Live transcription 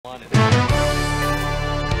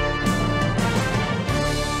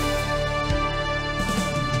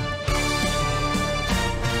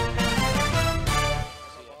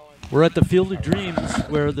We're at the Field of Dreams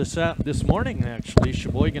where this morning, actually,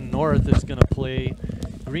 Sheboygan North is going to play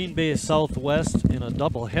Green Bay Southwest in a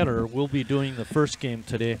doubleheader. We'll be doing the first game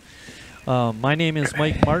today. My name is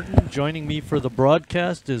Mike Martin. Joining me for the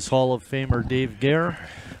broadcast is Hall of Famer Dave Gare.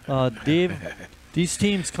 Dave, these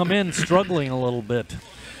teams come in struggling a little bit.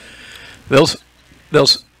 They'll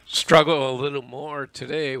struggle a little more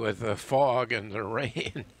today with the fog and the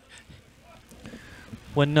rain.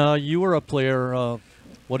 When you were a player,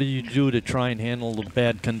 what do you do to try and handle the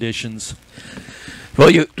bad conditions? Well,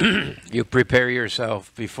 you prepare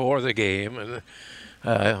yourself before the game,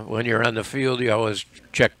 and when you're on the field, you always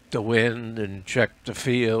check the wind and check the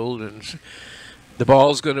field. And the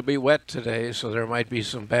ball's going to be wet today, so there might be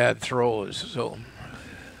some bad throws. So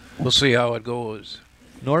we'll see how it goes.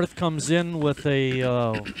 North comes in with a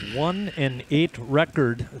 1-8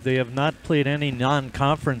 record. They have not played any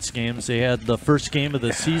non-conference games. They had the first game of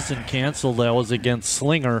the season canceled. That was against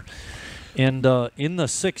Slinger. And in the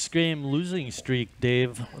 6-game losing streak,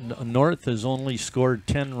 Dave, North has only scored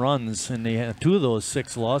 10 runs, and they had 2 of those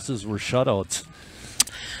 6 losses were shutouts.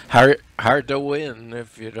 Hard to win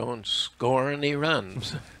if you don't score any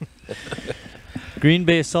runs. Green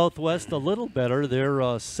Bay Southwest a little better. They're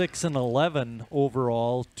 6-11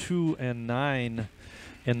 overall, 2-9,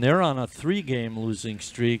 and they're on a 3-game losing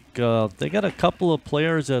streak. They got a couple of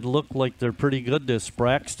players that look like they're pretty good. This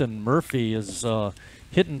Braxton Murphy is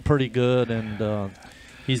hitting pretty good, and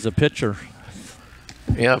he's a pitcher.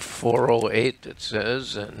 Yeah, 408 it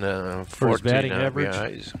says, and 14 batting average.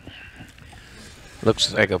 RBIs.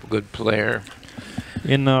 Looks like a good player.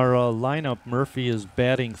 In our lineup, Murphy is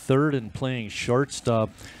batting third and playing shortstop.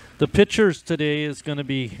 The pitchers today is going to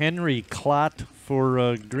be Henry Klott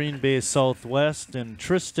for Green Bay Southwest, and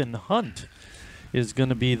Tristan Hunt is going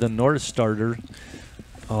to be the North starter.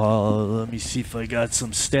 Let me see if I got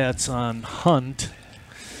some stats on Hunt.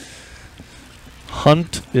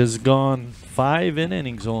 Hunt is gone 5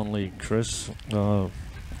 innings only, Chris.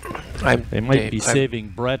 They might be saving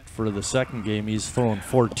Brett for the second game. He's thrown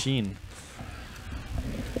 14.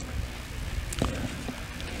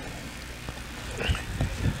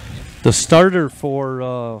 The starter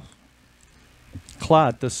for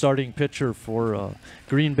Klott, the starting pitcher for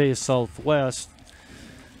Green Bay Southwest,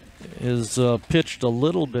 is pitched a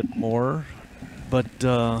little bit more, but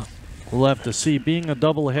we'll have to see. Being a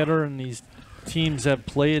doubleheader and these teams have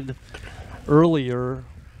played earlier,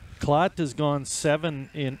 Klott has gone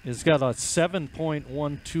has got a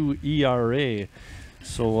 7.12 ERA,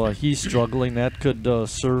 so he's struggling. That could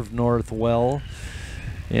serve North well.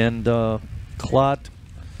 And Klott,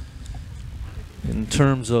 in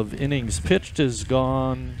terms of innings pitched, has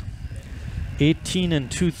gone 18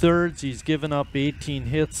 2/3. He's given up 18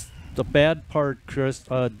 hits. The bad part, Chris,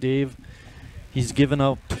 Dave, he's given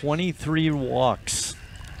up 23 walks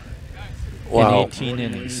in 18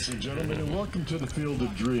 innings.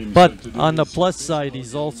 But on the plus side,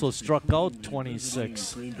 he's also struck out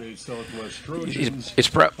 26. It's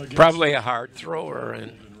probably a hard thrower,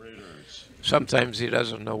 and sometimes he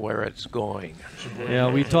doesn't know where it's going. Yeah,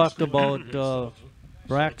 we talked about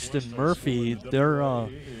Braxton Murphy. They're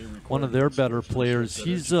one of their better players.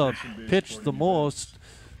 He's pitched the most,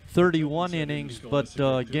 31 innings, but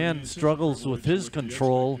again struggles with his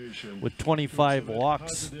control with 25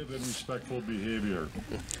 walks.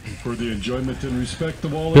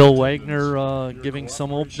 Bill Wagner giving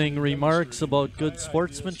some opening remarks about good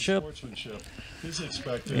sportsmanship.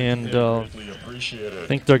 And I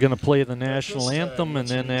think they're going to play the national anthem, and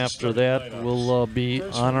then after that we'll be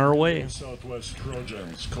on our way.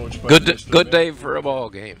 Good day for a ball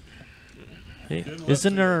game. Hey,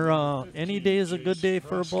 isn't there any day is a good day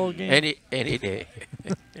for a ball game? Any day.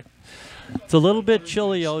 It's a little bit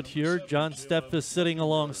chilly out here. John Stepp is sitting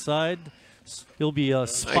alongside. He'll be a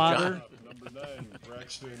spotter.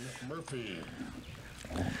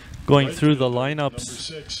 Going through the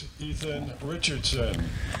lineups.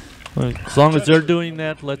 As long as they're doing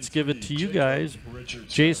that, let's give it to you guys.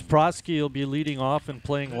 Jace Prosky will be leading off and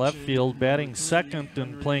playing left field. Batting second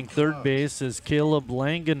and playing third base is Caleb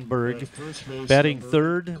Langenberg. Batting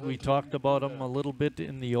third, we talked about him a little bit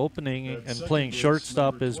in the opening, and playing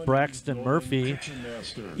shortstop is Braxton Murphy.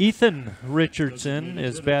 Ethan Richardson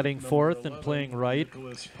is batting fourth and playing right.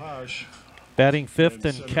 Batting fifth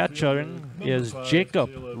and catching is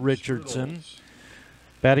Jacob Richardson.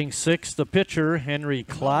 Batting sixth, the pitcher, Henry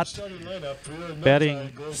Klott.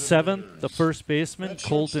 Batting seventh, the first baseman,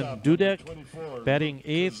 Colton Dudek. Batting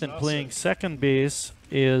eighth and playing second base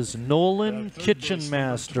is Nolan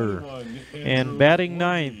Kitchenmaster. And batting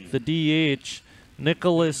ninth, the DH,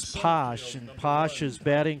 Nicholas Posh. And Posh is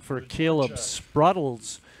batting for Caleb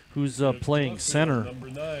Spruttles, who's playing center. Number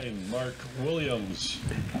 9, Mark Williams.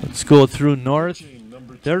 Let's go through north.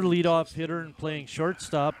 Their leadoff hitter and playing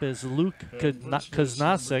shortstop is Luke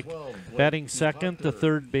Kaznasik. Batting second, the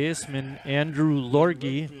third baseman, Andrew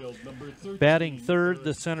Lorgy. Batting third,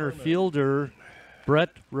 the center fielder, Brett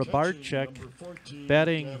Rabarchek.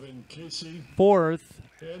 Batting fourth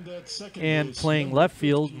and playing left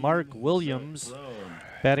field, Mark Williams.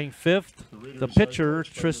 Batting fifth, the pitcher,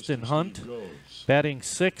 Tristan Hunt. Batting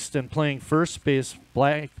sixth and playing first base,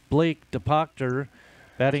 Blake DePoctor.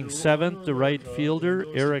 Batting seventh, the right fielder,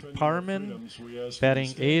 Eric Parman.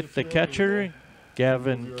 Batting eighth, the catcher,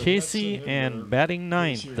 Gavin Casey. And batting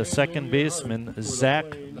ninth, the second baseman, Zach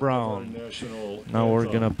Brown. Now we're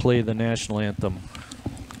going to play the national anthem.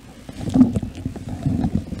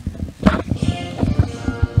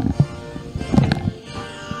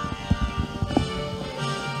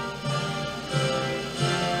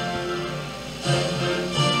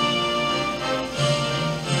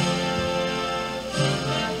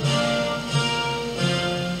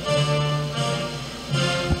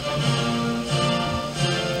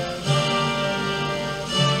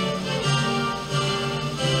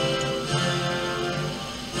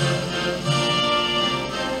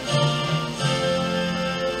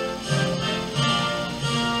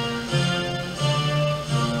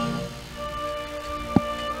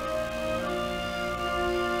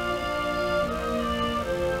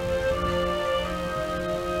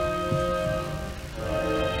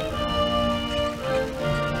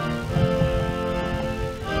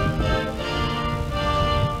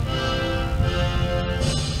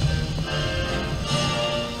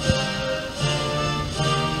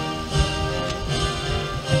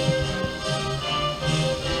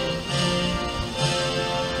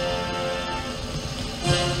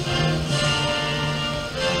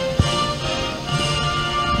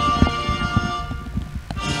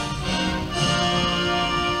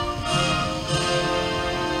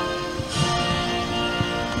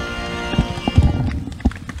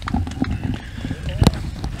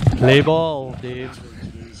 Play ball, Dave.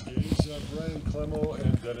 Brian Clemo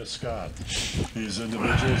and Dennis Scott. These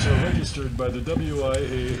individuals are registered by the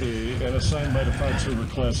WIAA and assigned by the Fox River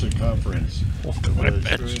Classic Conference. Their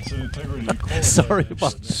experience and integrity. Sorry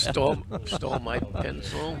about that. Stole my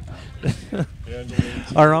pencil.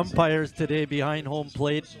 Our umpires today behind home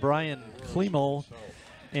plate, Brian Clemo,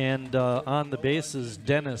 and on the bases,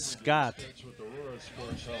 Dennis Scott.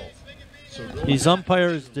 These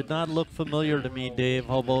umpires did not look familiar to me, Dave.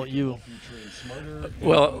 How about you?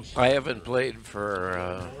 Well, I haven't played for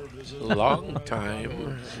a long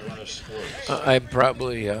time. I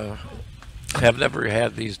probably have never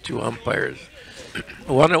had these two umpires.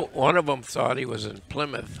 One of them thought he was in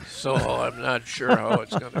Plymouth, so I'm not sure how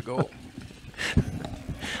it's going to go.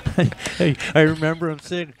 I remember him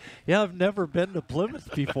saying, "Yeah, I've never been to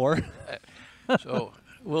Plymouth before." So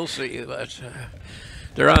we'll see. But,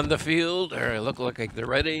 they're on the field, or look like they're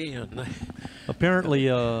ready. And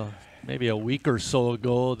apparently, maybe a week or so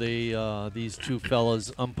ago, these two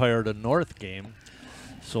fellas umpired a North game.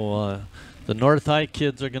 So the North High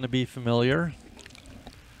kids are going to be familiar.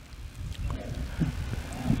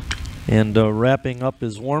 And wrapping up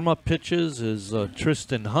his warm-up pitches is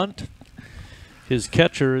Tristan Hunt. His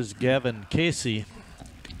catcher is Gavin Casey.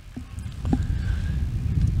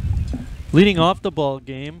 Leading off the ball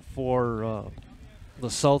game for the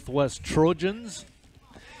Southwest Trojans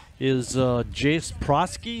is Jace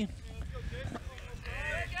Prosky.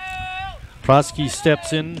 Prosky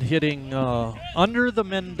steps in, hitting under the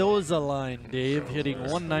Mendoza line, Dave, hitting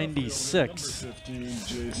 196. 15,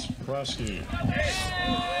 Jace Prosky.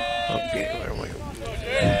 Okay, where are we?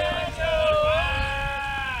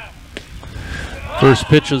 First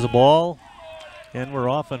pitch is a ball, and we're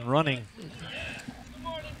off and running.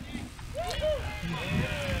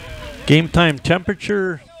 Game time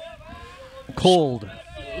temperature, cold.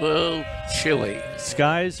 Well, chilly.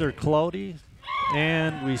 Skies are cloudy,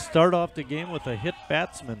 and we start off the game with a hit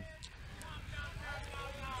batsman.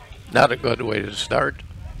 Not a good way to start.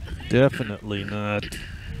 Definitely not.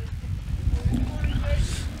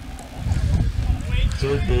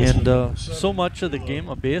 And so much of the game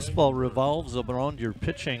of baseball revolves around your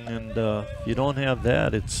pitching, and if you don't have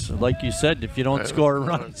that, it's like you said, if you don't score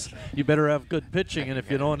runs, you better have good pitching, and if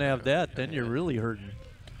you don't have that, then you're really hurting.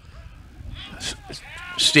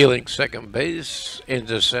 Stealing second base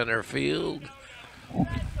into center field.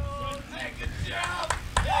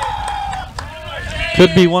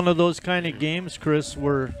 Could be one of those kind of games, Chris,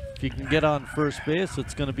 where if you can get on first base,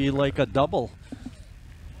 it's going to be like a double.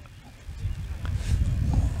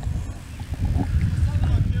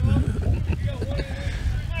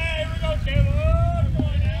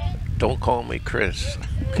 Don't call me Chris.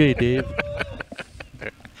 Okay, Dave.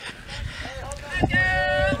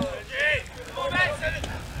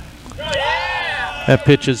 That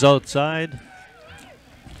pitch is outside.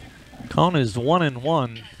 Count is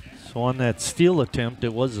 1-1. So on that steal attempt,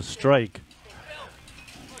 it was a strike.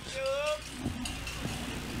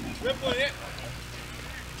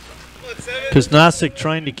 Kosnasik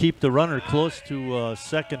trying to keep the runner close to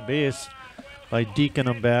second base by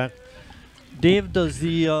deking him back. Dave, does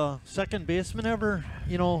the second baseman ever,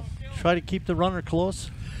 try to keep the runner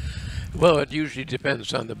close? Well, it usually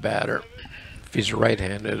depends on the batter. If he's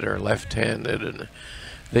right-handed or left-handed, and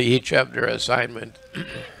they each have their assignment.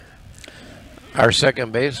 Our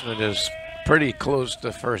second baseman is pretty close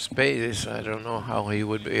to first base. I don't know how he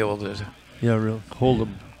would be able to. Yeah, really hold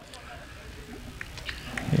him.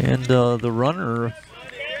 And the runner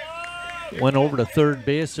went over to third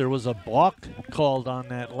base. There was a balk called on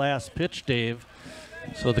that last pitch, Dave.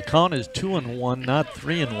 So the count is 2-1, not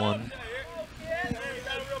 3-1.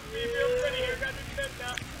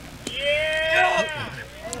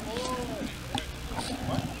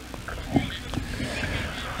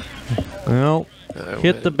 Well,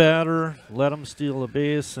 hit the batter, let him steal the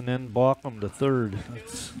base, and then balk him to third.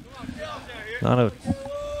 It's not an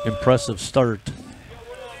impressive start.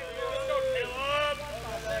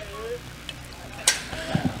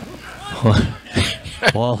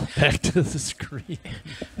 Ball back to the screen.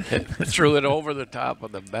 Threw it over the top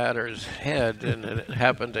of the batter's head, and it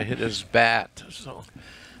happened to hit his bat. So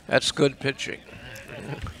that's good pitching.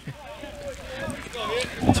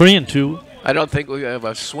 3-2. I don't think we have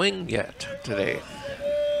a swing yet today.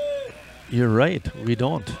 You're right, we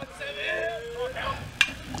don't.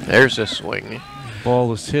 There's a swing.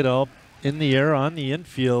 Ball is hit up in the air on the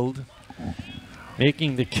infield.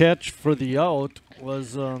 Making the catch for the out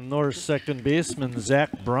was North second baseman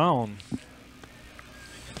Zach Brown.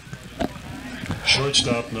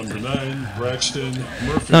 Shortstop number 9, Braxton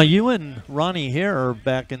Murphy. Now you and Ronnie Hare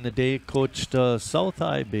back in the day coached South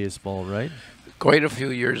High baseball, right? Quite a few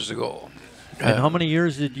years ago. And how many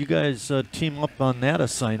years did you guys team up on that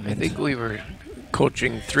assignment? I think we were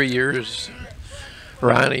coaching 3 years.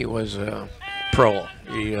 Ronnie was a pro.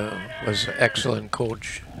 He was an excellent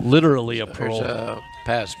coach. Literally a pro. There's a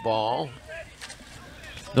pass ball.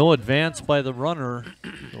 No advance by the runner.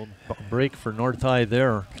 No break for North High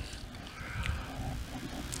there.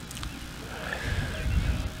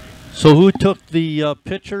 So who took the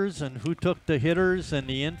pitchers and who took the hitters and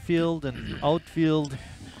the infield and outfield?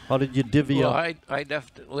 How did you divvy up? Well, I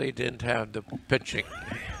definitely didn't have the pitching.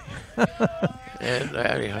 And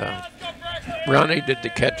Ronnie did the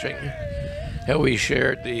catching. And we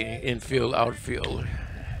shared the infield, outfield.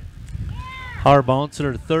 Hard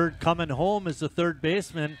bouncer to third. Coming home is the third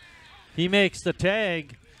baseman. He makes the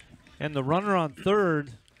tag. And the runner on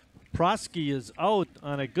third, Prosky, is out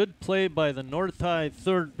on a good play by the North High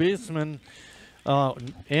third baseman,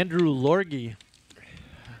 Andrew Lorgy.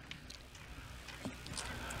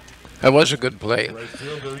 That was a good play. Right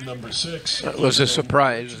fielder number 6. It was a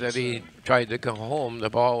surprise that he tried to come home. The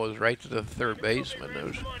ball was right to the third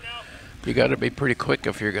baseman. You got to be pretty quick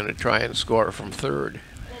if you're going to try and score from third.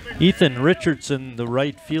 Ethan Richardson, the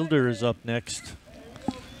right fielder, is up next.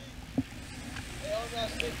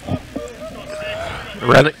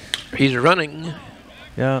 He's running.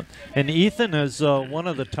 Yeah, and Ethan is one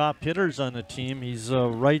of the top hitters on the team. He's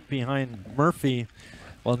right behind Murphy.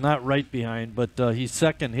 Well, not right behind, but he's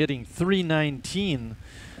second, hitting .319.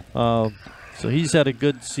 So he's had a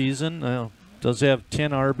good season. Does have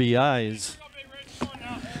 10 RBIs.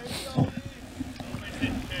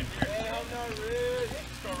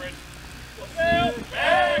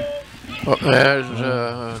 Well,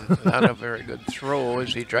 there's not a very good throw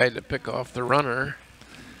as he tried to pick off the runner.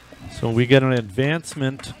 So we get an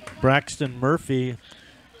advancement, Braxton Murphy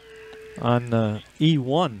on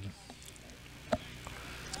E1.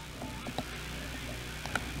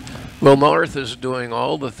 Well, North is doing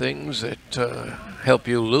all the things that help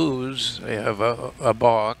you lose. They have a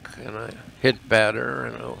balk and a hit batter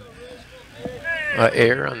and a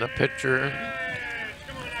air on the pitcher.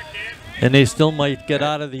 And they still might get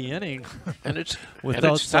out of the inning and it's without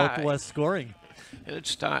and it's Southwest scoring. And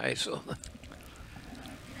it's tie, so.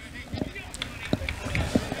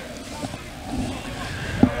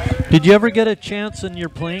 Did you ever get a chance in your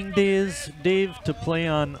playing days, Dave, to play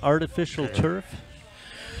on artificial turf?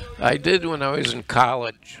 I did when I was in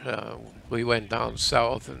college. We went down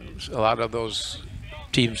south, and a lot of those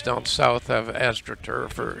teams down south have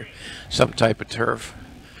AstroTurf or some type of turf.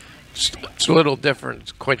 It's a little different.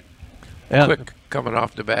 It's quite quick coming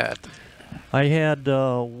off the bat. I had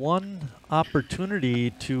one opportunity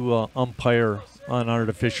to umpire on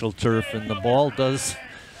artificial turf, and the ball does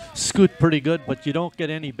scoot pretty good, but you don't get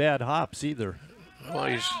any bad hops either.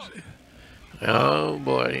 Well, oh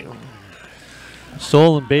boy.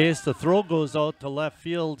 Stolen base. The throw goes out to left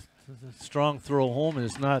field. Strong throw home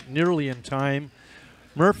is not nearly in time.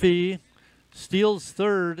 Murphy steals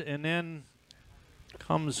third and then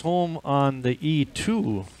comes home on the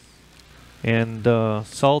E2. And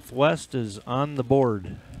Southwest is on the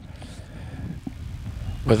board.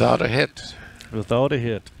 Without a hit. Without a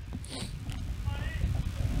hit.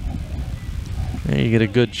 And you get a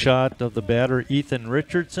good shot of the batter, Ethan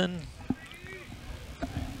Richardson.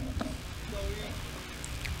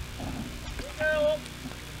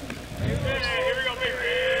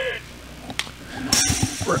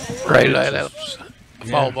 Right, that's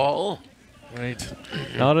foul ball. Right.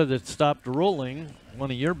 Now that it stopped rolling, one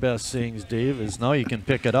of your best sayings, Dave, is now you can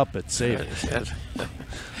pick it up at safe.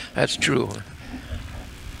 That's true.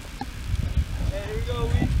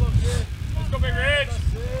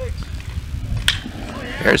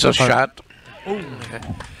 Here's a shot.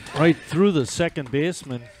 Right through the second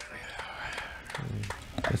baseman.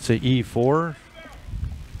 It's a E4.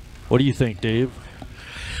 What do you think, Dave?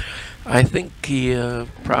 I think he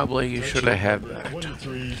probably should have had that.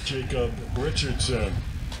 23, Jacob Richardson.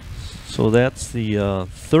 So that's the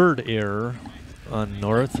third error on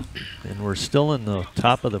North, and we're still in the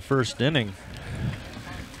top of the first inning.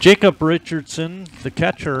 Jacob Richardson, the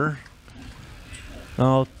catcher.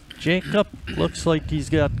 Now, Jacob looks like he's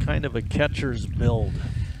got kind of a catcher's build.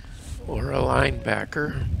 Or a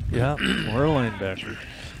linebacker. Yeah, or a linebacker.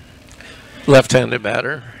 Left-handed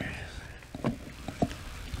batter.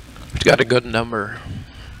 He's got a good number.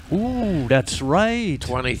 Ooh, that's right.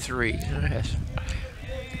 23. Yes.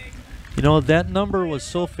 You know, that number was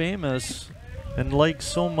so famous and liked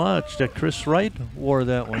so much that Chris Wright wore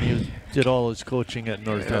that when he did all his coaching at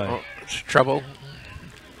North High. It's trouble.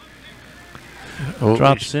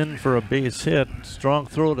 Drops in for a base hit. Strong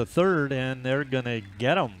throw to third, and they're going to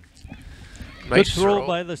get him. Nice Good throw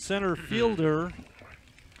by the center fielder,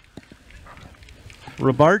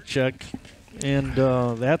 Rabarchik. And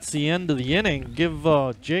that's the end of the inning. Give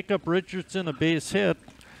Jacob Richardson a base hit,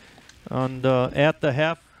 and after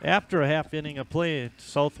a half inning of play,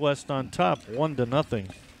 Southwest on top,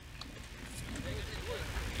 1-0.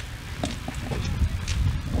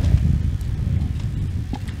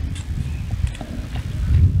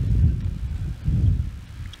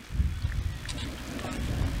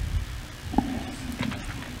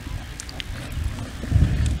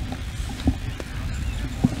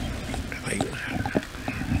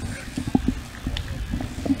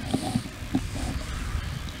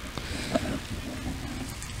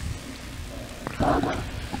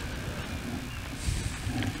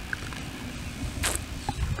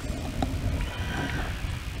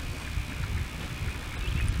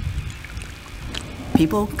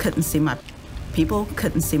 People couldn't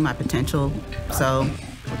see my potential, so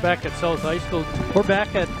We're back at South High School. We're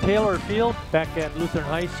back at Taylor Field, back at Lutheran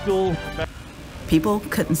High School. people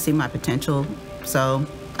couldn't see my potential, so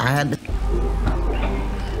I had to.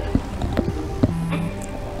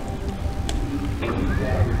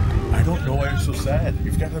 I don't know why you're so sad.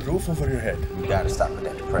 You've got a roof over your head. You gotta stop with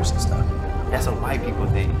that depressing stuff. That's what white people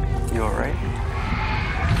think. You alright?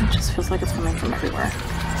 It just feels like it's coming from everywhere.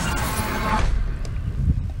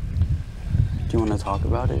 Do you want to talk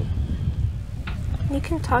about it? You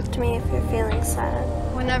can talk to me if you're feeling sad.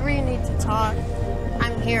 Whenever you need to talk,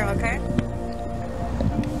 I'm here, okay?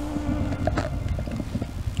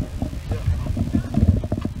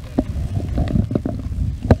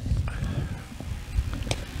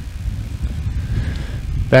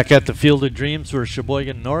 Back at the Field of Dreams, where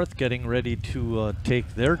Sheboygan North getting ready to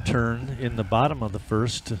take their turn in the bottom of the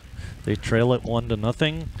first. They trail it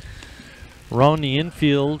 1-0. Around the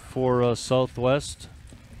infield for Southwest.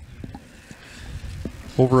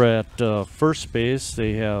 Over at first base,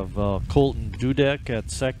 they have Colton Dudek. At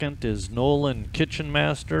second is Nolan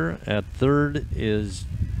Kitchenmaster. At third is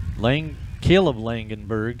Caleb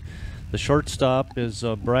Langenberg. The shortstop is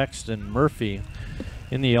Braxton Murphy.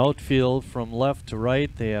 In the outfield, from left to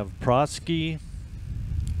right, they have Prosky,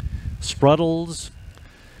 Spruddles,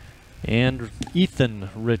 and Ethan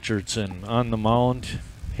Richardson. On the mound,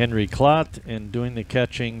 Henry Klott, and doing the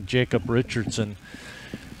catching, Jacob Richardson.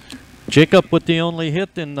 Jacob with the only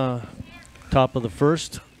hit in the top of the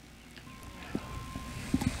first.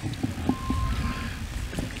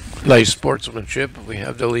 Nice sportsmanship. We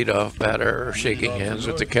have the leadoff batter shaking hands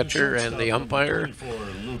with the catcher and the umpire. For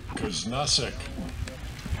Luke Koznasek.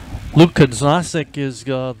 Luke Koznasek is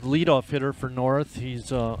the leadoff hitter for North.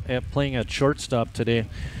 He's playing at shortstop today.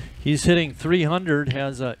 He's hitting 300,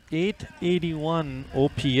 has a 881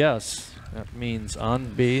 OPS. That means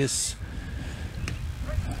on base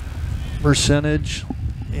percentage,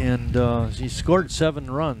 and he scored 7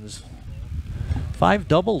 runs. 5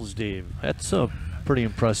 doubles, Dave. That's a pretty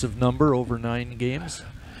impressive number over 9 games.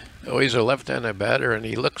 Oh, he's a left-handed batter, and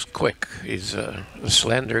he looks quick. He's a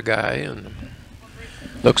slender guy, and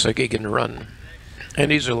looks like he can run.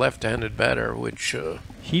 And he's a left-handed batter, which...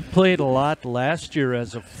 he played a lot last year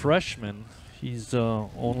as a freshman. He's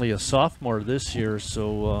only a sophomore this year,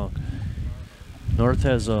 so North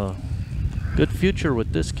has a good future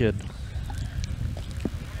with this kid.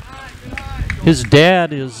 His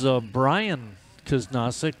dad is Brian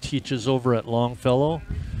Koznasek, teaches over at Longfellow.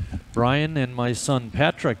 Brian and my son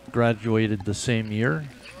Patrick graduated the same year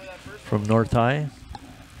from North High.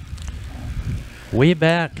 Way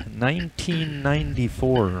back,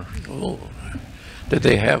 1994. Oh, did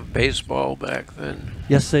they have baseball back then?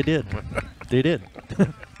 Yes, they did. They did.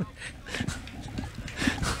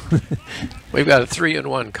 We've got a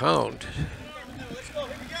 3-1 count.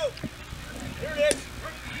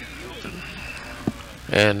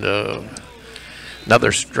 And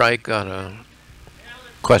another strike on a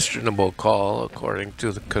questionable call, according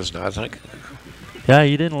to the Koznasek. Yeah,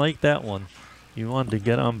 he didn't like that one. He wanted to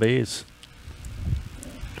get on base.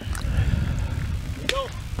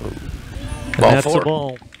 And that's a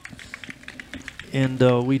ball. And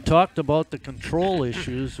we talked about the control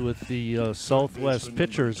issues with the Southwest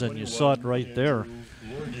pitchers, and you saw it right there.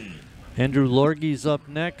 Andrew Lorgie's up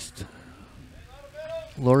next.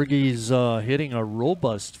 Lorgie's hitting a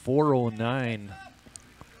robust 409.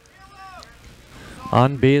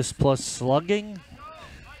 On base plus slugging,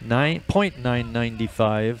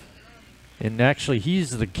 9.995. And actually,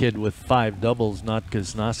 he's the kid with 5 doubles, not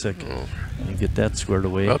Koznasek. You get that squared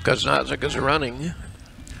away. Well, Koznasek is running.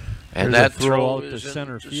 And There's that a throw out is to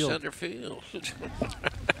center field. Center field.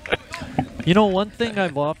 You know, one thing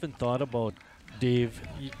I've often thought about, Dave,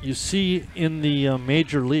 you see in the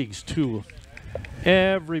major leagues, too,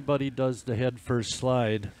 everybody does the head first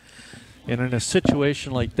slide. And in a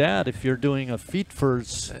situation like that, if you're doing a feet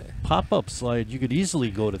first pop-up slide, you could easily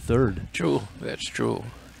go to third. True, that's true.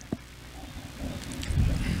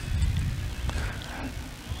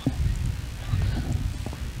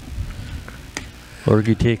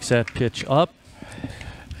 Lorgie takes that pitch up,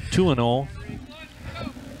 2-0.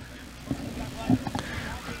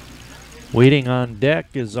 Waiting on deck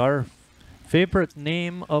is our favorite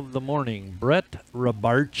name of the morning, Brett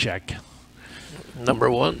Rabarchek.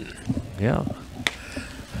 Number 1. Yeah.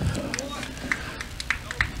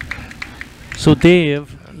 So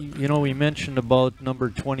Dave, you know, we mentioned about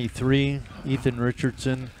number 23, Ethan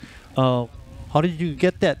Richardson. How did you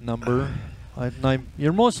get that number?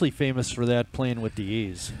 You're mostly famous for that, playing with the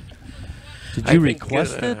A's. Did you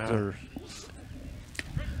request it, or?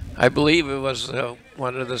 I believe it was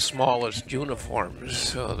one of the smallest uniforms,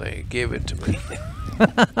 so they gave it to me.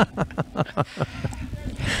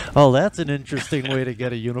 Oh, that's an interesting way to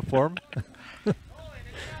get a uniform.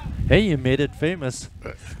 Hey, you made it famous.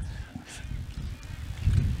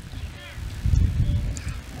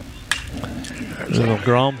 Little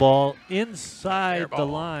ground ball inside the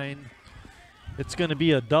line. It's going to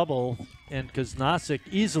be a double, and Koznasek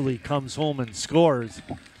easily comes home and scores.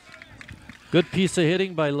 Good piece of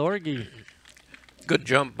hitting by Lorgie. Good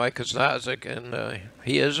jump by Koznasek, and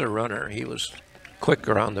he is a runner. He was quick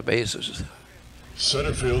around the bases.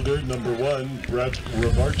 Center fielder, number 1, Brett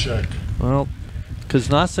Rabarchek. Well,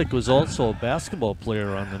 Koznasek was also a basketball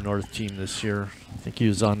player on the North team this year. I think he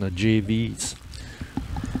was on the JVs.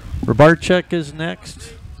 Rabarchek is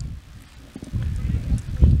next.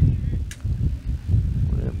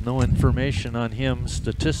 We have no information on him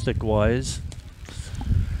statistic-wise.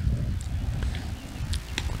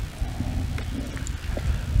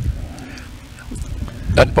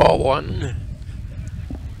 That ball 1.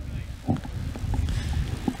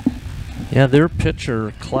 Yeah, their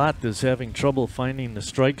pitcher, Klott, is having trouble finding the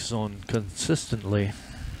strike zone consistently.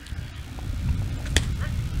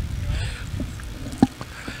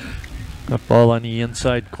 That ball on the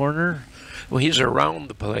inside corner. Well, he's around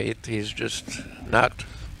the plate. He's just not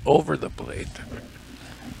over the plate.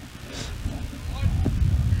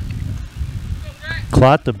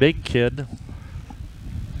 Klott, the big kid.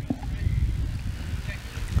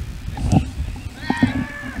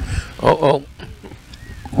 Uh-oh.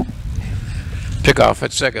 Pickoff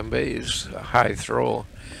at second base, a high throw.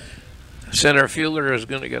 Center fielder is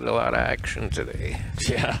going to get a lot of action today.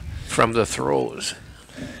 Yeah. From the throws.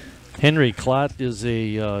 Henry Klott is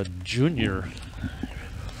a junior.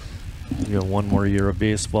 You got one more year of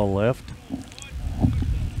baseball left.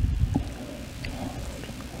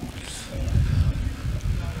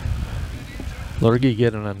 Lurgy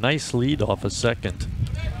getting a nice lead off a second.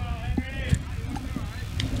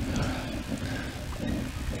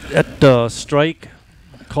 That strike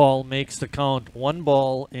call makes the count 1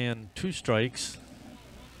 ball and 2 strikes.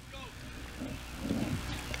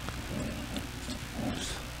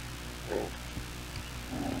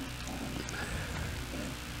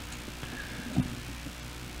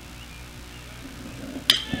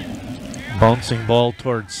 Bouncing ball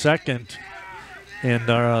towards second, and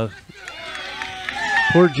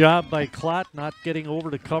poor job by Klott not getting over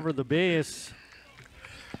to cover the base.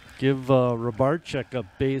 Give Rabarchik a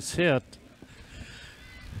base hit.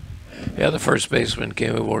 Yeah, the first baseman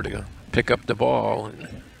came over to pick up the ball,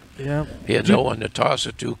 and yeah, he had no one to toss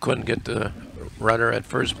it to. Couldn't get the runner at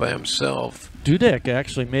first by himself. Dudek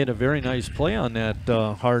actually made a very nice play on that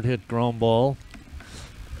hard hit ground ball.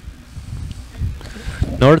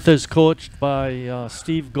 North is coached by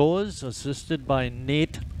Steve Goes, assisted by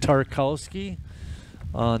Nate Tarkowski.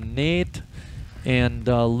 Nate and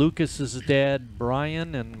Lucas's dad,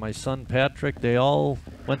 Brian, and my son, Patrick, they all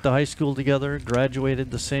went to high school together,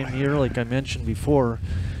 graduated the same year, like I mentioned before.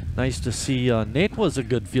 Nice to see. Nate was a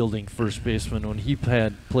good fielding first baseman when he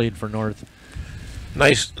had played for North.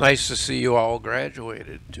 Nice to see you all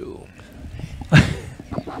graduated, too.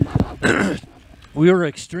 We were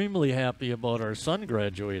extremely happy about our son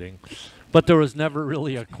graduating, but there was never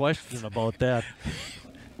really a question about that.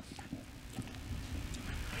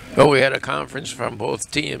 Well, we had a conference from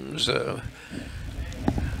both teams.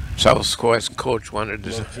 Southwest coach wanted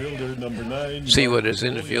to see what his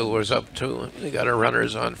infield was up to. They got our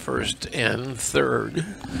runners on first and third.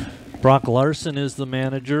 Brock Larson is the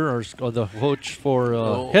manager, or the coach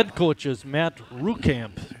for head coach is Matt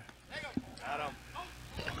Rukamp.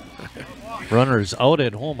 Runners out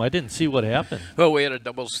at home. I didn't see what happened. Well, we had a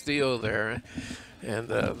double steal there, and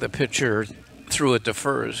the pitcher threw it to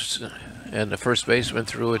first, and the first baseman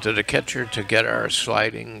threw it to the catcher to get our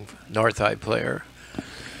sliding North High player.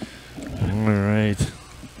 All right.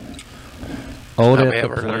 Now we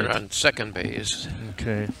have a runner on second base.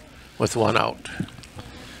 Okay. With 1 out.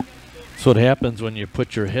 That's what happens when you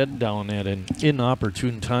put your head down at an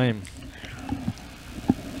inopportune time.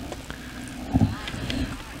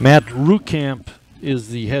 Matt Rukamp is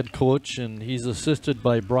the head coach, and he's assisted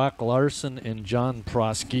by Brock Larson and John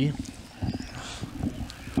Prosky.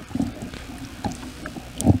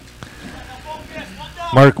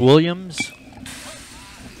 Mark Williams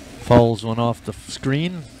fouls one off the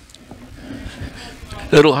screen.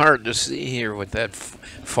 A little hard to see here with that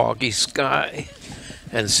foggy sky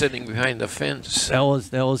and sitting behind the fence. That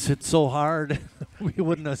was hit so hard we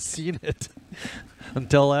wouldn't have seen it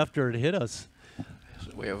until after it hit us.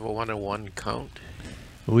 So we have a 1-1 count.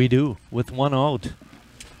 We do, with 1 out.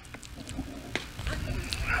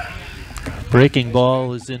 Breaking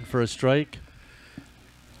ball is in for a strike.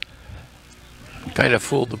 Kind of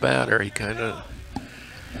fooled the batter. He kind of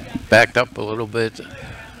backed up a little bit,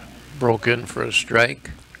 broke in for a strike.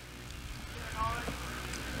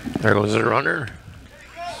 There goes the runner.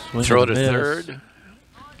 Swing Throw and to miss. third.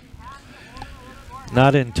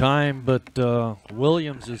 Not in time, but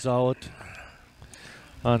Williams is out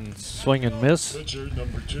on swing and miss.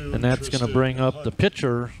 And that's going to bring up the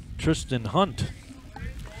pitcher, Tristan Hunt.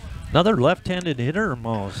 Another left-handed hitter,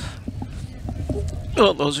 Mouse.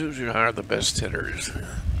 Well, those usually are the best hitters,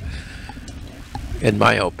 in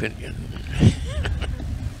my opinion.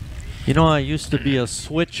 You know, I used to be a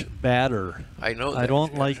switch batter. I know that. I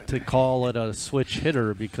don't like to call it a switch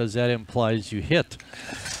hitter because that implies you hit.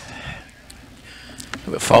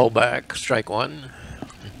 Fall back, strike 1.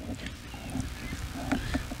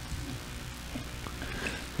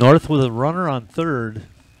 North with a runner on third.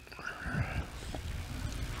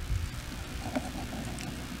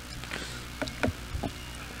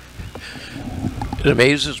 It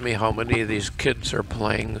amazes me how many of these kids are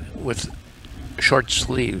playing with short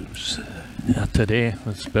sleeves. Yeah, today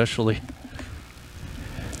especially.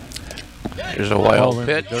 There's a wild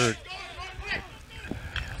pitch.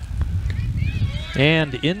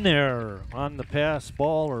 And in there on the pass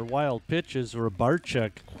ball or wild pitches or a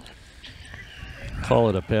Barczyk. Call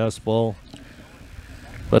it a pass ball.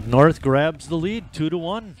 But North grabs the lead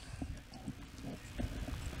 2-1.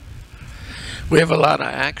 We have a lot of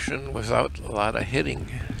action without a lot of hitting.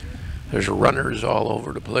 There's runners all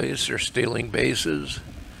over the place. They're stealing bases.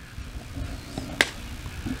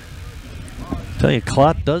 Tell you,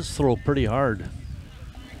 Klott does throw pretty hard.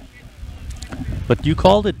 But you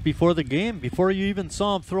called it before the game, before you even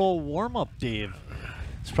saw him throw a warm-up, Dave.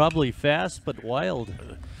 It's probably fast but wild.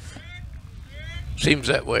 Seems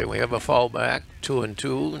that way. We have a fallback,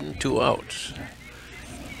 2-2, and 2 outs.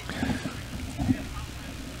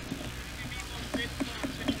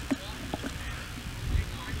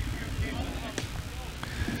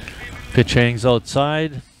 Pitch hangs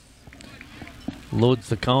outside. Loads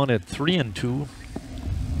the count at 3-2.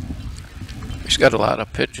 He's got a lot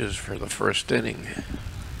of pitches for the first inning.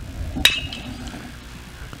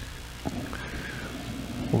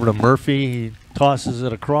 Over to Murphy. He tosses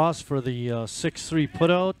it across for the 6-3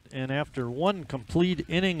 putout. And after one complete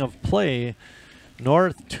inning of play,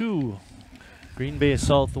 North 2, Green Bay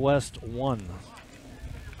Southwest 1.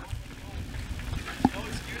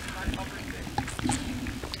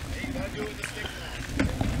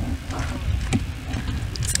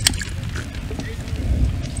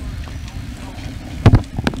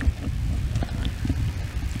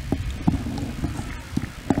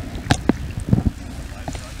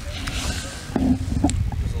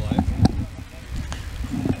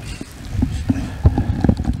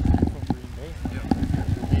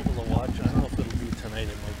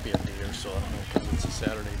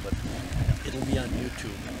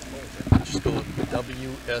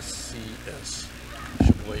 WSCS,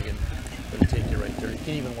 Sheboygan. It'll take you right there. You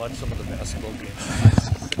can even watch some of the basketball games.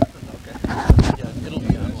 Okay. Yeah, it'll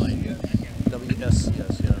be online.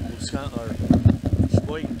 WSCS, yeah. Wisconsin, or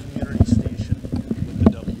Sheboygan Community Station with the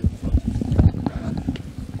W in front.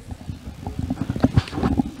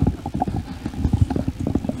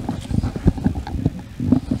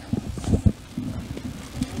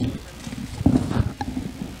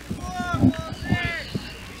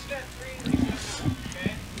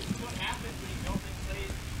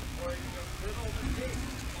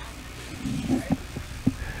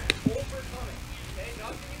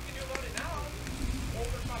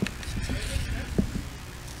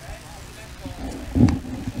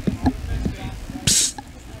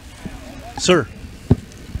 Sir.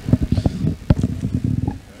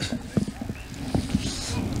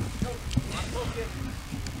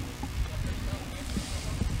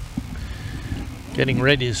 Getting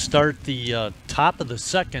ready to start the top of the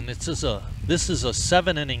second. This is a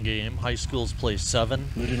 7-inning game. High schools play 7.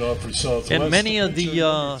 Leading off for Southwest, and many of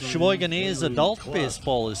the Sheboygan A's adult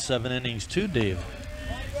baseball is 7 innings too, Dave.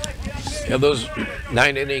 Yeah, those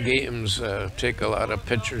 9-inning games take a lot of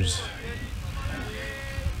pitchers.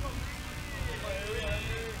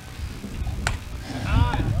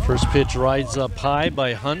 First pitch rides up high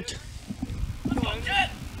by Hunt.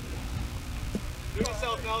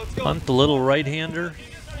 Hunt, the little right-hander.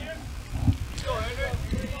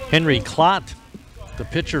 Henry Klott, the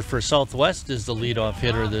pitcher for Southwest, is the leadoff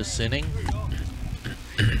hitter this inning.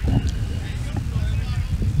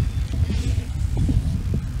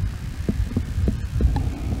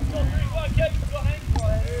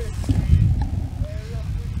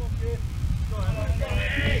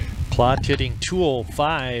 Klott hitting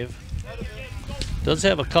 .205. Does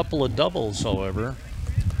have a couple of doubles, however.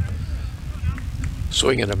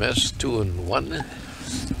 Swing and a miss, 2-1.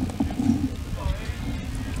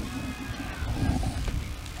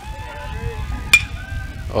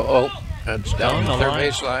 Uh-oh, that's down the third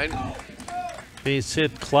baseline. Base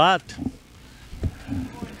hit, Klott.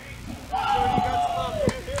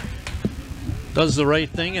 Does the right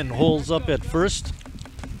thing and holds up at first.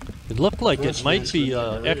 It looked like it might be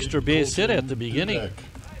an extra base hit at the beginning.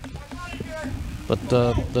 But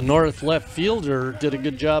the north left fielder did a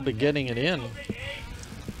good job of getting it in.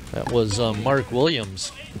 That was Mark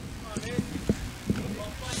Williams.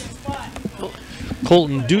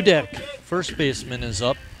 Colton Dudek, first baseman, is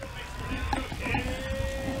up.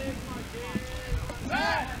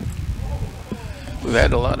 We've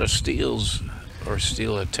had a lot of steals or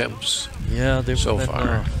steal attempts. Yeah, they've so been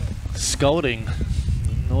far scouting.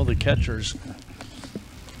 Know the catchers.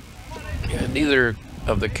 Yeah, neither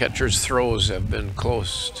of the catchers' throws have been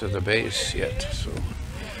close to the base yet. So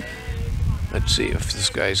let's see if this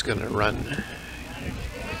guy's going to run.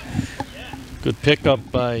 Good pickup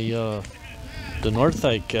by the North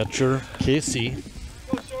Eye catcher, Casey.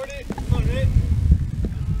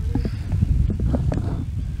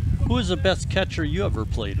 Who is the best catcher you ever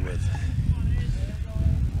played with?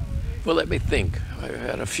 Well, let me think. I've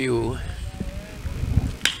had a few.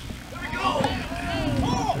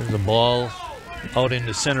 There's the ball out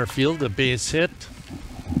into center field, a base hit.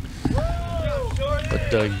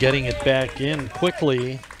 But getting it back in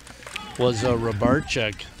quickly was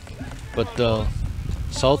Rabarchek. But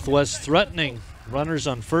Southwest threatening. Runners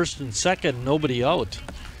on first and second, nobody out.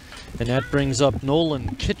 And that brings up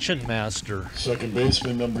Nolan Kitchenmaster. Second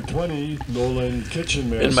baseman, number 20, Nolan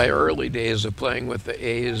Kitchenmaster. In my early days of playing with the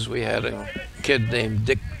A's, we had a kid named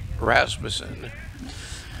Dick Rasmussen.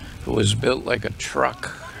 who was built like a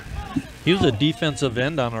truck. He was a defensive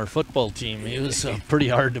end on our football team. He was pretty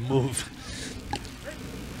hard to move.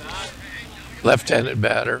 Left-handed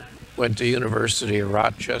batter, went to University of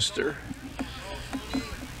Rochester.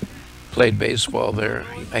 Played baseball there.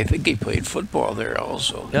 I think he played football there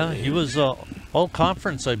also. Yeah, he was all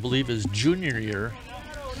conference, I believe, his junior year.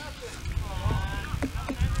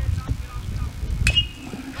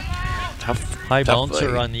 High bouncer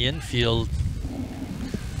play. on the infield.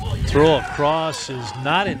 Throw across is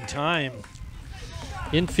not in time.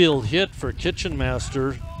 Infield hit for Kitchen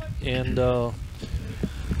Master, and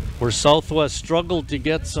where Southwest struggled to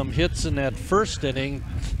get some hits in that first inning,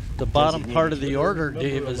 the bottom part of the order,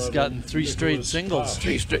 Dave, has gotten 3 straight singles.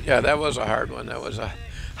 Yeah, that was a hard one. That was a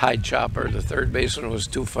high chopper. The third baseman was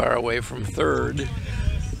too far away from third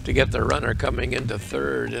to get the runner coming into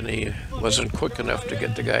third, and he wasn't quick enough to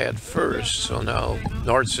get the guy at first, so now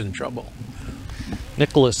North's in trouble.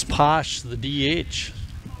 Nicholas Posh, the DH.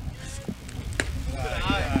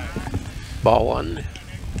 Ball 1.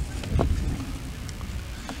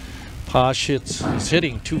 Posh is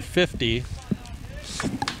hitting .250.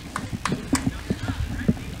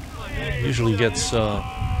 Usually gets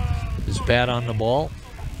his bat on the ball.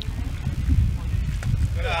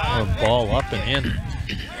 Or ball up and in.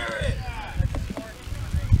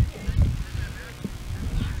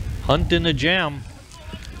 Hunt in the jam.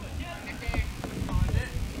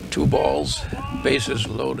 2 balls, bases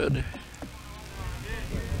loaded.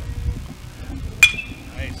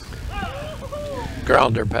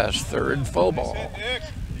 Grounder past third, full ball.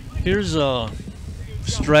 Here's a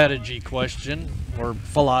strategy question, or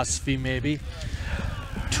philosophy maybe.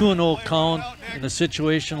 2-0 count in a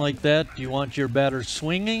situation like that. Do you want your batter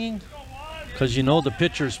swinging because you know the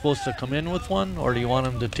pitcher is supposed to come in with one, or do you want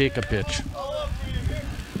him to take a pitch?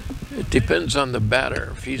 It depends on the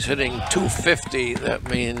batter. If he's hitting .250, that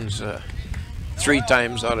means 3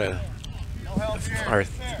 times out of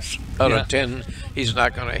 10, he's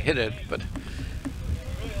not going to hit it. But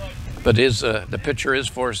the pitcher is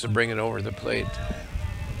forced to bring it over the plate.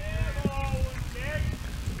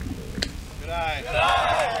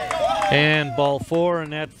 And ball 4,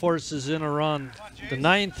 and that forces in a run. The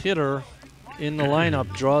 9th hitter in the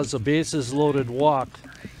lineup draws a bases loaded walk,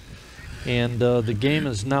 and the game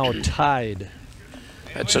is now tied.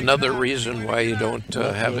 That's another reason why you don't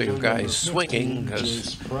have the guy swinging,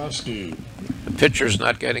 because the pitcher's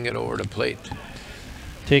not getting it over the plate.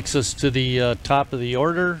 Takes us to the top of the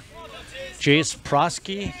order. Jace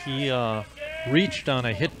Prosky, he reached on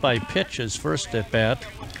a hit by pitch his first at bat.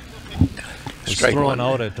 Was thrown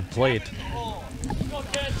out at the plate.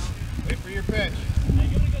 Wait for your pitch.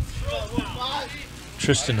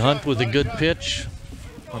 Tristan Hunt with a good pitch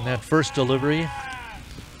on that first delivery.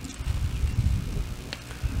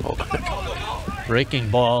 Breaking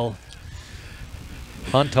ball.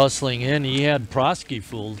 Hunt hustling in. He had Prosky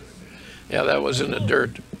fooled. Yeah, that was in the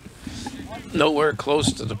dirt. Nowhere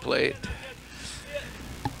close to the plate.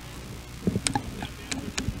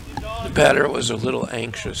 The batter was a little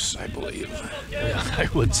anxious, I believe. Yeah, I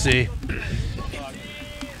would say.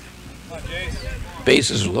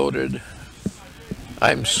 Bases loaded.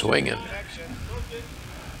 I'm swinging.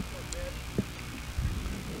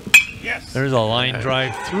 There's a line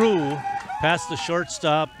drive through past the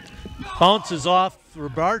shortstop. Bounces off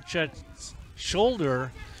Rabarchek's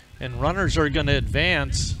shoulder, and runners are going to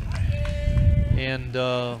advance. And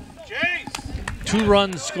 2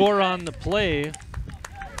 runs score on the play,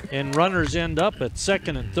 and runners end up at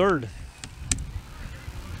second and third.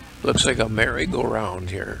 Looks like a merry-go-round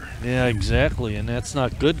here. Yeah, exactly, and that's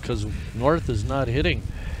not good because North is not hitting.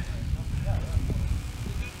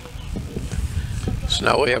 So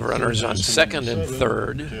now we have runners on second and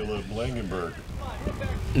third. Caleb Langenberg.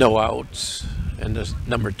 No outs, and the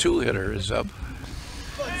number 2 hitter is up.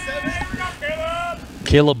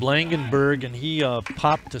 Caleb Langenberg, and he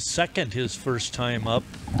popped to second his first time up.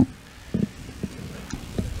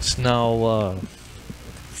 It's now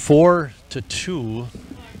 4-2.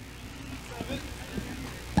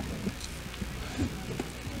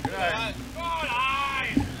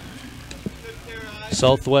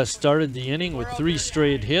 Southwest started the inning with 3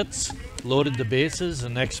 straight hits, loaded the bases, the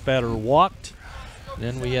next batter walked.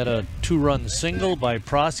 Then we had a 2-run single by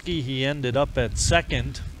Prosky. He ended up at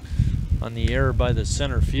second on the error by the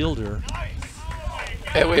center fielder.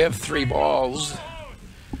 And we have 3 balls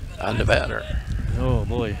on the batter. Oh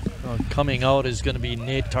boy, coming out is going to be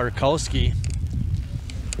Nate Tarkowski.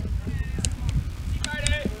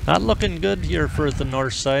 Not looking good here for the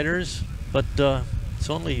Northsiders, but it's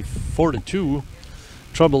only 4-2.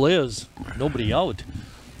 Trouble is, nobody out.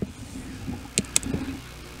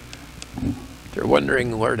 There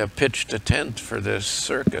wondering where to pitch the tent for this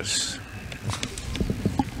circus.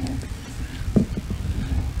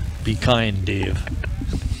 Be kind, Dave.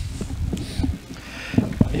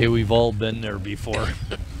 Hey, we've all been there before.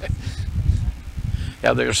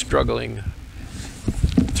 Yeah, they're struggling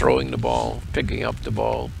throwing the ball, picking up the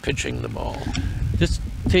ball, pitching the ball. This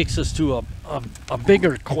takes us to a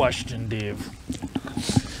bigger question, Dave.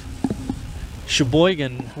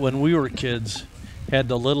 Sheboygan, when we were kids, had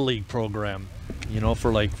the Little League program, you know,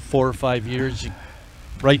 for like 4 or 5 years,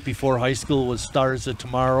 right before high school was Stars of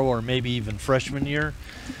Tomorrow, or maybe even freshman year.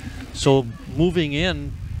 So moving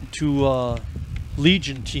in to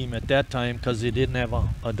Legion team at that time, because they didn't have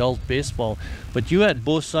adult baseball, but you had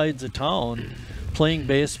both sides of town playing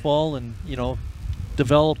baseball and, you know,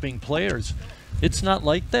 developing players. It's not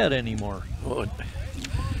like that anymore. Well,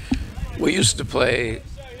 we used to play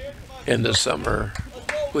in the summer.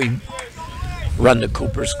 We'd run to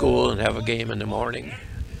Cooper School and have a game in the morning.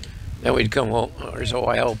 Then we'd come home. There's a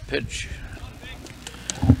wild pitch.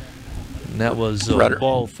 And that was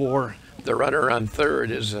ball 4. The runner on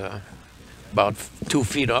third is about 2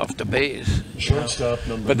 feet off the base. Shortstop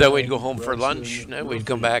number But then we'd go 9, home for lunch, and then we'd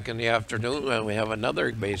come back in the afternoon and we have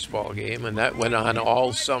another baseball game, and that went on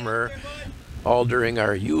all summer, all during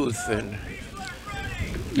our youth. And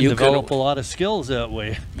you develop a lot of skills that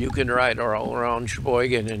way. You can ride all around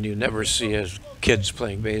Sheboygan and you never see as kids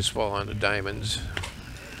playing baseball on the diamonds.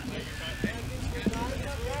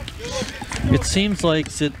 It seems like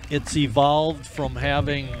it's evolved from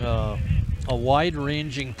having a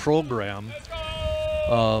wide-ranging program,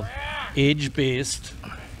 age-based.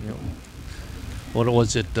 You know, what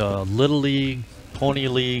was it? Little League, Pony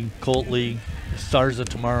League, Colt League, Stars of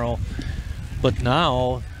Tomorrow. But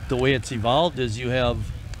now the way it's evolved is you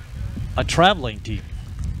have a traveling team.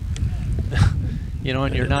 You know,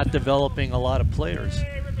 and you're not developing a lot of players.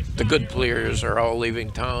 The good players are all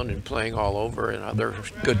leaving town and playing all over in other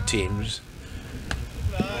good teams.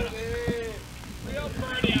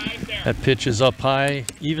 That pitch is up high,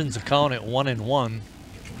 evens the count at 1-1.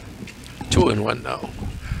 2-1 now.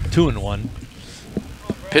 2-1.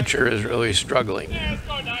 Pitcher is really struggling.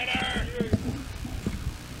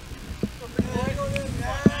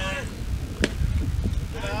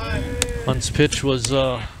 Hunt's pitch was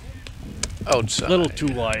outside, a little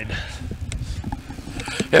too wide.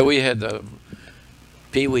 Yeah, we had the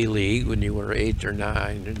Pee Wee League when you were 8 or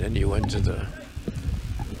 9, and then you went to the,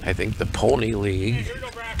 I think, the Pony League,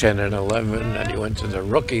 10 and 11, and you went to the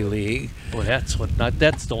Rookie League. Well, that's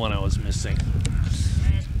the one I was missing.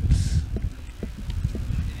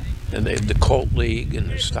 And they had the Colt League and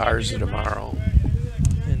the Stars of Tomorrow.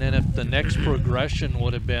 And then if the next progression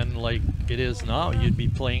would have been like it is now, you'd be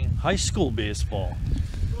playing high school baseball.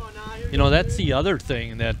 You know, that's the other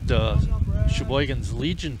thing that Sheboygan's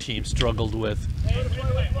Legion team struggled with.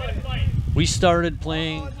 We started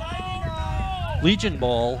playing Legion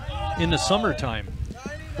ball in the summertime.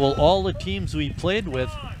 Well, all the teams we played with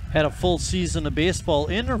had a full season of baseball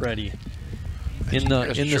in already in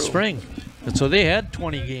the spring. And so they had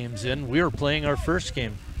 20 games in. We were playing our first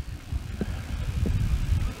game.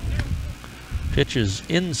 Pitch is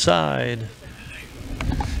inside.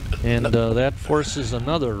 And that forces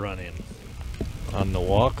another run in on the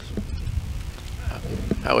walk.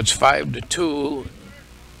 Now it's 5-2.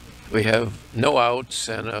 We have no outs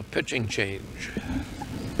and a pitching change.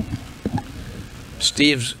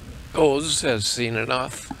 Steve Oz has seen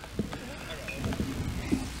enough.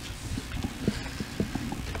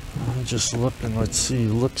 I'm just looking, let's see,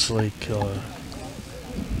 looks like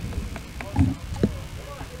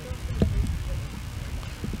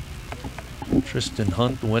Tristan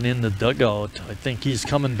Hunt went in the dugout. I think he's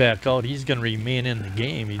coming back out. He's going to remain in the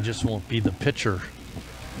game. He just won't be the pitcher.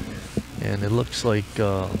 And it looks like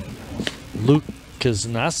Luke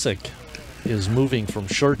Kaznasik is moving from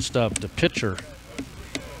shortstop to pitcher.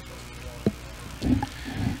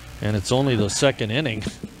 And it's only the second inning.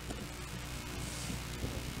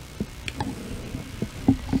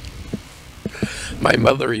 My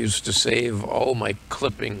mother used to save all my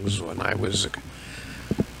clippings when I was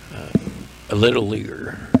a little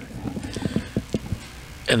leaguer.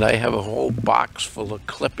 And I have a whole box full of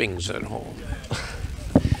clippings at home.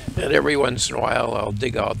 And every once in a while I'll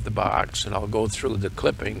dig out the box and I'll go through the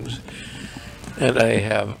clippings. And I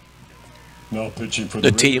have pitching for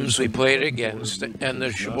the teams we played against. And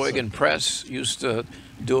the Sheboygan Press used to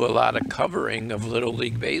do a lot of covering of Little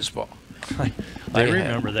League baseball. I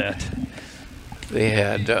remember that. They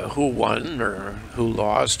had who won or who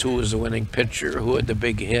lost, who was the winning pitcher, who had the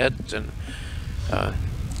big hit, and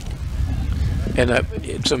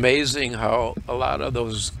it's amazing how a lot of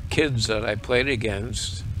those kids that I played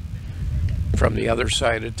against from the other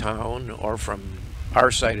side of town or from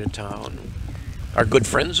our side of town are good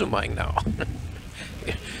friends of mine now.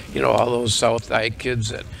 You know, all those South High kids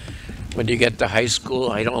that when you get to high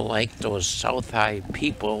school, I don't like those South High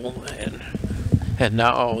people, and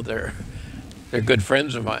now they're good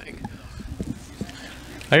friends of mine.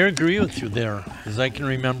 I agree with you there, because I can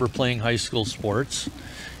remember playing high school sports,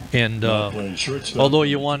 and although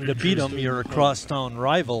you wanted to beat them, you're a crosstown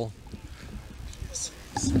rival.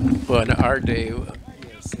 Well, in our day,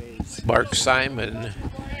 Mark Simon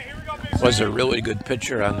was a really good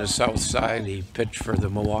pitcher on the south side. He pitched for the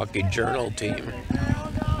Milwaukee Journal team.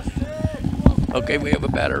 Okay, we have a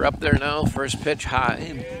batter up there now. First pitch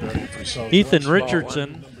high. Ethan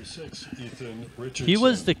Richardson. He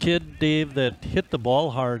was the kid, Dave, that hit the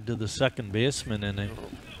ball hard to the second baseman and it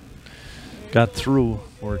got through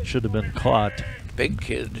where it should have been caught. Big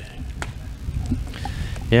kid.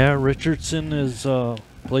 Yeah, Richardson is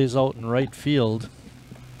plays out in right field.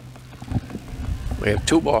 We have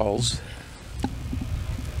 2 balls.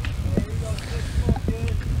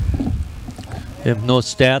 We have no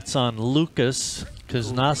stats on Lucas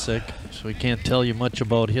Kaznasik, so we can't tell you much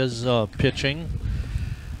about his pitching.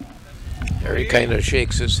 There he kind of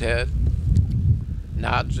shakes his head,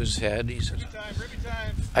 nods his head. He says,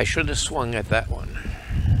 I should have swung at that one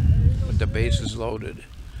with the bases loaded.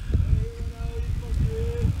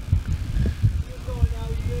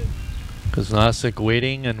 Kaznasik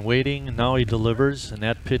waiting and waiting, and now he delivers, and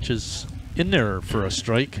that pitch is in there for a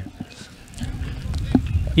strike.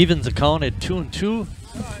 Evens the count at 2-2.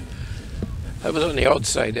 That was on the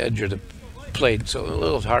outside edge of the plate, so a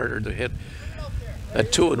little harder to hit. A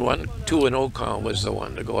 2-0 count was the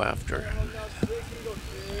one to go after.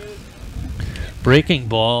 Breaking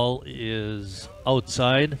ball is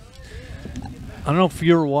outside. I don't know if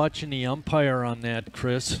you were watching the umpire on that,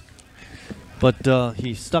 Chris, but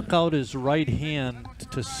he stuck out his right hand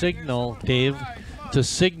to signal, Dave, to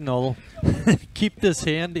signal, keep this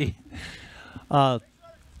handy, to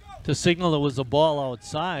signal there was a ball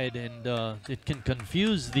outside, and it can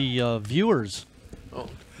confuse the viewers. Oh.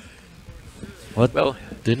 What? Well,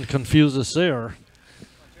 didn't confuse us there.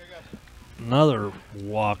 Another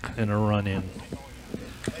walk and a run in.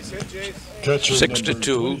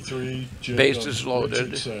 6-2, bases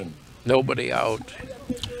loaded, nobody out.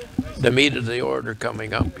 The meat of the order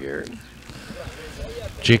coming up here.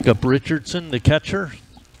 Jacob Richardson, the catcher.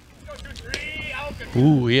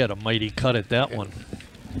 Ooh, he had a mighty cut at that one.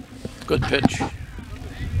 Good pitch.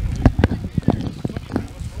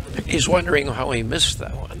 He's wondering how he missed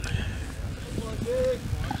that one.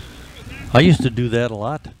 I used to do that a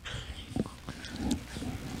lot.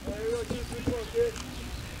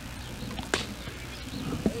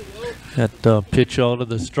 That pitch out of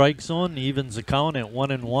the strike zone evens the count at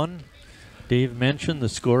 1-1. Dave mentioned the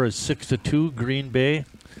score is 6-2, Green Bay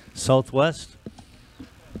Southwest.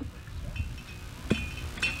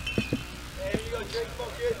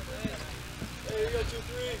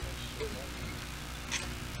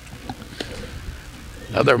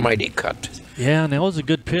 Another mighty cut. Yeah, and that was a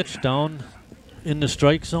good pitch down in the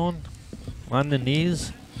strike zone on the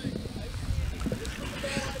knees.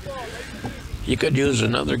 You could use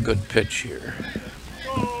another good pitch here.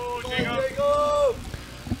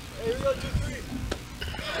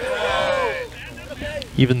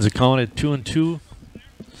 Evens the count at 2-2.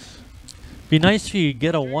 Be nice if you could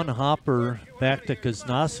get a one hopper back to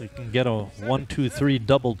Kaznasik and get a 1-2-3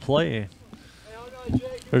 double play.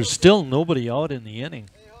 There's still nobody out in the inning.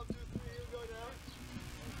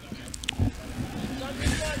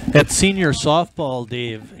 At senior softball,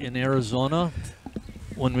 Dave, in Arizona,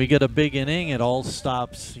 when we get a big inning, it all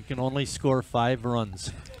stops. You can only score 5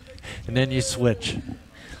 runs, and then you switch.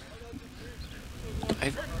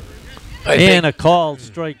 And a call,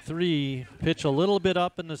 strike 3, pitch a little bit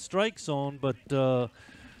up in the strike zone, but good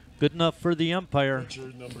enough for the umpire.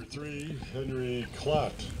 Number 3, Henry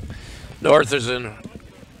Klott. North is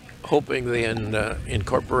hoping they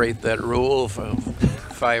incorporate that rule for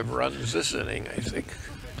 5 runs this inning, I think.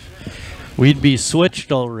 We'd be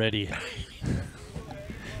switched already.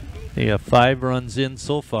 They have 5 runs in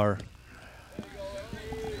so far.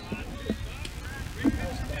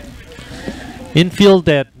 Infield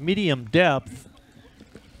at medium depth.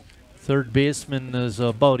 Third baseman is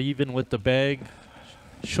about even with the bag.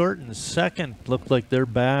 Short and second look like they're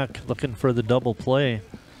back looking for the double play.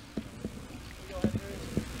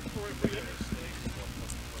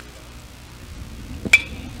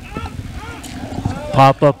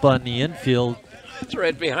 Pop up on the infield. It's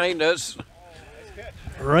right behind us.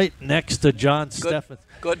 Right next to John Steffens.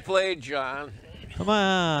 Good play, John. Come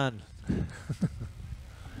on.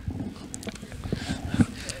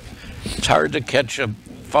 It's hard to catch a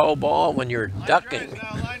foul ball when you're ducking.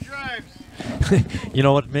 You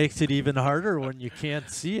know what makes it even harder when you can't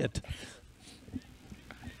see it?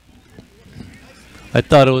 I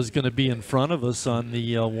thought it was going to be in front of us on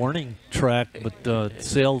the warning track, but it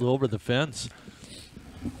sailed over the fence.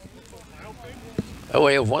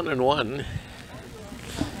 Away of 1-1.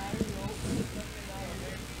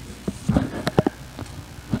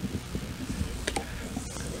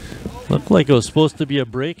 Looked like it was supposed to be a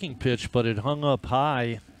breaking pitch, but it hung up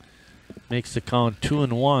high. Makes the count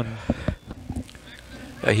 2-1.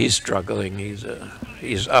 He's struggling. He's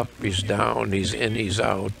up, he's down, he's in, he's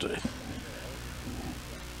out.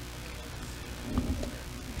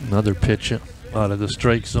 Another pitch out of the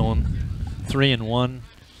strike zone. 3-1.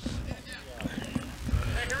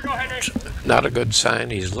 Not a good sign.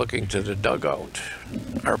 He's looking to the dugout,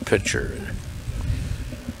 our pitcher.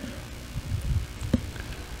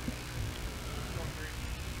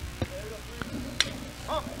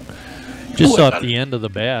 Just off the end of the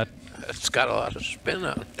bat. It's got a lot of spin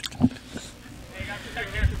on it.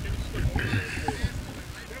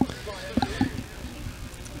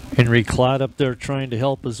 Henry Klott up there trying to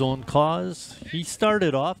help his own cause. He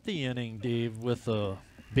started off the inning, Dave, with a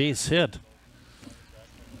base hit.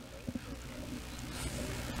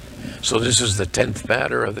 So this is the 10th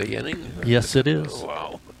batter of the inning? Yes, it is. Oh,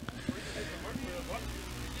 wow.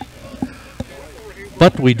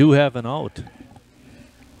 But we do have an out.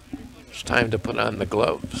 It's time to put on the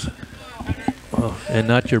gloves. Oh, and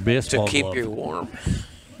not your baseball to keep glove. you warm.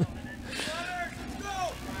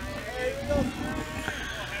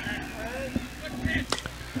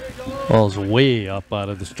 Ball's way up out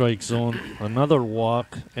of the strike zone. Another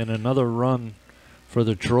walk and another run for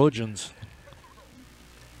the Trojans.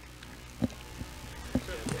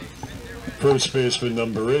 First baseman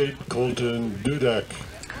number 8, Colton Dudek.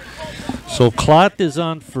 So Klott is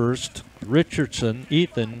on first. Richardson,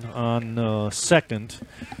 Ethan on second.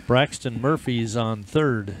 Braxton Murphy's on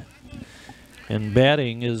third. And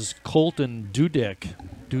batting is Colton Dudek.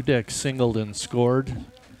 Dudek singled and scored.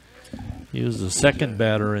 He was the second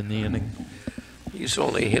batter in the inning. He's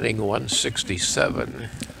only hitting 167.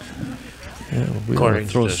 Yeah, according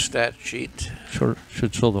to the stat sheet. Sure,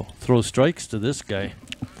 should throw strikes to this guy.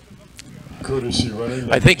 Courtesy running.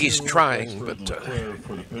 I think he's trying, but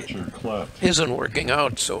for the pitcher, isn't working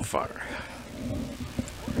out so far.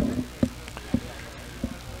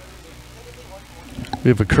 We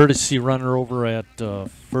have a courtesy runner over at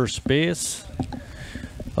first base.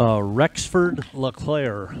 Rexford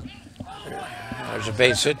LeClaire. There's a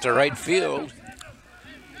base hit to right field.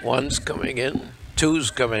 One's coming in,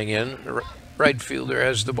 two's coming in. The right fielder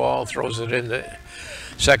has the ball, throws it into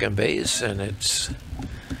second base, and it's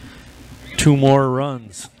 2 more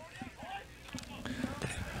runs.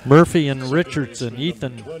 Murphy and Richardson,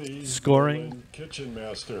 Ethan scoring. Kitchen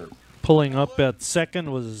master. Pulling up at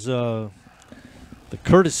second was the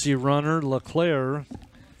courtesy runner, LeClaire,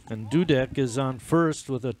 and Dudek is on first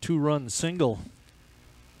with a 2-run single.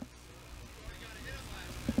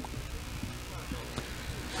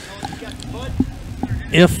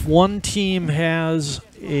 If one team has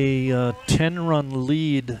a 10-run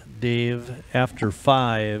lead, Dave, after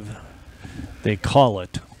 5, they call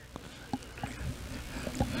it.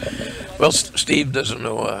 Well, Steve doesn't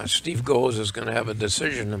know. Steve Goes is going to have a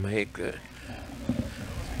decision to make to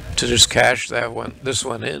just cash this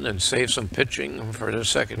one in and save some pitching for the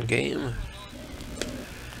second game.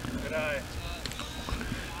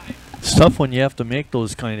 It's tough when you have to make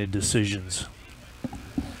those kind of decisions.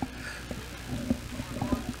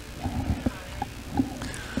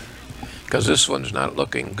 Because this one's not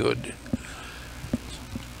looking good.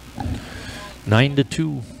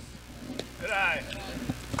 9-2.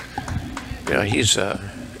 Yeah, he's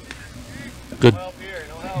good,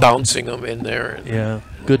 bouncing them in there. Yeah,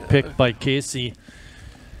 good pick by Casey.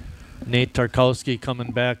 Nate Tarkowski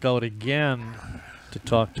coming back out again to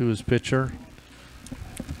talk to his pitcher.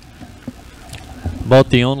 About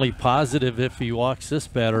the only positive, if he walks this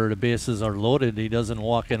batter, the bases are loaded, he doesn't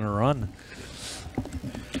walk in a run.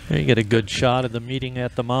 You get a good shot of the meeting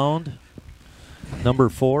at the mound. Number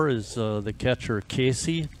 4 is the catcher,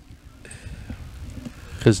 Casey.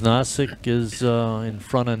 Kaznasik is in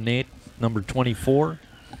front of Nate, number 24.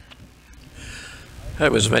 I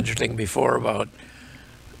was mentioning before about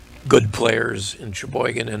good players in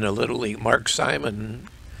Sheboygan in the Little League. Mark Simon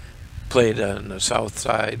played on the south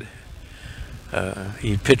side.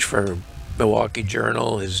 He pitched for Milwaukee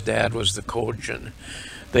Journal. His dad was the coach, and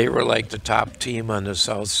they were like the top team on the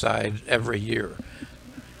south side every year.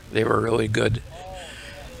 They were really good.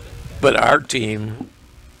 But our team,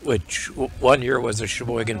 which one year was the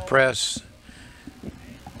Sheboygan Press,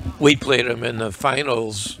 We played them in the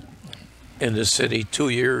finals in the city 2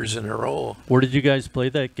 years in a row. Where did you guys play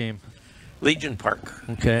that game? Legion Park.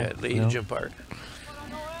 Okay. At Legion Park.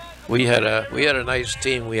 We had a nice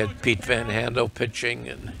team. We had Pete Van Handel pitching,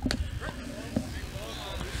 and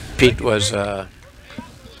Pete was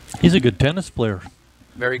he's a good tennis player.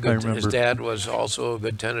 very good. His dad was also a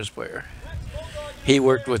good tennis player. He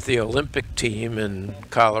worked with the Olympic team in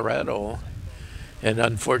Colorado, and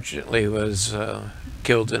unfortunately was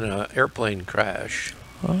killed in an airplane crash.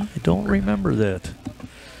 I don't remember that.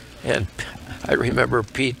 And I remember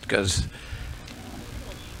Pete because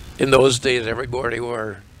in those days everybody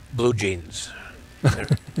wore blue jeans.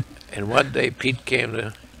 And one day Pete came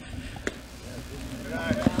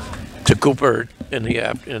to Cooper in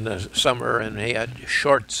the summer, and he had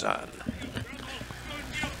shorts on.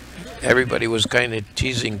 Everybody was kind of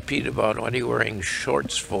teasing Pete about what he wearing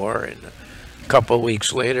shorts for, and a couple of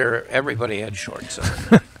weeks later, everybody had shorts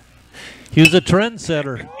on. He was a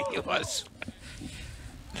trendsetter. He was.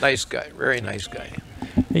 Nice guy, very nice guy.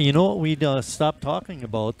 Hey, you know what we stopped talking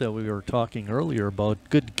about that we were talking earlier about?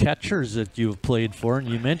 Good catchers that you've played for, and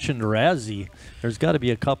you mentioned Razzie. There's got to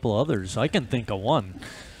be a couple others. I can think of one.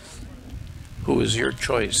 Who was your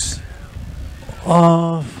choice?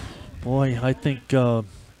 Boy, I think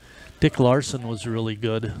Dick Larson was really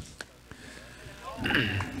good.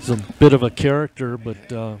 He's a bit of a character,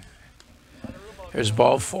 but... Here's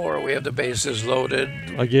ball 4. We have the bases loaded.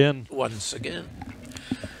 Again. Once again.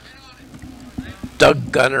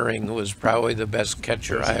 Doug Gunnering was probably the best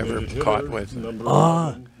catcher I ever caught with.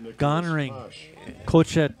 Gunnering.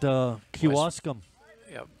 Coach at Kewaskum.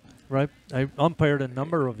 Yep. Right? I umpired a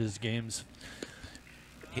number of his games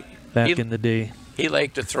back in the day. He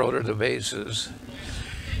liked to throw to the bases.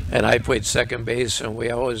 And I played second base, and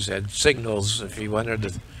we always had signals if he wanted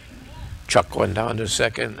to chuck one down to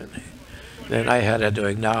second. And then I had to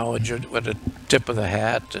acknowledge it with a tip of the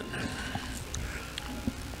hat. And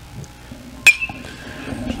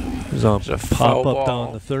there's a pop-up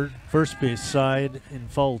down the first base side in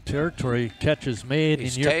foul territory. Catch is made.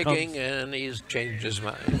 He's and here tagging, and he's changed his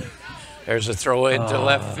mind. There's a throw into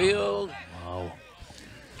left field. Wow.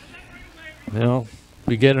 Well,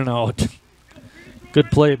 we get an out. Good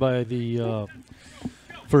play by the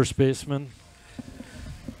first baseman.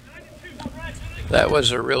 That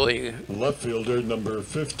was a really left fielder number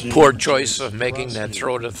 15. Poor choice of making that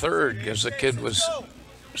throw to third because the kid was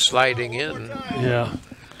sliding in. Yeah.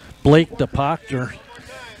 Blake DePachter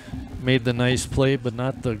made the nice play, but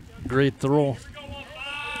not the great throw.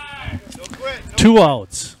 2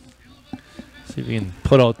 outs. See if we can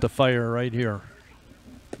put out the fire right here.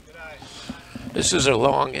 This is a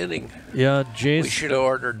long inning. Yeah, Jace. We should have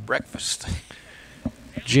ordered breakfast.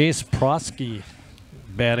 Jace Prosky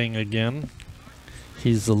batting again.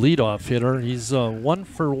 He's the leadoff hitter. He's 1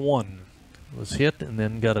 for 1. Was hit and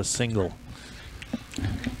then got a single.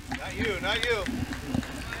 Not you, not you.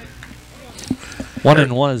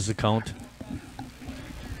 1-1 is the count.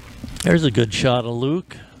 There's a good shot of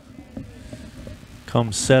Luke.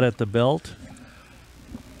 Comes set at the belt.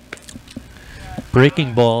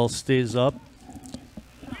 Breaking ball stays up.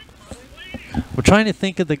 We're trying to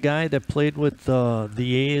think of the guy that played with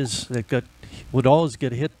the A's that would always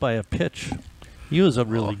get hit by a pitch. He was a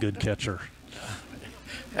really good catcher.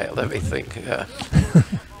 Let me think.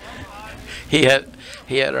 He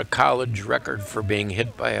had a college record for being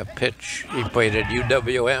hit by a pitch. He played at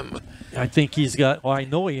UWM. I think he's got. Well, I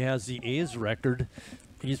know he has the A's record.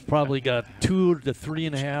 He's probably got 2 to 3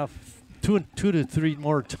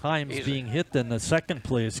 more times being hit than the second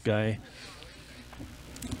place guy.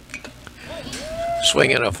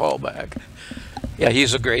 Swinging a fallback. Yeah,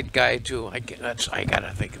 he's a great guy too. I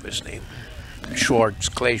gotta think of his name. Schwartz,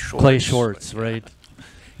 Clay Schwartz. Clay Schwartz, right?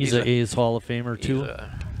 He's an A's Hall of Famer too. He's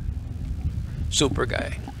a super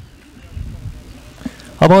guy.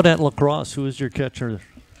 How about at lacrosse? Who is your catcher?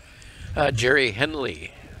 Jerry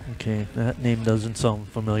Henley. Okay, that name doesn't sound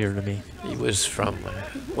familiar to me. He was from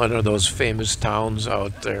one of those famous towns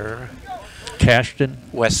out there. Cashton?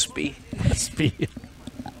 Westby. Westby.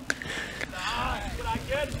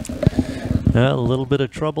 A little bit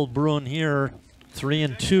of trouble brewing here.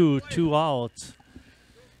 3-2, 2 outs.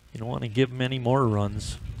 You don't want to give them any more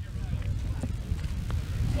runs.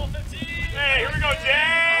 Hey, here we go,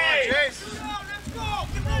 Jay! Let's go!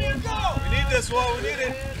 Get ready to go! We need this one, we need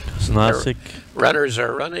it. Znosic. Runners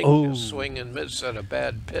are running. Oh. Swing and miss at a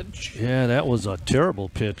bad pitch. Yeah, that was a terrible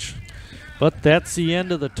pitch. But that's the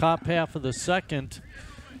end of the top half of the second.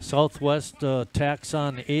 Southwest tacks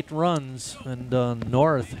on 8 runs, and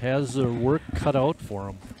North has their work cut out for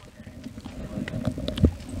them.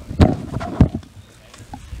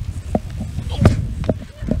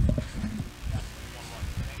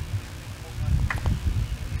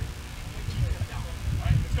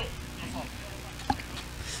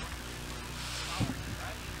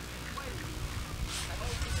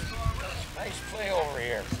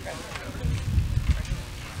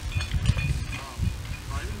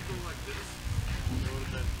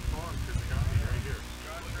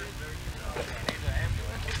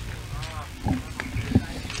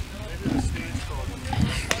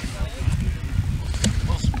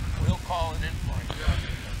 We'll call it in for you.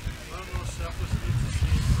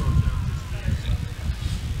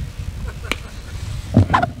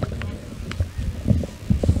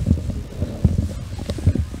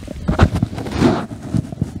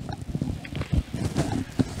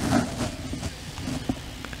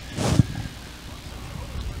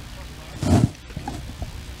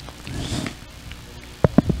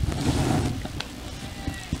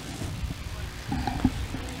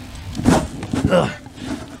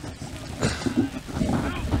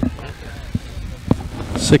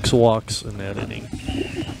 Six walks in that inning.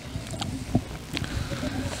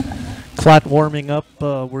 Clot warming up.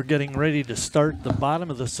 We're getting ready to start the bottom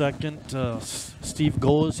of the second. Steve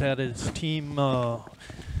Goes had his team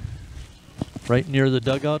right near the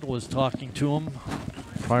dugout, was talking to him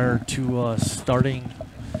prior to starting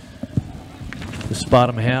this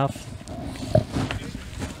bottom half.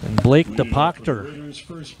 And Blake DePoctor. Raiders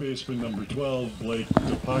first baseman number 12, Blake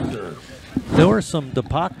DePoctor. There were some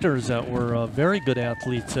DePoctors that were very good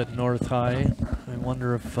athletes at North High. I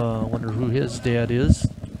wonder if wonder who his dad is.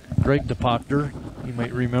 Greg DePoctor. You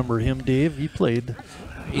might remember him, Dave. He played.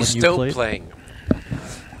 He's still playing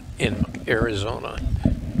in Arizona.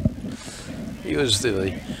 He was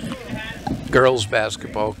the girls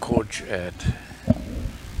basketball coach at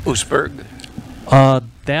Oostburg.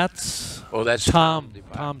 That's Tom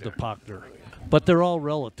DePoctor. But they're all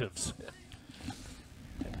relatives.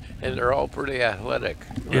 And they're all pretty athletic.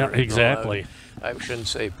 Yeah, exactly. I shouldn't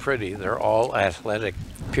say pretty. They're all athletic,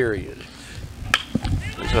 period.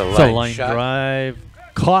 It's a line drive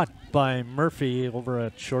caught by Murphy over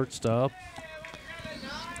at shortstop.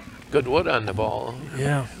 Good wood on the ball.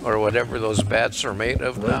 Yeah. Or whatever those bats are made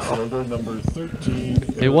of now. Number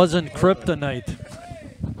 13. It wasn't kryptonite.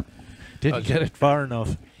 Didn't get it far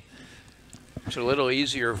enough. It's a little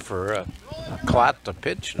easier for Clot to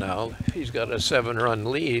pitch now. He's got a 7-run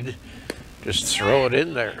lead. Just throw it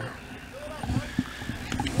in there.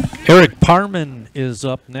 Eric Parman is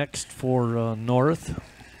up next for North.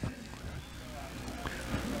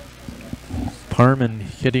 Parman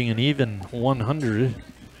hitting an even 100.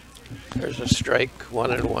 There's a strike,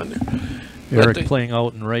 1-1. Eric playing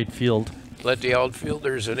out in right field. Let the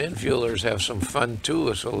outfielders and infielders have some fun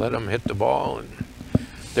too, so let them hit the ball. And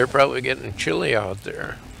they're probably getting chilly out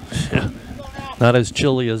there. Yeah. Not as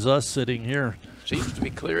chilly as us sitting here. Seems to be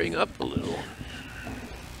clearing up a little.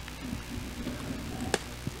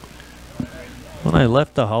 When I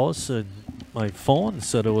left the house, my phone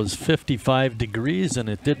said it was 55 degrees and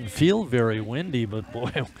it didn't feel very windy, but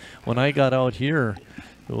boy, when I got out here,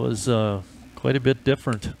 it was quite a bit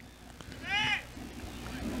different.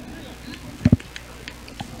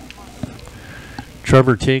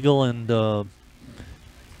 Trevor Tagle and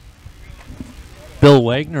Bill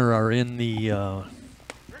Wagner are in the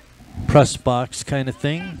press box kind of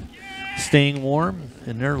thing, staying warm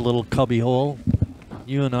in their little cubby hole.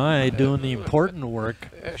 You and I doing the important work.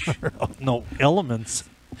 No elements.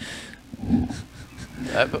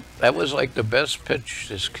 That was like the best pitch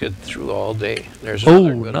this kid threw all day. There's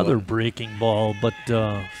another breaking ball, but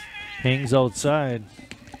hangs outside.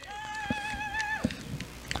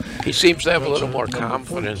 He seems to have a little more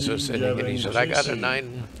confidence this inning, and he said, I got a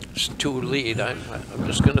 9-2 lead. I'm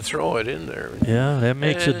just going to throw it in there. Yeah, that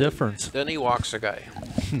makes a difference. Then he walks a guy.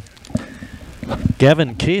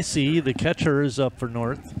 Gavin Casey, the catcher, is up for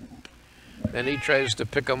North. Then he tries to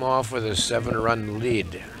pick him off with a 7-run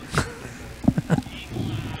lead.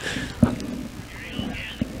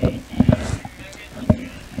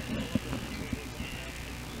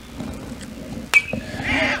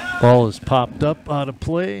 Ball is popped up out of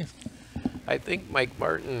play. I think Mike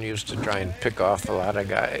Martin used to try and pick off a lot of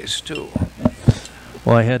guys too.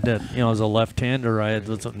 Well, I had that, as a left-hander, I had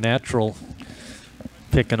a natural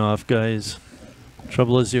picking off guys.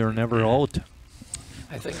 Trouble is, you're never out.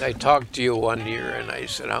 I think I talked to you one year and I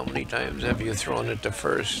said, how many times have you thrown it to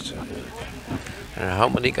first? And how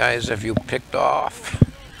many guys have you picked off?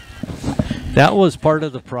 That was part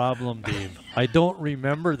of the problem, Dave. I don't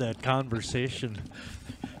remember that conversation.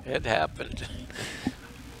 It happened.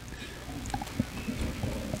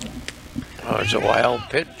 Oh, it's a wild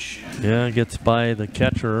pitch. Yeah, it gets by the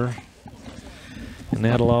catcher. And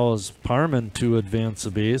that allows Parman to advance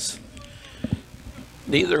the base.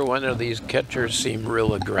 Neither one of these catchers seem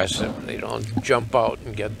real aggressive. They don't jump out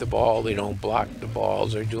and get the ball. They don't block the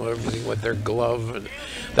balls. They do everything with their glove. And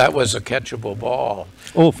that was a catchable ball.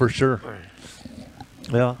 Oh, for sure.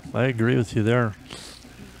 Yeah, I agree with you there.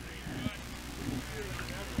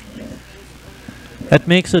 That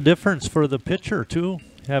makes a difference for the pitcher too,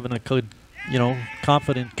 having a good,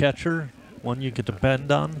 confident catcher, one you could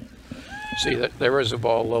depend on. See, there was a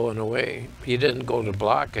ball low and away. He didn't go to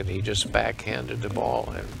block it. He just backhanded the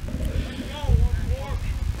ball. And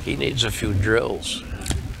he needs a few drills.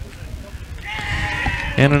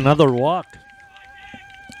 And another walk.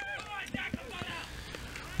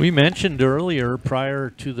 We mentioned earlier, prior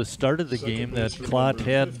to the start of the game, that Klott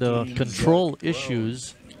had control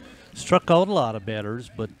issues. Struck out a lot of batters,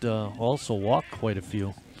 but also walked quite a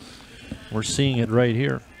few. We're seeing it right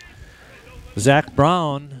here. Zach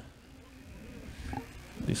Brown,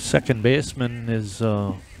 the second baseman, is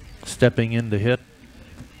stepping in to hit.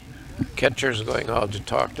 Catcher's going out to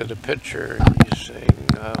talk to the pitcher. He's saying,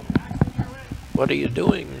 what are you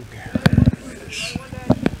doing?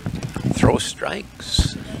 Throw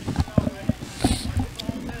strikes.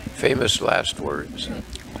 Famous last words.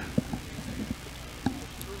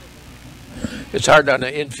 It's hard on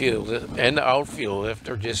the infield and the outfield if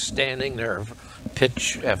they're just standing there,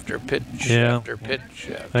 pitch after pitch after pitch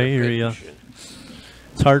after pitch. I hear you.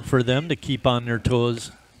 It's hard for them to keep on their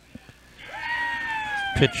toes.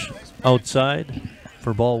 Pitch outside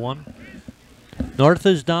for ball one. North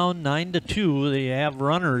is down 9-2. They have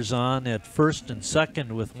runners on at first and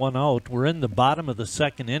second with one out. We're in the bottom of the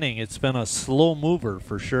second inning. It's been a slow mover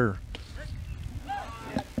for sure.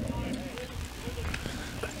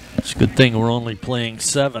 It's a good thing we're only playing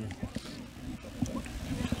 7.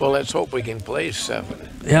 Well, let's hope we can play 7.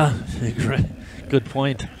 Yeah, good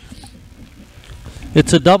point.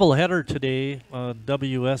 It's a doubleheader today.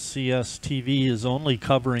 WSCS TV is only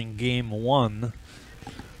covering game 1.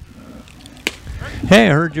 Hey,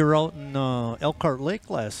 I heard you were out in Elkhart Lake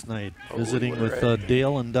last night, visiting with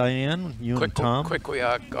Dale and Diane, and Tom.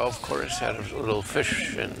 Quickwioc Golf Course had a little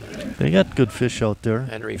fish and they got good fish out there.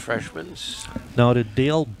 And refreshments. Now, did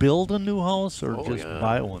Dale build a new house or just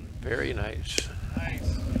buy one? Very nice.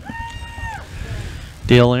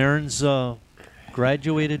 Dale Aarons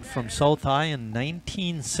graduated from South High in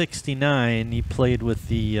 1969. He played with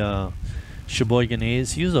the Sheboygan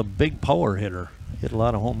A's. He was a big power hitter. Hit a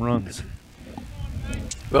lot of home runs.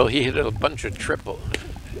 Well, he hit a bunch of triple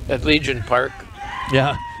at Legion Park.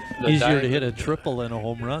 Yeah, easier to hit a triple than a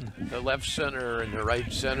home run. The left center and the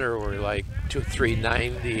right center were like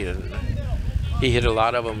 390, and he hit a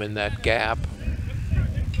lot of them in that gap,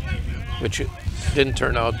 which didn't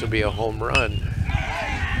turn out to be a home run.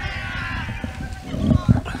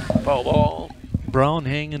 Ball. Brown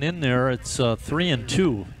hanging in there. It's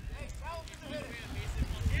 3-2.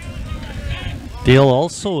 Dale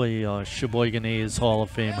also a Sheboygan A's Hall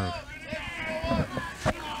of Famer.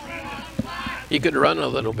 He could run a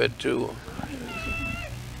little bit too.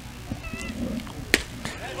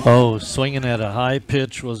 Oh, swinging at a high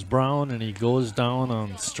pitch was Brown, and he goes down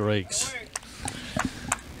on strikes.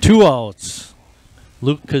 2 outs.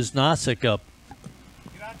 Luke Koznacek up.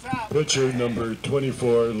 Pitcher number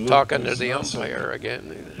 24. Luke Talking to the umpire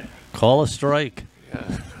again. Call a strike.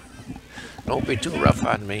 Yeah. Don't be too rough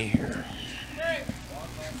on me here.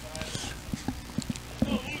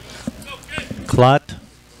 Klott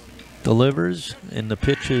delivers, and the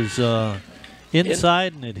pitch is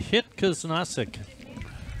inside, and it hit Koznacek.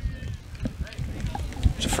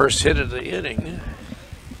 It's the first hit of the inning.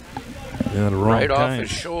 Yeah, right off his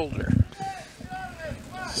shoulder.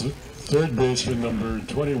 Third baseman number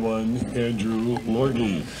 21, Andrew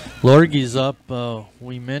Lorgie. Lorgie's up.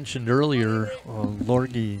 We mentioned earlier,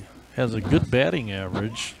 Lorgie has a good batting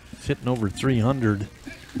average. He's hitting over 300.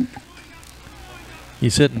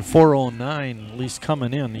 He's hitting 409, at least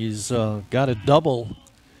coming in. He's got a double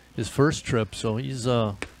his first trip, so he's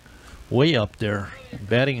way up there,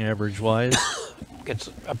 batting average-wise. Gets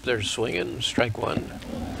up there swinging, strike one.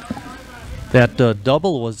 That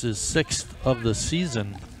double was his 6th of the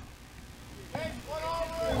season.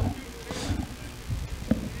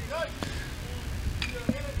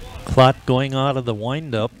 Klott going out of the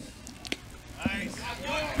windup.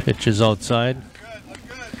 Pitch is outside.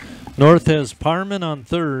 North has Parman on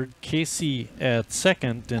third, Casey at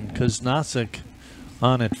second, and Koznacek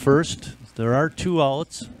on at first. There are 2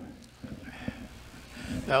 outs.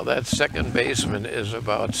 Now that second baseman is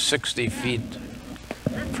about 60 feet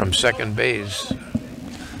from second base.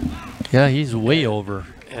 Yeah, he's way over.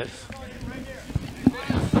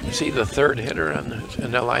 Is he the third hitter in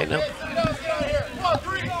the lineup?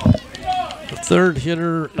 The third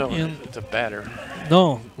hitter in the batter.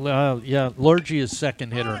 No, yeah, Lorgie is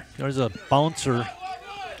second hitter. There's a bouncer.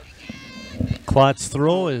 Klott's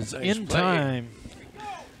throw is Nice in play. time.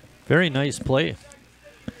 Very nice play.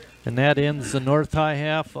 And that ends the North High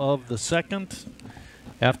half of the second.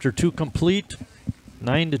 After 2 complete,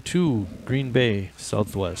 9-2, Green Bay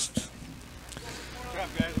Southwest. Good job,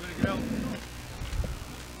 guys. Way to go.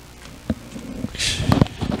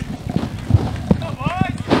 Come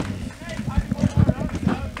on,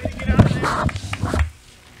 get out of there.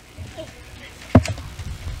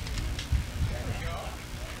 There we go.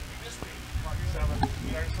 Mark 7.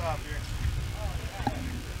 Start us off here.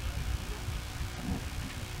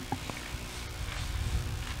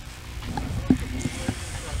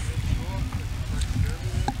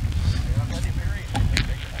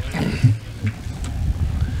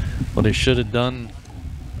 What I should have done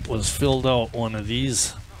was filled out one of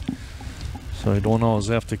these, so I don't always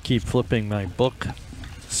have to keep flipping my book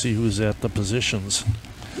to see who's at the positions.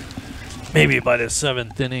 Maybe by the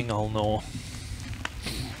 7th inning I'll know.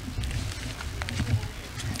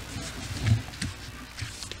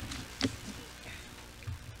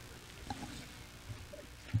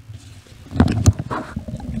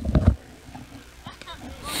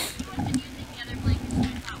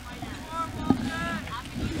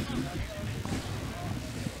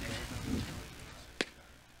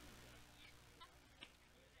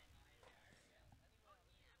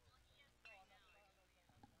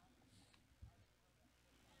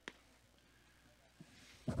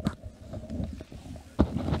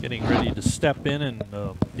 Getting ready to step in and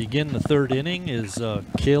begin the 3rd inning is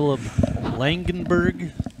Caleb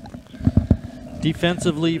Langenberg.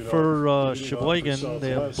 Defensively for Sheboygan, they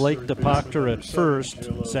have Blake DePoctor at first,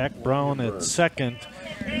 Zach Brown at second,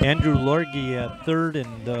 Andrew Lorgie at 3rd,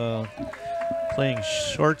 and playing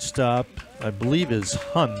shortstop, I believe, is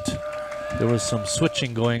Hunt. There was some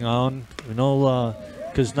switching going on. We know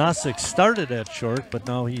Kuznasik started at short, but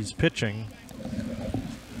now he's pitching.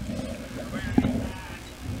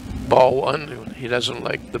 Ball 1, he doesn't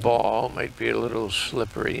like the ball, might be a little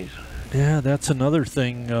slippery. Yeah, that's another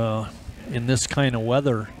thing in this kind of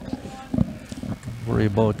weather. Worry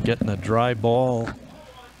about getting a dry ball.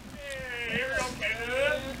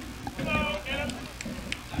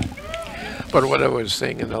 But what I was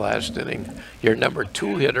saying in the last inning, your number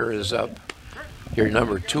 2 hitter is up. Your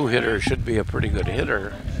number 2 hitter should be a pretty good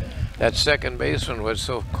hitter. That second baseman was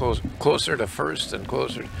so closer to first and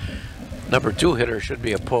closer. Number 2 hitter should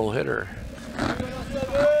be a pull hitter.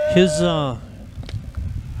 His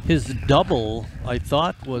double, I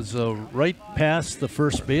thought, was right past the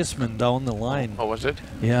first baseman down the line. Oh, was it?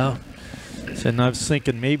 Yeah. And I was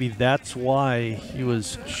thinking maybe that's why he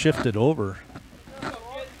was shifted over.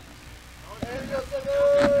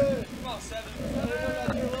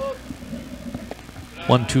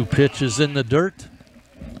 1-2 pitch is in the dirt.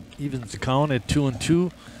 Evens the count at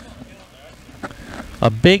 2-2. A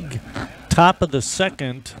big top of the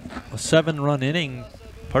second, a 7-run inning,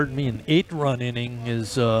 pardon me, an 8-run inning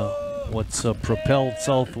is what's propelled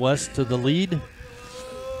Southwest to the lead.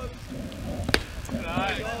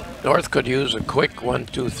 North could use a quick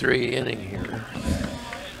 1-2-3 inning here.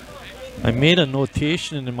 I made a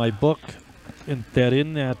notation in my book in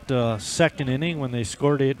that second inning when they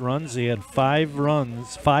scored 8 runs, they had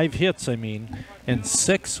 5 hits, and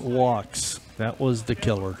 6 walks. That was the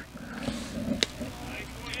killer.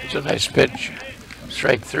 It's a nice pitch.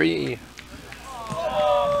 Strike 3.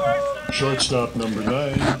 Shortstop number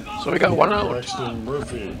 9. So we got 1 out. Braxton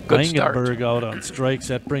Murphy. Good start. Langenberg out on strikes.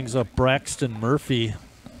 That brings up Braxton Murphy.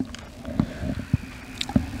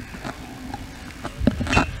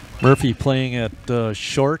 Murphy playing at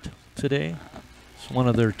short today. He's one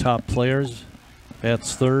of their top players.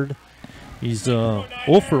 Bats 3rd. He's 0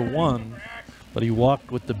 for 1, but he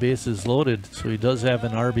walked with the bases loaded, so he does have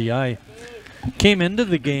an RBI. Came into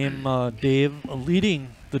the game, Dave, leading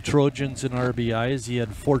the Trojans in RBIs. He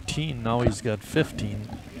had 14. Now he's got 15.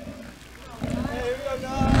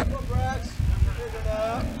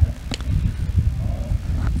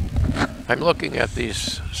 I'm looking at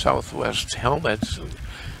these Southwest helmets.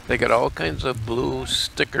 They got all kinds of blue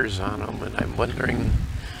stickers on them, and I'm wondering,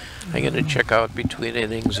 I'm going to check out between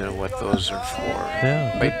innings and what those are for.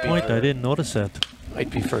 Yeah, good point. I didn't notice that.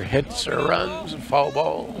 Might be for hits or runs, foul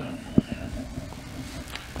ball.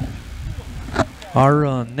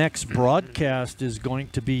 Our next broadcast is going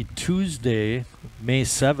to be Tuesday, May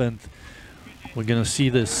 7th. We're going to see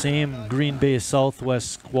the same Green Bay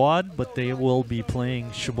Southwest squad, but they will be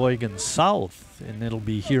playing Sheboygan South, and it'll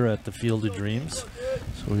be here at the Field of Dreams.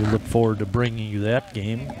 So we look forward to bringing you that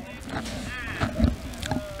game.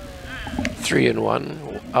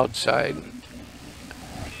 3-1 outside.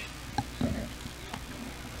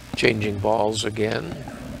 Changing balls again.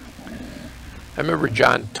 I remember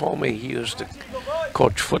John told me he used to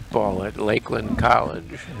coach football at Lakeland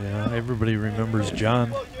College. Yeah, everybody remembers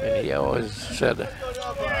John. And he always said,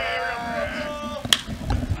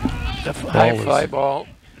 The high fly ball,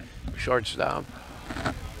 shortstop.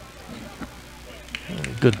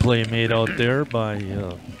 Good play made out there by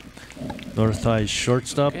North High's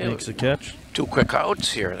shortstop. Makes a catch. 2 quick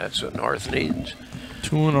outs here. That's what North needs.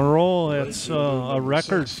 2 in a row. That's a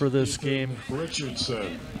record for this game.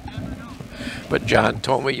 Richardson. But John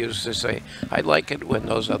Tomey used to say, I like it when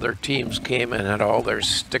those other teams came and had all their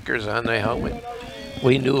stickers on their helmet.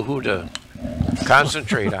 We knew who to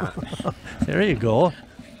concentrate on. There you go.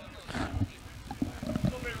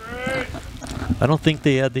 I don't think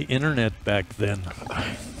they had the internet back then.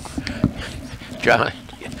 John,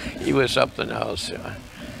 he was something else.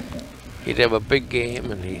 He'd have a big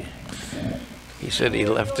game, and he said he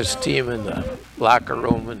left his team in the locker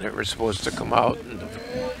room, and they were supposed to come out, and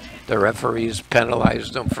the referees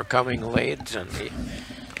penalized them for coming late, and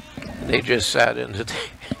they just sat in the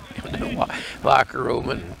locker room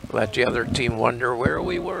and let the other team wonder where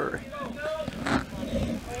we were.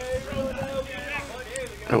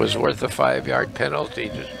 It was worth a 5-yard penalty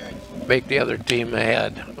to make the other team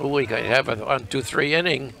mad. Oh, we could have a 1, 2, 3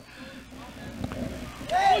 inning.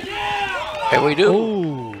 And we do.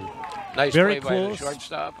 Ooh, nice very play close by the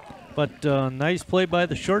shortstop. But nice play by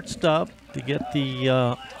the shortstop to get the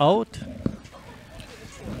out.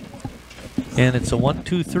 And it's a 1,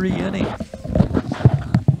 2, 3 inning.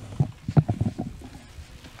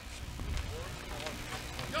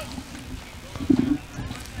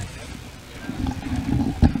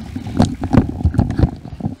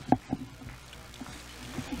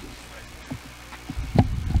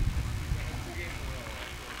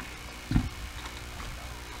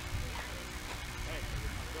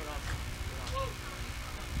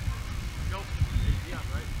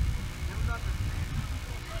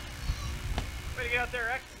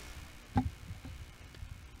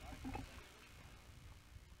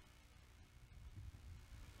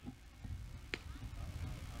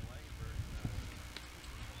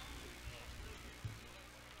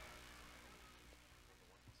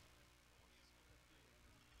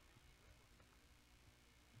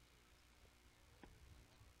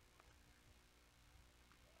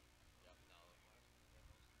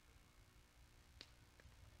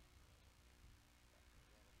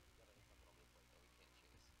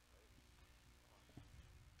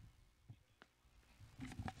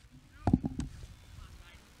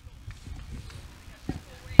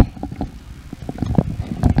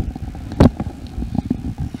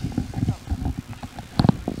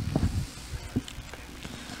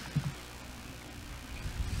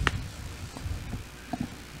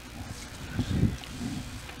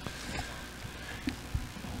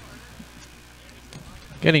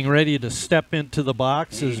 Getting ready to step into the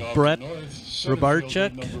box is Brett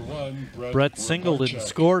Rybarczyk. Brett singled and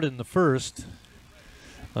scored in the first.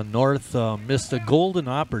 North missed a golden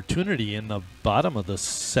opportunity in the bottom of the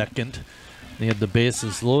second. They had the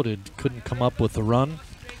bases loaded, couldn't come up with a run.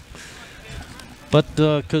 But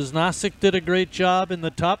Kuznasik did a great job in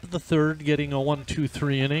the top of the third, getting a 1, 2,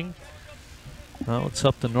 3 inning. Now it's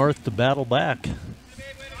up to North to battle back.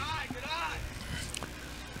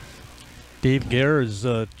 Dave Gare is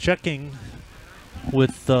checking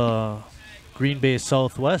with Green Bay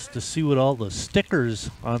Southwest to see what all the stickers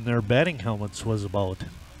on their batting helmets was about.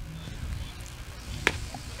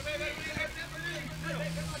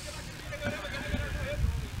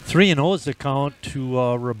 Three and 0 is the count to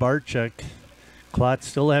Rybarczyk. Klotz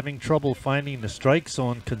still having trouble finding the strike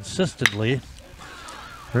zone consistently.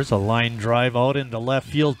 There's a line drive out into left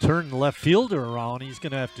field, turn the left fielder around. He's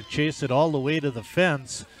going to have to chase it all the way to the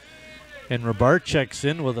fence. And Rybarczyk's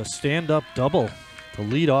in with a stand-up double to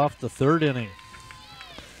lead off the third inning.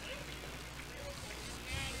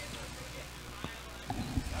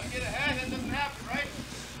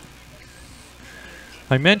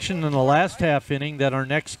 I mentioned in the last half inning that our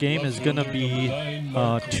next game is going to be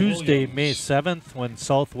Tuesday, May 7th, when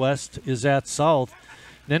Southwest is at South.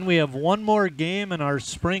 Then we have one more game in our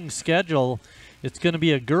spring schedule. It's going to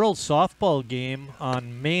be a girls softball game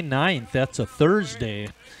on May 9th. That's a Thursday.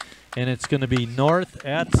 And it's going to be North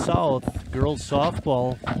at South, girls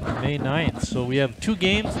softball, May 9th. So we have 2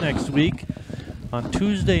 games next week on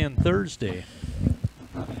Tuesday and Thursday.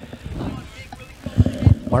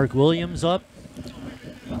 Mark Williams up.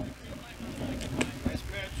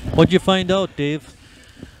 What'd you find out, Dave?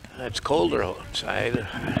 It's colder outside,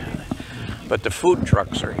 but the food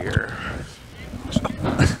trucks are here. So.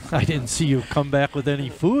 I didn't see you come back with any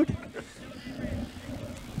food.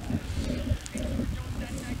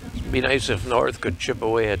 It'd be nice if North could chip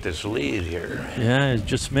away at this lead here. Yeah, I was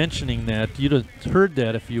just mentioning that. You'd have heard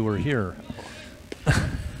that if you were here.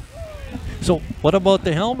 So, what about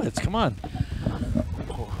the helmets? Come on.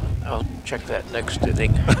 I'll check that next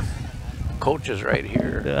inning. coach is right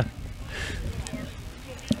here. Yeah.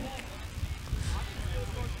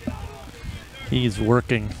 He's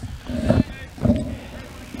working.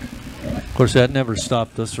 Of course, that never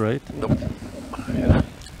stopped us, right? Nope. Yeah.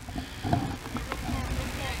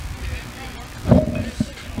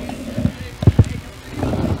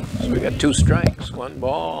 So we got 2 strikes, 1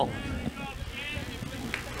 ball.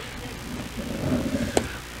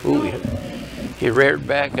 Ooh, he reared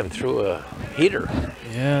back and threw a heater.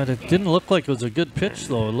 Yeah, it didn't look like it was a good pitch,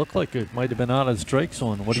 though. It looked like it might have been out of strike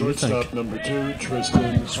zone. What do you think? Shortstop number 2,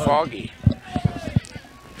 Tristan. It's foggy.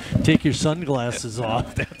 Take your sunglasses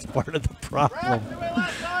off. That's part of the problem.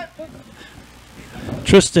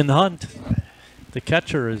 Tristan Hunt, the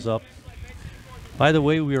catcher, is up. By the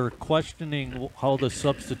way, we were questioning how the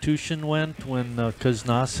substitution went when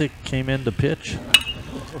Kuznasik came in to pitch.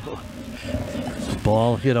 This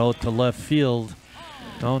ball hit out to left field,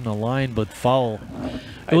 down the line, but foul.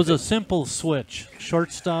 It was a simple switch.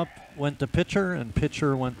 Shortstop went to pitcher, and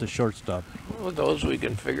pitcher went to shortstop. Well, those we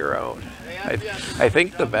can figure out. I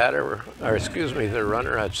think the batter, or excuse me, the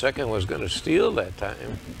runner at second was going to steal that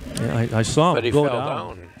time. Yeah, I saw him but he go fell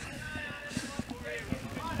down.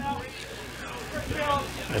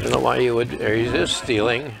 I don't know why you would. Or he's just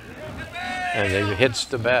stealing, and he hits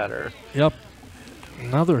the batter. Yep.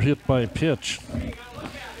 Another hit by pitch.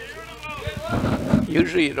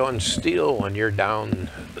 Usually you don't steal when you're down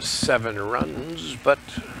 7 runs, but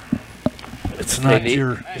it's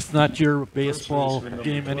not your baseball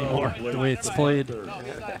game anymore, the way it's played.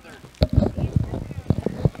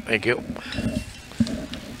 Thank you.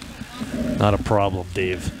 Not a problem,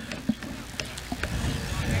 Dave.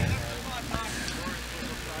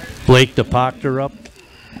 Blake DePoctor up.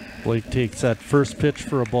 Blake takes that first pitch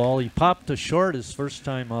for a ball. He popped to short his first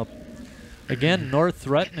time up. Again, North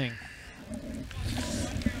threatening.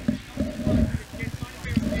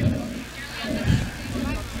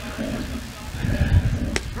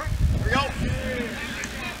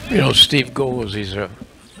 You know, Steve Goes, he's a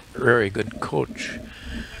very good coach.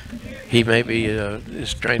 He maybe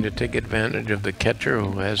is trying to take advantage of the catcher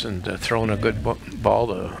who hasn't thrown a good ball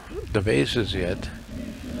to the bases yet.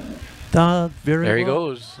 Very there he well.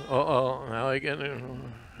 goes. Uh-oh, now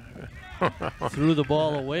again. Threw the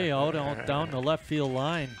ball away out down the left field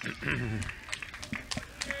line.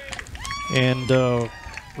 And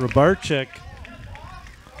Rabarczyk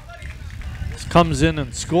comes in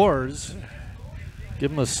and scores.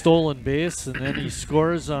 Give him a stolen base, and then he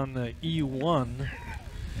scores on the E1.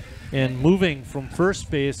 And moving from first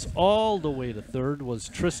base all the way to third was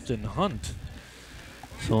Tristan Hunt.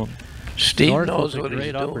 So Steve North knows with a what great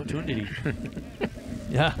he's doing. opportunity.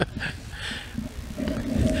 Yeah.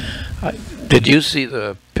 Did you see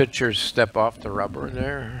the pitcher step off the rubber in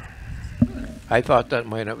there? I thought that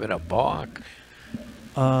might have been a balk.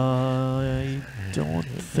 I don't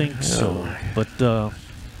think so, but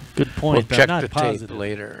good point. We'll check I'm not the positive. tape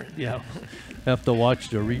later. Yeah, have to watch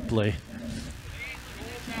the replay.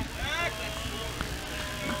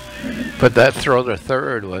 But that throw to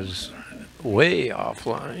third was way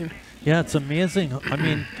offline. Yeah, it's amazing. I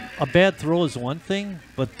mean, a bad throw is one thing,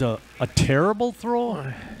 but a terrible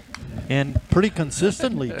throw, and pretty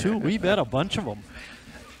consistently too. We've had a bunch of them.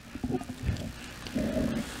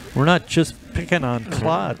 We're not just picking on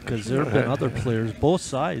Claude because there have been other players, both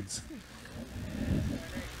sides.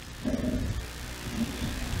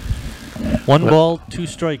 1 ball, 2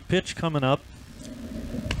 strike pitch coming up,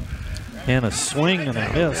 and a swing and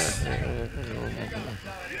a miss.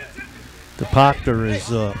 DePoctor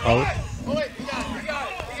is out.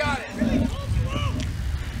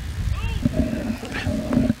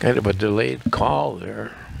 Kind of a delayed call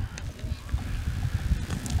there.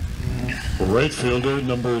 Right fielder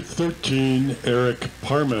number 13, Eric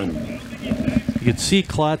Parman. You could see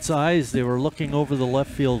Klott's eyes. They were looking over the left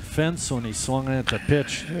field fence when he swung at the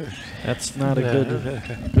pitch. That's not a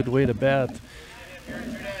good way to bat.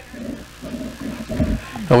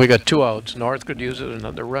 Oh, we got 2 outs. North could use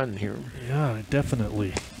another run here. Yeah,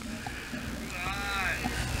 definitely.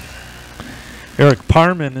 Eric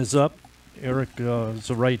Parman is up. Eric is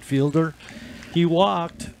a right fielder. He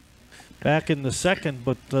walked back in the second,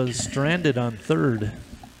 but stranded on third.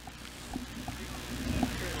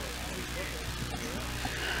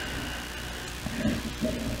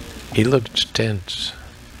 He looked tense,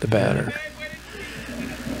 the batter.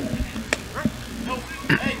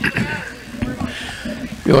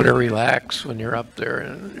 You want to relax when you're up there,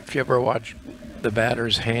 and if you ever watch the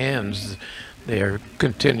batter's hands, they are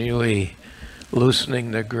continually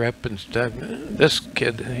loosening the grip and stuff. This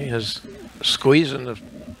kid, he is squeezing the.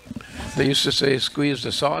 They used to say squeeze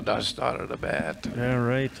the sawdust out of the bat. Yeah,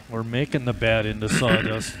 right. We're making the bat into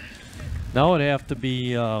sawdust. Now it'd have to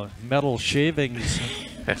be metal shavings.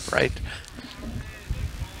 Right.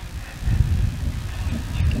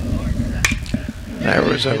 There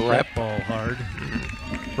was a Hit rep. that ball hard.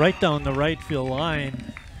 Right down the right field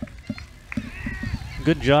line.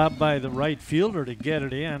 Good job by the right fielder to get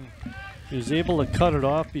it in. He was able to cut it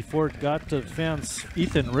off before it got to the fence.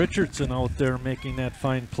 Ethan Richardson out there making that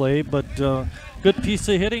fine play, but good piece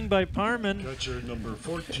of hitting by Parman. Catcher number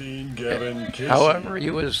 14, Gavin Casey. However, he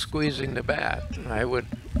was squeezing the bat. I would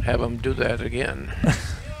have him do that again.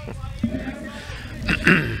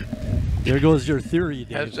 There goes your theory,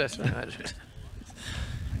 Dave. That's not.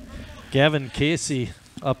 Gavin Casey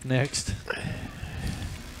up next.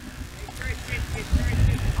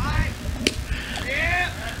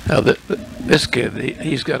 Now, this kid,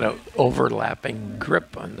 he's got an overlapping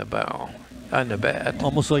grip on the bow, on the bat.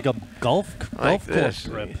 Almost like a golf Like course this.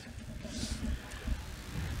 grip.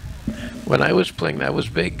 When I was playing, that was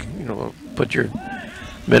big. You know, put your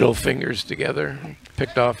middle fingers together,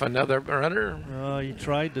 picked off another runner. He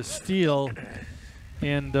tried to steal,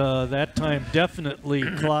 and that time definitely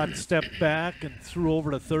Claude stepped back and threw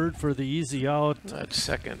over to third for the easy out. That's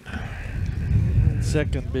second.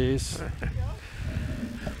 Second base.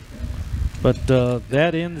 But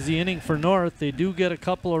that ends the inning for North. They do get a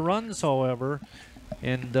couple of runs, however,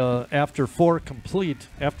 and after three complete,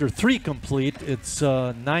 it's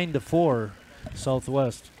 9-4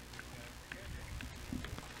 Southwest.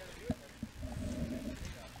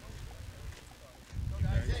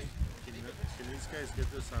 Can these guys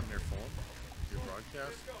get this on their phone? Your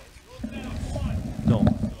broadcast? No.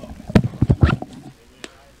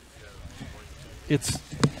 It's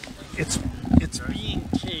being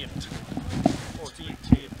taped. It's being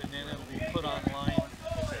taped, and then it'll be put online.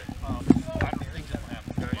 I don't think it'll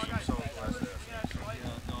happen. No,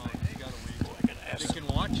 you gotta wait. They can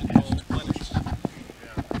watch it though, but it's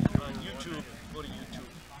on YouTube. Go to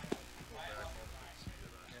YouTube.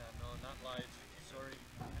 Yeah, no, not live. Sorry.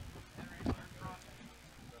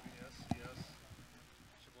 WSCS.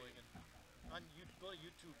 Sheboygan. Go to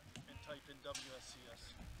YouTube and type in WSCS.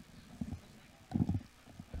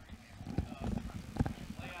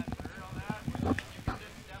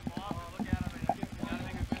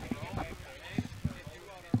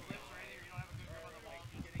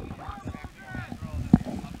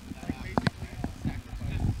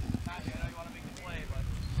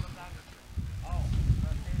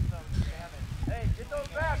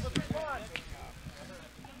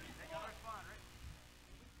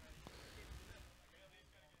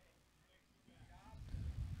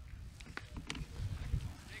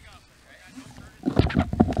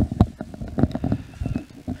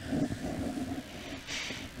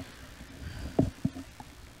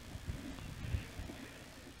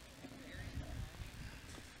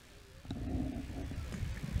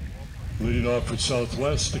 Leading off for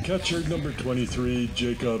Southwest, the catcher number 23,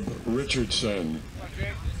 Jacob Richardson.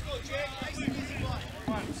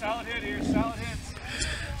 Solid hit here, solid hit.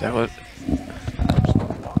 That was a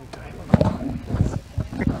long time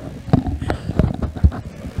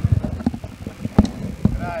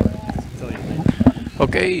ago.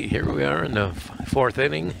 Okay, here we are in the fourth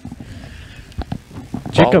inning.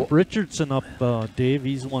 Jacob Richardson up, Dave.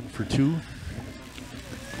 He's 1 for 2.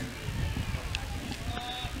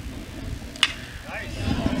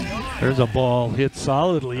 There's a ball hit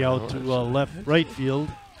solidly out to right field.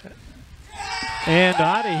 And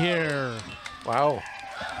out of here. Wow.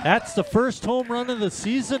 That's the first home run of the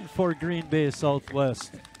season for Green Bay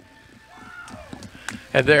Southwest.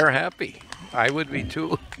 And they're happy. I would be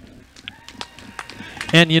too.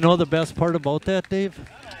 And you know the best part about that, Dave?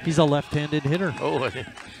 He's a left-handed hitter. Oh,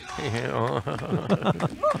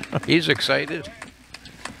 he's excited.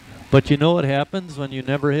 But you know what happens when you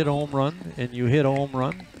never hit a home run and you hit a home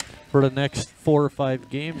run? For the next 4 or 5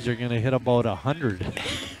 games, you're going to hit about 100.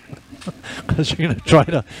 Because you're going to try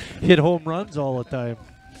to hit home runs all the time.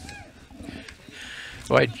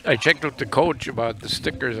 Well, I checked with the coach about the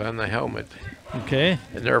stickers on the helmet. Okay.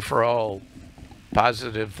 And they're for all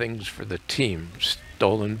positive things for the team.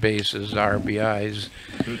 Stolen bases, RBIs.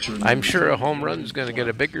 I'm sure a home run's going to get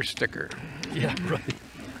a bigger sticker. Yeah, right.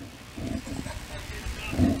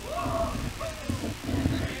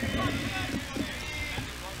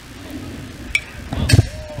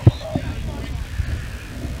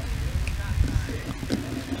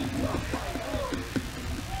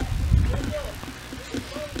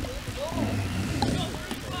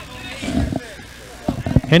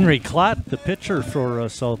 Henry Klott, the pitcher for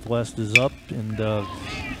Southwest, is up, and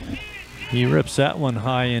he rips that one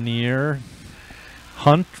high in the air.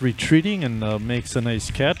 Hunt retreating and makes a nice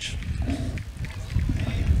catch.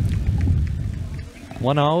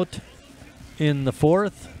 1 out. in the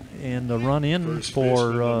fourth, and a run in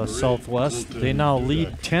for Southwest. They now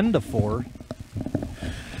lead 10-4.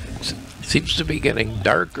 Seems to be getting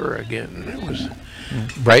darker again. It was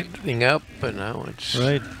brightening up, and now it's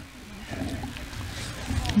right.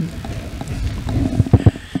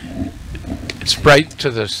 It's bright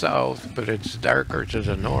to the south, but it's darker to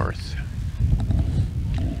the north.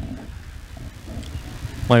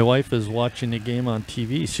 My wife is watching the game on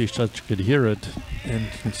TV. She thought she could hear it, and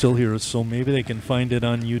can still hear it. So maybe they can find it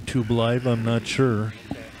on YouTube Live. I'm not sure.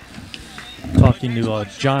 Talking to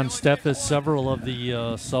John Steffes, several of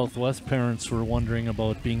the Southwest parents were wondering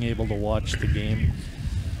about being able to watch the game.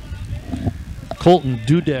 Colton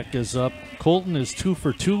Dudek is up. Colton is 2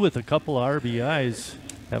 for 2 with a couple of RBIs,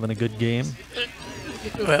 having a good game.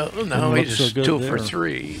 Well, now he's so 2 there. for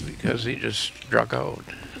 3 because he just struck out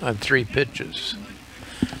on 3 pitches.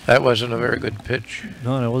 That wasn't a very good pitch.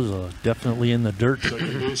 No, that was definitely in the dirt.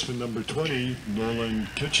 Second baseman number 20, Nolan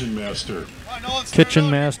Kitchenmaster.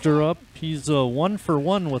 Kitchenmaster up. He's 1 for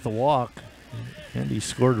 1 with a walk, and he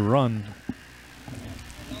scored a run.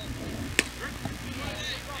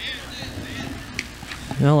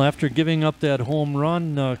 Well, after giving up that home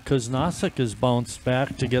run, Kuznasek has bounced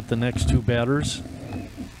back to get the next 2 batters.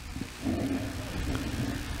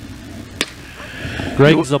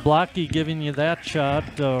 Greg Zablocki giving you that shot.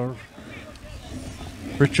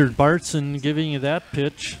 Richard Bartson giving you that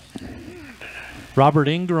pitch. Robert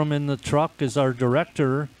Ingram in the truck is our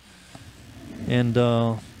director. And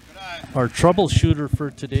our troubleshooter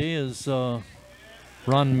for today is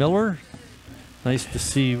Ron Miller. Nice to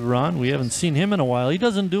see Ron. We haven't seen him in a while. He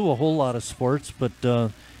doesn't do a whole lot of sports, but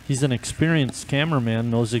he's an experienced cameraman,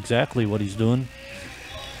 knows exactly what he's doing.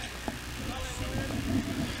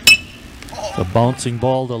 The bouncing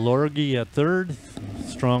ball to Lorgy at third.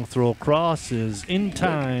 Strong throw across is in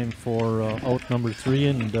time for out number 3.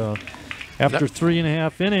 And after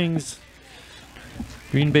 3.5 innings,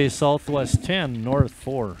 Green Bay Southwest 10, North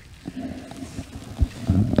 4.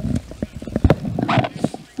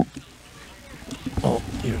 Oh,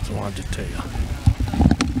 here's what I wanted to tell you.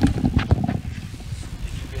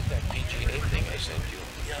 Did you get that PGA thing I sent you?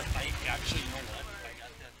 Yeah, I actually, you know what? I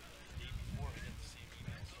got that the day before. I got the same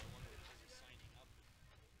email, so I wonder if he's signing up.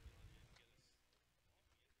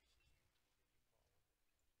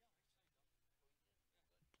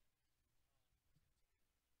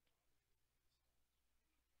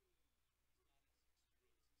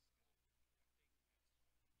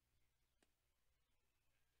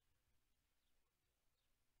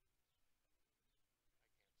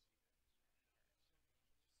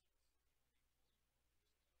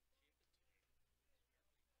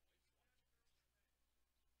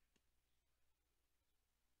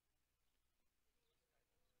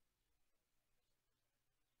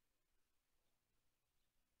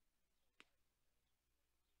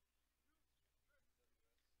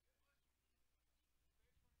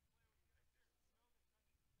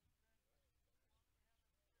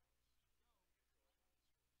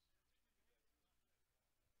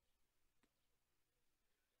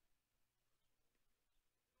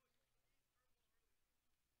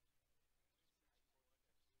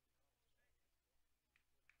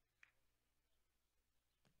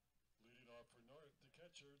 Leading off for North, the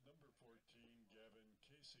catcher, number 14, Gavin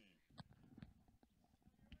Casey.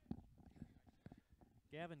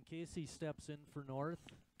 Gavin Casey steps in for North.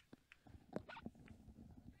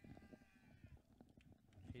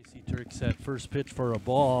 Casey Turks that first pitch for a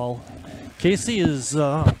ball. Casey has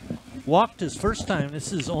walked his first time.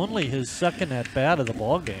 This is only his second at bat of the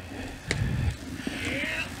ball game.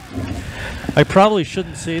 I probably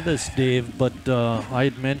shouldn't say this, Dave, but I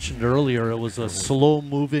had mentioned earlier it was a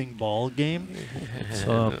slow-moving ball game. It's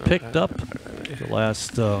picked up the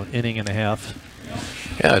last inning and a half.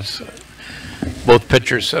 Yeah, it's both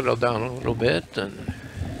pitchers settle down a little bit and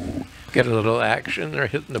get a little action. They're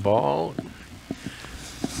hitting the ball.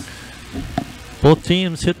 Both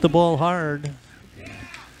teams hit the ball hard.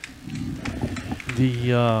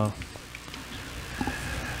 The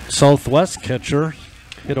Southwest catcher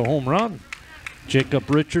hit a home run. Jacob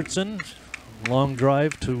Richardson, long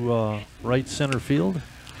drive to right center field.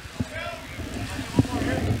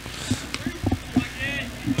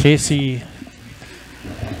 Casey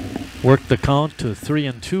worked the count to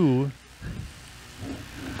 3-2.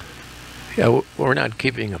 Yeah, we're not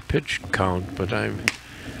keeping a pitch count, but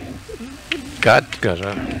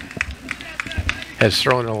Gotgutta has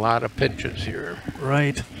thrown a lot of pitches here.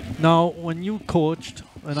 Right. Now, when you coached,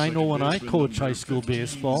 and I know when I coached high school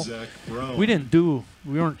baseball, we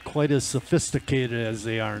weren't quite as sophisticated as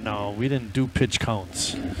they are now. We didn't do pitch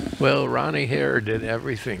counts. Well, Ronnie Hare did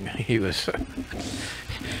everything. He was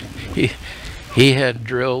He had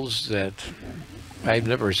drills that I've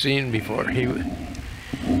never seen before.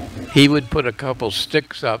 He would put a couple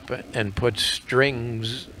sticks up and put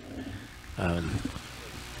strings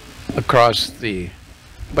across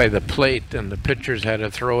by the plate, and the pitchers had to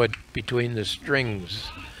throw it between the strings,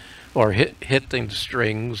 or hitting the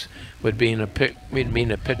strings would mean a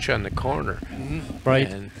pitch on the corner. Right.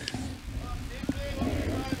 And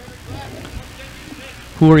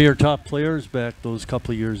who were your top players back those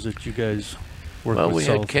couple of years that you guys worked well, with we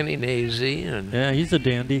South? had Kenny Nazy and Yeah, he's a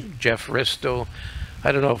dandy. Jeff Risto.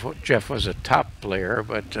 I don't know if Jeff was a top player,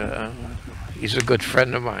 but he's a good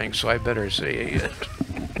friend of mine, so I better say it.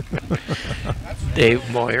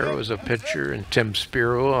 Dave Moyer was a pitcher, and Tim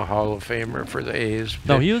Spiro, a Hall of Famer for the A's.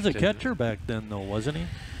 No, he was a catcher back then, though, wasn't he?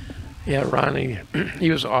 Yeah, Ronnie,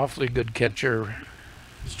 he was an awfully good catcher.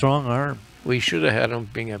 Strong arm. We should have had him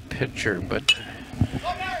being a pitcher, but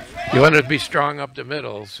you wanted to be strong up the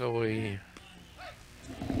middle, so we...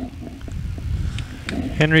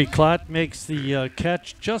 Henry Klott makes the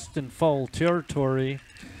catch just in foul territory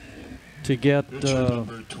to get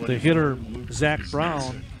the hitter, Zach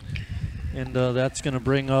Brown. And that's going to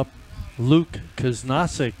bring up Luke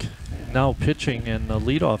Koznasik, now pitching and the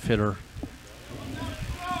leadoff hitter.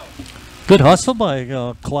 Good hustle by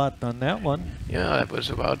Klott on that one. Yeah, it was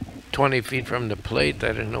about 20 feet from the plate.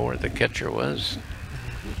 I didn't know where the catcher was.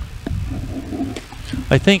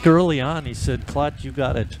 I think early on he said, Klott, you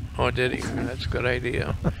got it. Oh, did he? That's a good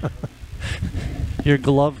idea. Your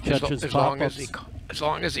glove catches as pop-ups. As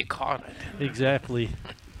long as he caught it. Exactly.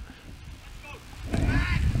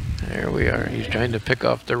 There we are. He's trying to pick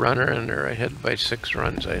off the runner, and they're ahead by 6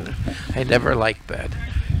 runs. I never liked that.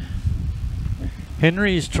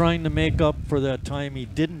 Henry's trying to make up for that time he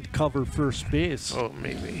didn't cover first base. Oh,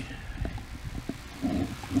 maybe.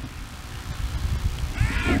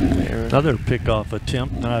 Another pickoff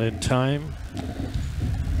attempt, not in time.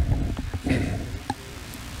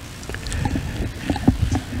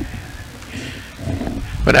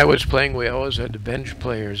 When I was playing, we always had the bench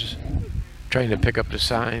players trying to pick up the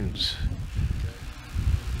signs.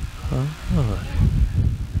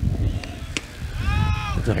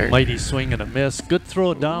 It's a mighty swing and a miss. Good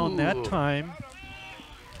throw down that time.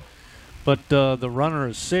 But the runner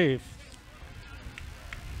is safe.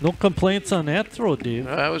 No complaints on that throw, Dave.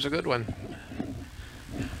 That was a good one.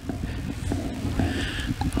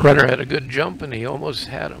 Runner had a good jump, and he almost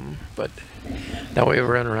had him. But now we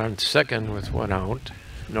run around second with 1 out.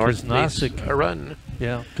 North makes a run.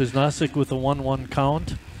 Yeah, Koznasik with a 1-1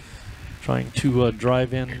 count, trying to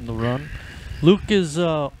drive in the run. Luke is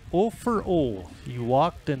 0 for 0. He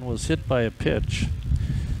walked and was hit by a pitch.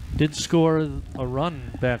 Did score a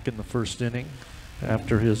run back in the first inning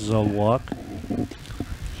after his walk.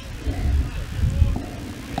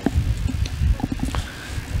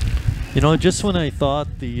 You know, just when I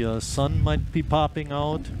thought the sun might be popping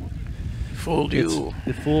out, fooled you.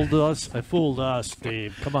 It fooled us. It fooled us,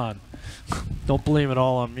 Dave. Come on. Don't blame it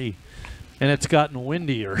all on me. And it's gotten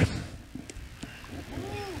windier.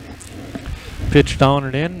 Pitch down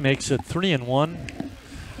and in, makes it 3-1.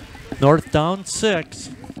 North down 6,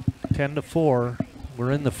 10-4.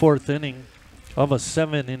 We're in the 4th inning of a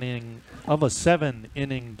 7-inning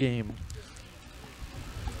game.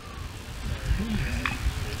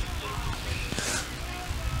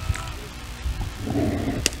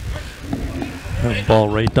 Ball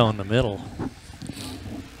right down the middle.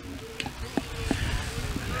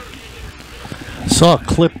 Saw a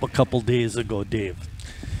clip a couple days ago, Dave.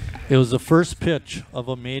 It was the first pitch of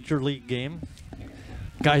a major league game.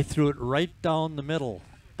 Guy threw it right down the middle.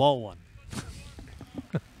 Ball one.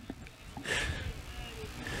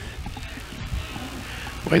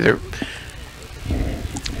 Boy,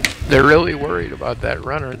 they're really worried about that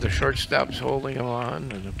runner. The shortstop's holding him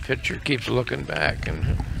on, and the pitcher keeps looking back.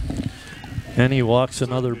 And he walks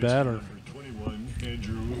another batter.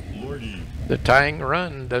 The tying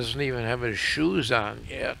run doesn't even have his shoes on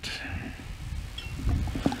yet.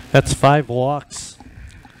 That's 5 walks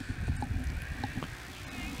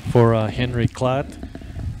for Henry Klott.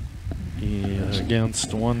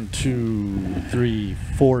 Against 1, 2, 3,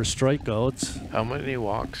 4 strikeouts. How many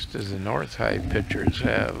walks does the North High pitchers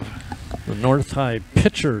have? The North High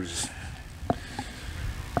pitchers.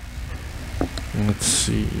 Let's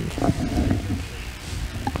see.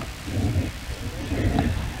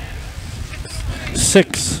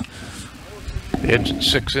 Six.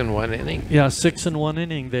 It's 6 in 1 inning. Yeah, 6 in 1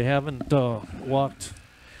 inning. They haven't walked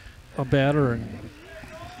a batter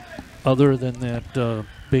other than that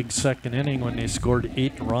big 2nd inning when they scored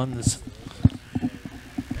 8 runs.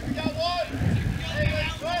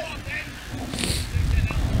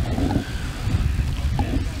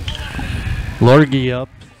 Lorgy up.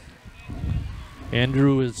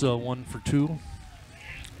 Andrew is 1 for 2.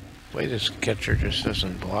 Boy, this catcher just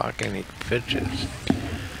doesn't block any pitches.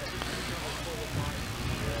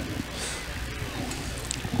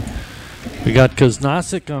 We got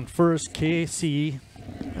Koznasik on first, Casey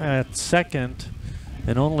at second,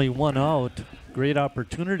 and only 1 out. Great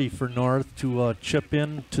opportunity for North to chip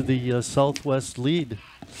in to the Southwest lead.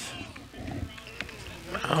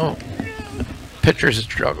 Oh, pitcher's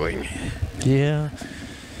struggling. Yeah,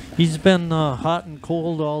 he's been hot and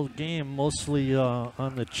cold all game, mostly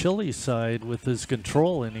on the chilly side with his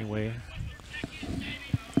control anyway.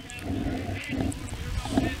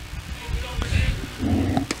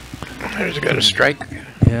 There's got a strike.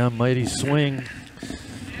 Yeah, mighty swing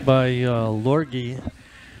by Lorgy.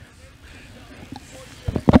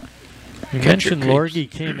 You mentioned Lorgy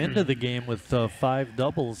came into the game with 5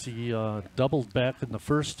 doubles. He doubled back in the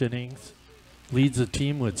first innings. Leads the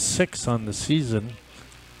team with 6 on the season.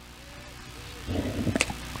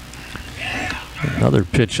 Another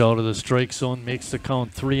pitch out of the strike zone makes the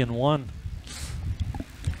count 3-1.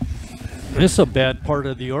 This is a bad part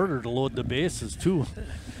of the order to load the bases too.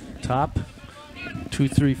 Top 2,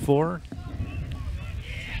 3, 4.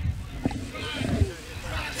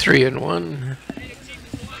 3-1.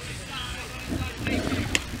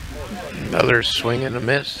 Another swing and a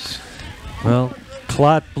miss. Well,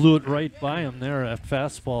 Klott blew it right by him there. That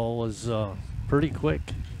fastball was pretty quick.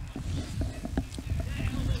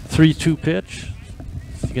 3-2 pitch.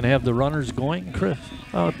 You gonna have the runners going, Chris?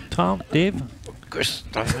 Tom, Dave? Chris.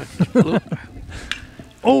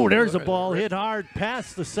 Oh, there's a ball hit hard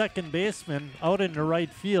past the second baseman out into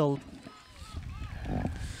right field.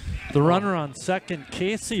 The runner on second,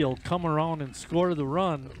 Casey, will come around and score the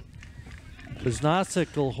run.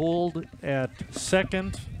 Koznasik will hold at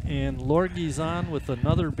second, and Lorgy's on with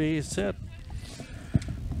another base hit.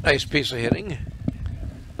 Nice piece of hitting.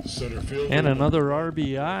 Center field. And another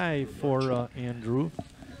RBI for Andrew.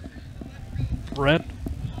 Brett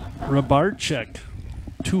Rabarczyk,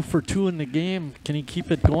 2 for 2 in the game. Can he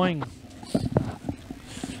keep it going?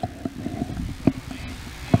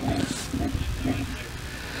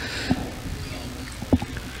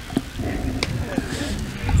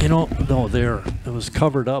 You know, no, there. It was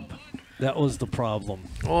covered up. That was the problem.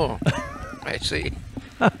 Oh, I see.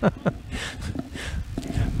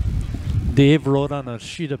 Dave wrote on a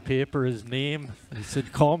sheet of paper his name. He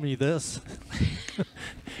said, "Call me this."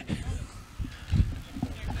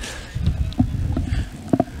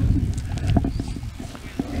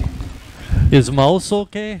 Is Mouse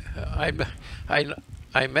okay?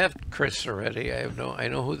 I met Chris already. I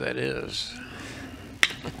know who that is.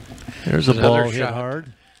 There's a ball hit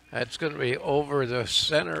hard. That's going to be over the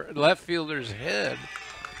center left fielder's head.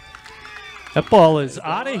 That ball is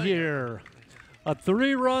out of here. A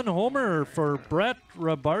 3-run homer for Brett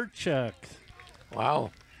Rabarczyk.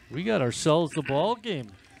 Wow. We got ourselves the ball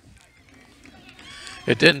game.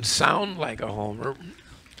 It didn't sound like a homer.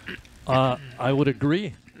 I would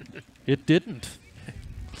agree. It didn't.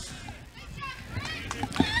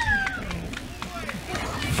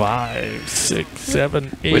 5, 6,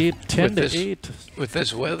 7, 8, 10 to 8. With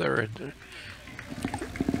this weather,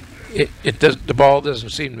 it does. The ball doesn't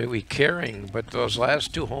seem to be carrying, but those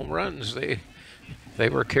last 2 home runs, they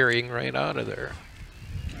were carrying right out of there.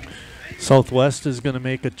 Southwest is going to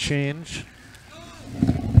make a change.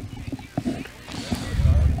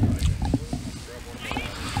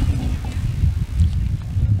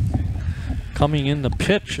 Coming in the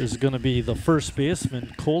pitch is going to be the first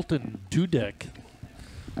baseman, Colton Dudek.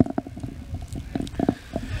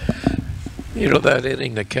 You know, that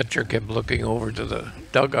inning, the catcher kept looking over to the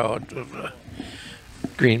dugout of the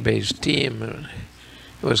Green Bay's team. And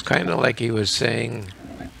it was kind of like he was saying,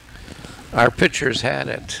 our pitchers had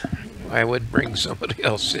it. I would bring somebody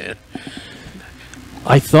else in.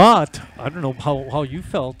 I thought, I don't know how you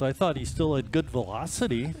felt, I thought he still had good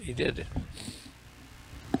velocity. He did.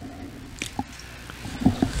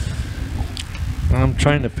 I'm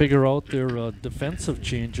trying to figure out their defensive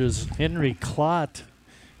changes. Henry Klott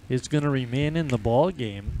is going to remain in the ball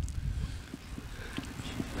game.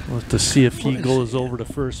 We'll have to see if he goes over to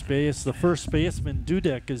first base. The first baseman,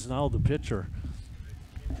 Dudek, is now the pitcher.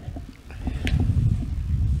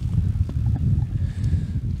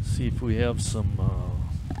 See if we have some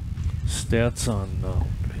stats on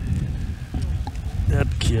that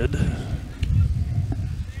kid.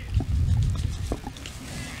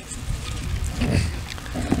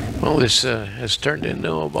 Well, this has turned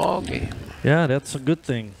into a ball game. Yeah, that's a good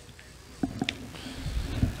thing.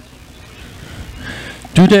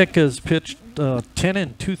 Dudek has pitched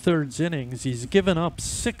 10 2/3 innings. He's given up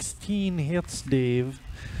 16 hits, Dave.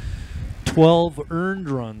 12 earned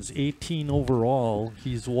runs, 18 overall.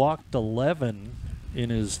 He's walked 11 in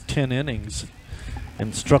his 10 innings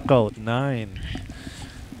and struck out 9.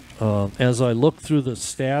 As I look through the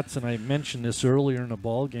stats, and I mentioned this earlier in the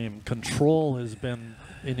ball game, control has been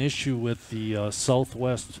an issue with the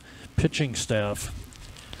Southwest pitching staff.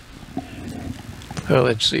 Well,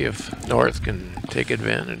 let's see if North can take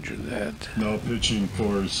advantage of that. Now pitching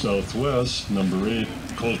for Southwest, number 8,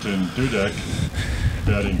 Colton Dudek.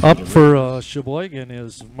 Batting for Up the for Sheboygan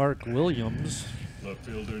is Mark Williams. left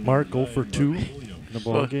fielder, Mark number 0 for 9, 2 Mark in Williams. the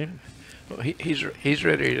ball game. Well, he's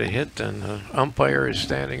ready to hit, and the umpire is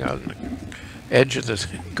standing on the edge of the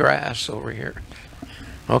grass over here.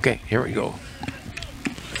 Okay, here we go.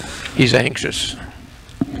 He's anxious.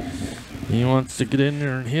 He wants to get in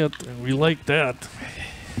there and hit, and we like that.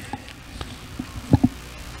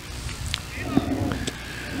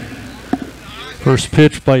 First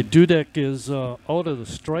pitch by Dudek is out of the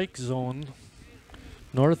strike zone.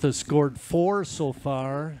 North has scored 4 so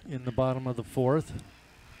far in the bottom of the 4th.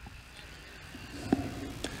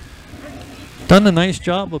 Done a nice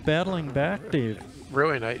job of battling back, Dave.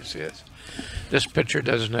 Really nice, yes. This pitcher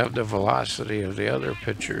doesn't have the velocity of the other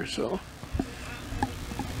pitcher, so.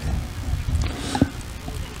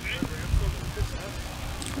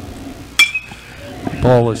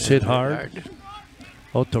 Ball is hit hard.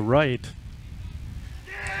 Out to right.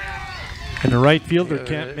 And the right fielder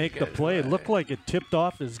can't make the play. It looked like it tipped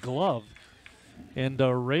off his glove. And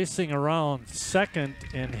racing around second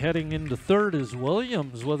and heading into third is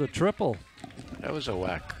Williams with a triple. That was a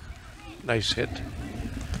whack. Nice hit.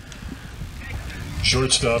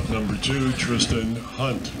 Shortstop number 2, Tristan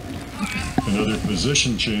Hunt. Another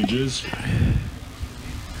position changes.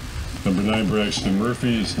 Number 9, Braxton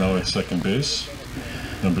Murphy is now at second base.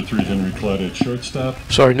 Number 3, Henry Claude at shortstop.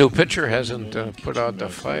 So our new pitcher hasn't put out the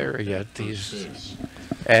fire yet. He's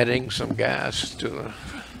adding some gas to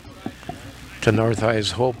North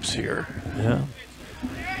High's hopes here. Yeah.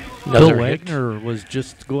 Another Bill hit. Wagner was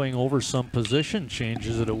just going over some position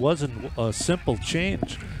changes, and it wasn't a simple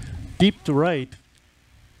change. Deep to right.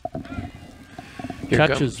 Here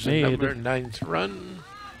Catch comes is the made. number 9th run.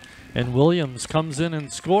 And Williams comes in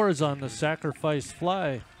and scores on the sacrifice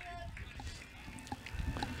fly.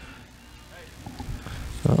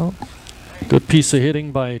 Well, good piece of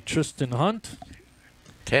hitting by Tristan Hunt.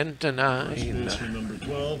 10-9. Baseman number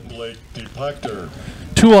 12, Blake DePactor.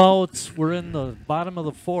 2 outs. We're in the bottom of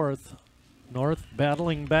the 4th. North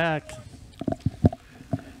battling back.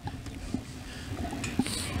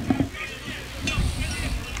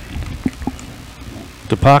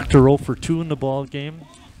 DePactor 0 for 2 in the ball game.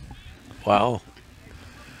 Wow.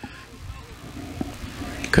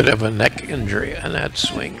 Could have a neck injury on that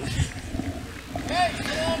swing.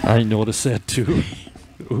 I noticed that too.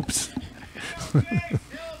 Oops.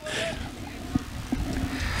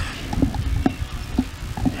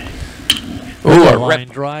 Ooh, a line rip.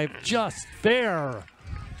 drive, just fair.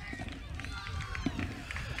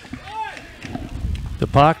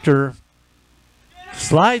 DePactor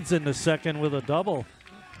slides into second with a double.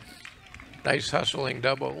 Nice hustling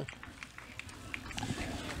double.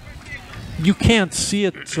 You can't see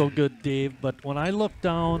it so good, Dave, but when I look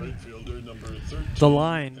down Right fielder number 13, the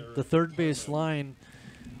line, the third base line,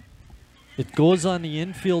 it goes on the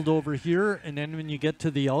infield over here, and then when you get to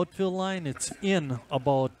the outfield line, it's in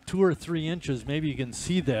about 2 or 3 inches. Maybe you can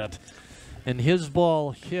see that. And his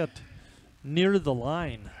ball hit near the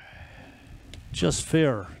line. Just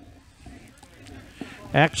fair.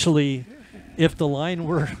 Actually, if the line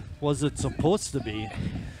was it supposed to be,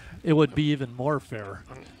 it would be even more fair.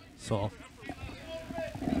 So,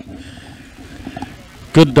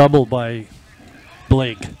 good double by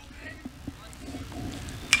Blake.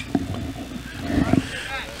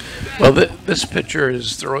 Well, this pitcher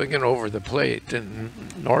is throwing it over the plate, and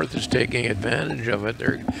North is taking advantage of it.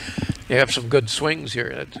 They have some good swings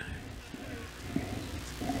here.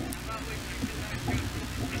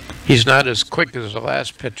 He's not as quick as the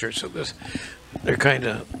last pitcher, so they're kind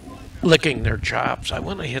of licking their chops. I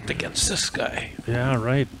want to hit against this guy. Yeah,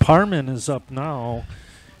 right. Parman is up now.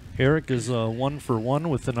 Eric is 1 for 1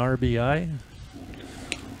 with an RBI.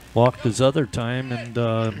 Walked his other time, and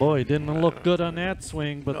boy, didn't look good on that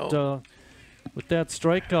swing. But No. with that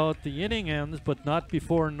strikeout, the inning ends, but not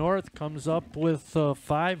before North comes up with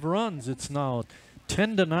 5 runs. It's now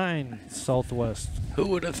 10-9 Southwest. Who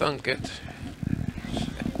would have thunk it?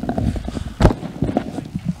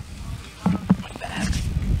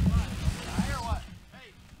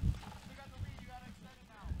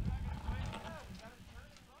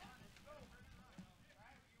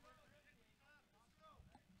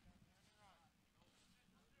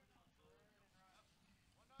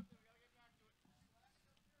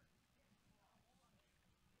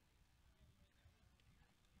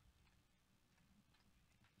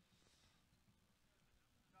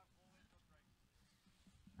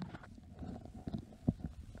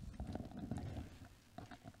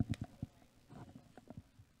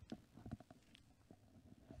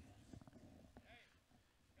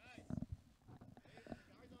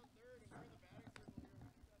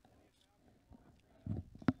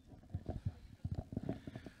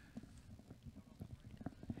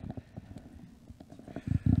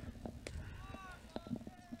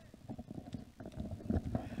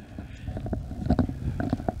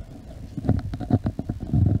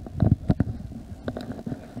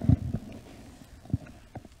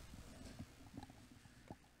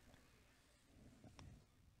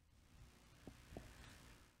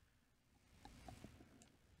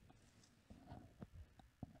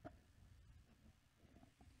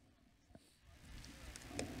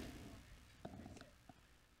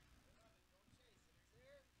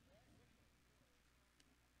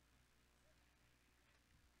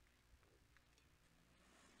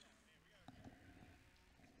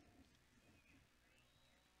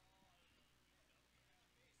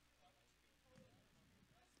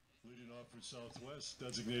 Leading off for Southwest,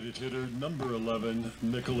 designated hitter number 11,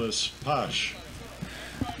 Nicholas Posh.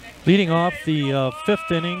 Leading off the fifth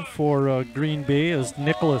inning for Green Bay is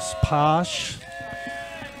Nicholas Posh.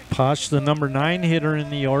 Posh, the number 9 hitter in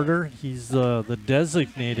the order. He's the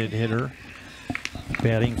designated hitter.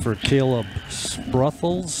 Batting for Caleb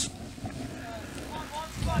Spruthels.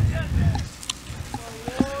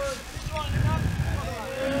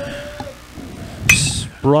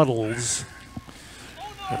 Spruthels.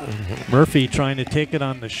 Murphy trying to take it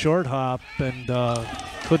on the short hop and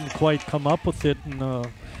couldn't quite come up with it. And the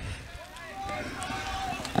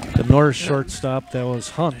North shortstop, that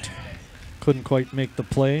was Hunt, couldn't quite make the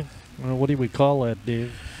play. What do we call that,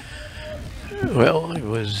 Dave? Well, it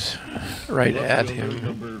was right at him.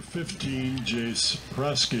 Number 15, Jace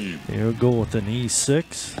Prosky. He'll go with an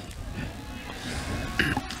E6.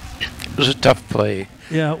 It was a tough play.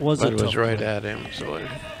 Yeah, it was but a it tough was right play. at him. So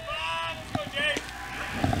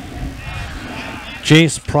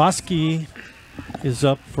Jace Prosky is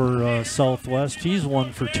up for Southwest. He's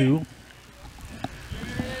 1 for 2.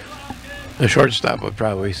 the shortstop would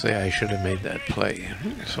probably say I should have made that play.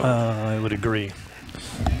 So I would agree.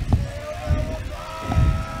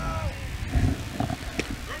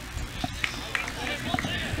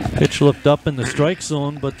 Pitch looked up in the strike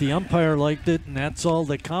zone, but the umpire liked it, and that's all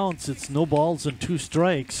that counts. It's no balls and 2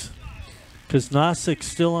 strikes. Nosic's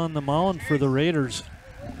still on the mound for the Raiders.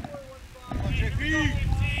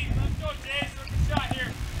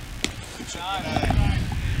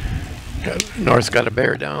 North's got to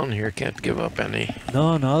bear down here. Can't give up any.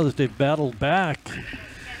 No, that they've battled back.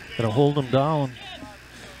 Got to hold them down.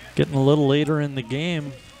 Getting a little later in the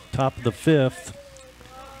game, top of the 5th.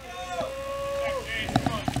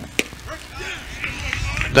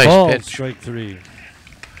 Nice pitch. Strike 3.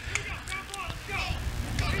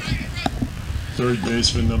 Third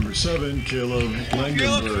baseman number 7, Caleb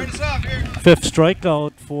Langenberg. 5th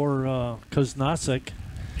strikeout for Nosik.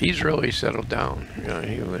 He's really settled down. You know,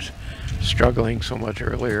 he was struggling so much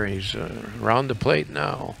earlier. He's around the plate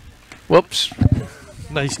now. Whoops.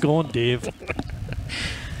 Nice going, Dave.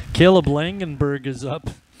 Caleb Langenberg is up.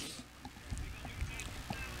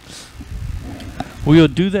 We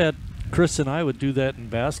would do that. Chris and I would do that in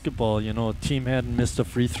basketball. You know, a team hadn't missed a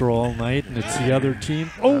free throw all night, and it's the other team.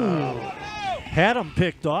 Oh! Had him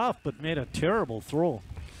picked off, but made a terrible throw.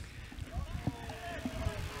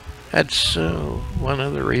 That's one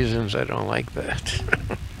of the reasons I don't like that.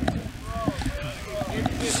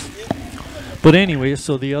 But anyway,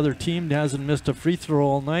 so the other team hasn't missed a free throw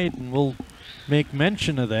all night, and we'll make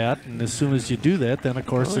mention of that. And as soon as you do that, then of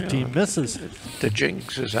course the team misses. The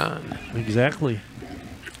jinx is on. Exactly.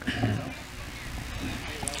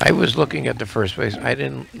 I was looking at the first base. I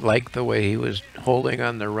didn't like the way he was holding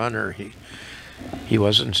on the runner. He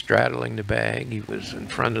wasn't straddling the bag. He was in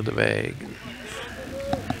front of the bag.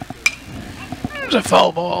 It was a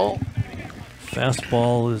foul ball.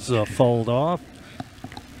 Fastball is fouled off.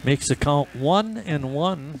 Makes the count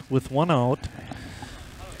 1-1 with 1 out.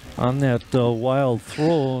 On that wild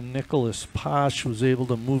throw, Nicholas Posh was able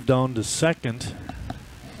to move down to second.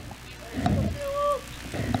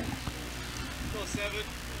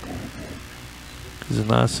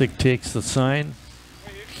 Zanosic takes the sign.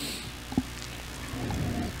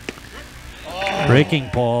 Breaking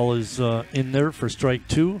ball is in there for strike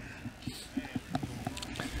 2.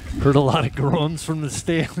 Heard a lot of groans from the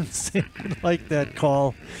stands. Like that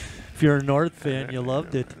call. If you're a North fan, you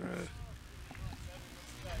loved it.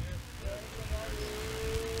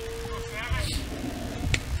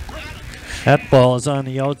 That ball is on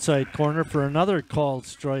the outside corner for another called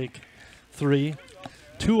strike 3.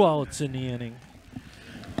 2 outs in the inning.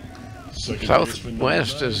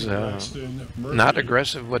 Southwest is not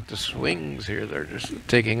aggressive with the swings here. They're just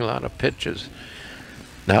taking a lot of pitches.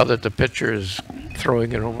 Now that the pitcher is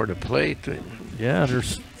throwing it over the plate. Yeah, they're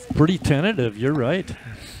pretty tentative. You're right.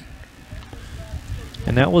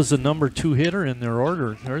 And that was the number 2 hitter in their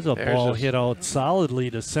order. There's a ball hit out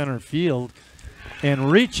solidly to center field.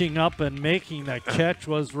 And reaching up and making the catch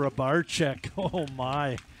was Rabarchek. Oh,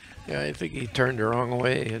 my. Yeah, I think he turned the wrong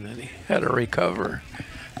way, and then he had to recover.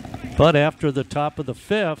 But after the top of the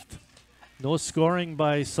 5th, no scoring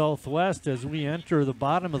by Southwest. As we enter the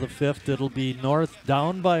bottom of the 5th, it'll be North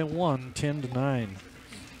down by 1, 10-9.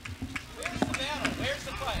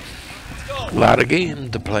 A lot of game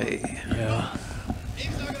to play. Yeah.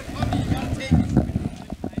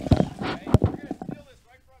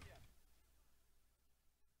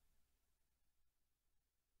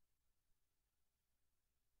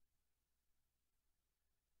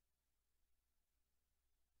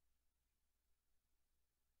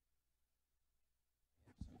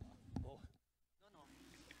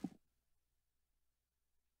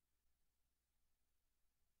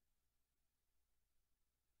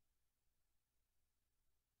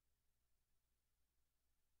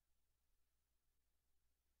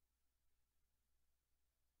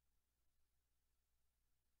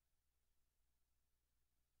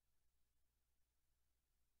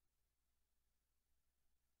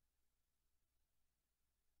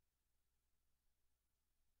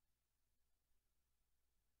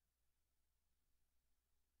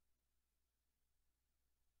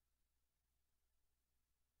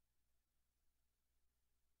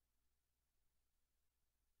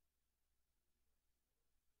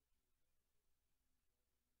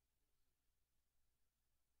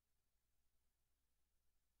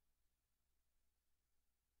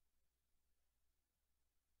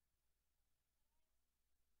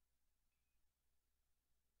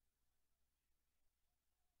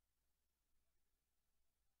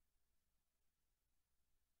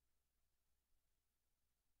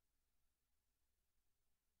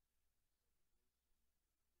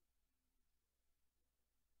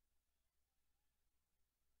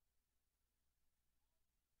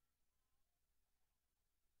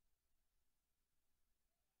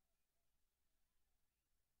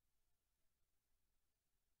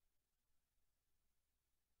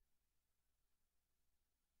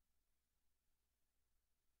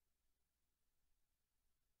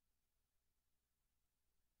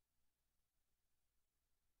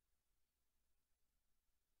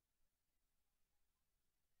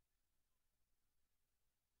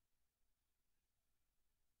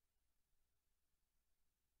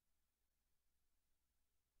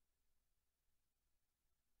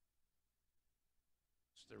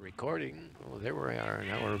 the recording. Oh, there we are.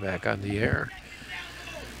 Now we're back on the air.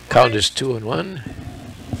 Count is 2-1.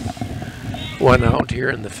 1 out here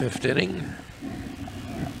in the 5th inning.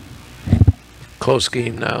 Close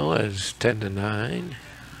game now as 10-9.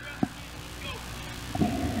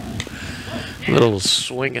 Little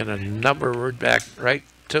swing and a number. We're back right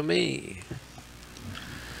to me.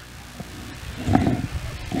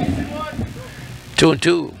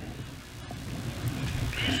 2-2.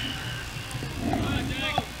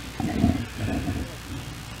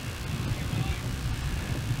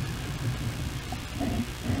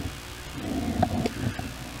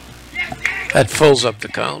 That fills up the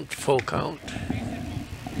count, full count.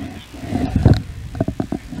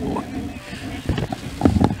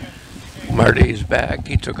 Marty's back.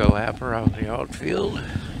 He took a lap around the outfield.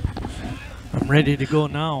 I'm ready to go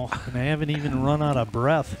now, and I haven't even run out of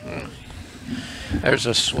breath. There's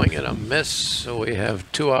a swing and a miss, so we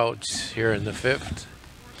have 2 outs here in the 5th.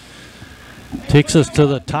 Takes us to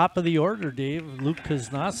the top of the order, Dave. Luke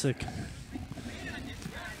Koznasik.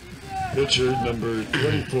 Pitcher number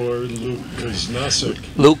 24, Luke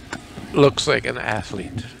Koznasik. Luke looks like an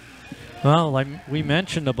athlete. Well, we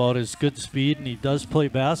mentioned about his good speed, and he does play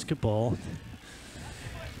basketball.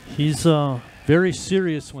 He's very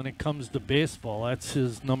serious when it comes to baseball. That's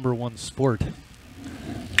his #1 sport.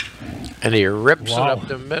 And he rips it up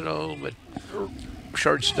the middle, but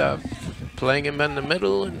shortstop playing him in the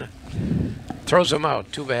middle and throws him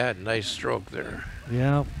out. Too bad. Nice stroke there.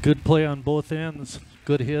 Yeah, good play on both ends.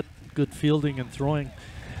 Good hit, good fielding and throwing.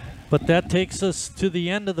 But that takes us to the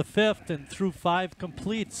end of the 5th, and through 5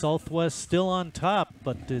 complete. Southwest still on top,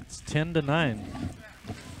 but it's 10-9.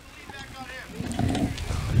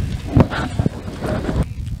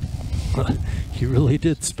 He really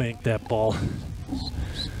did spank that ball.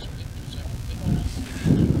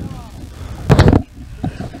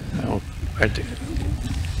 Oh, I did.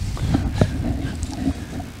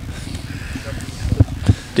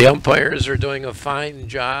 The umpires are doing a fine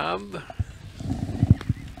job.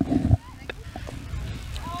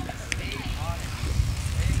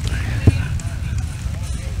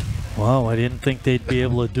 Wow, I didn't think they'd be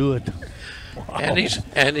able to do it. Wow. And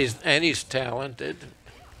he's talented.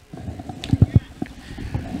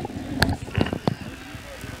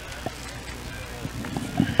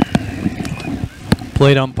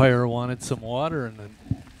 Plate umpire wanted some water, and then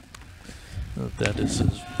that is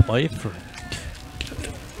his wife or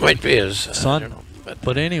might be his son.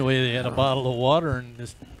 But anyway, they had a bottle of water and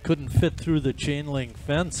just couldn't fit through the chain link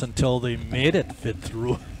fence until they made it fit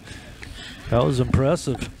through. That was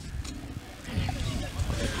impressive.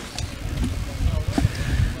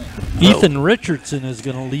 Ethan Richardson is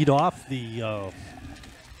going to lead off the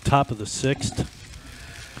top of the 6th.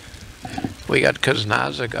 We got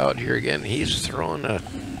Koznazik out here again. He's throwing a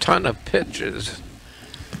ton of pitches.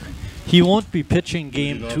 He won't be pitching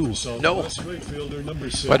game 2. No.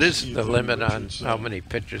 What is the limit on how many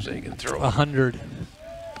pitches they can throw? 100.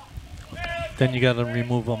 Then you got to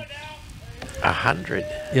remove them. 100.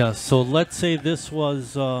 Yeah. So let's say this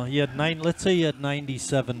was he had let's say he had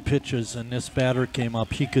 97 pitches, and this batter came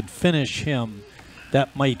up. He could finish him.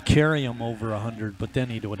 That might carry him over 100, but then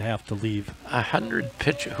he would have to leave. 100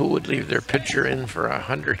 pitches. Who would leave their pitcher in for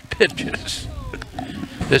 100 pitches?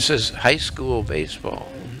 This is high school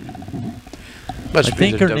baseball. I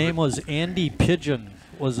think her name was Andy Pigeon.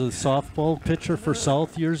 Was a softball pitcher for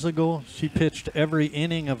South years ago. She pitched every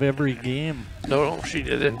inning of every game. No, she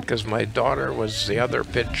didn't, because my daughter was the other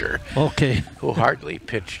pitcher. Okay. Who hardly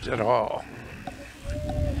pitched at all.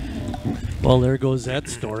 Well, there goes that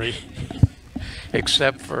story.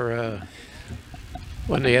 Except for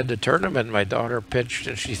when they had the tournament, my daughter pitched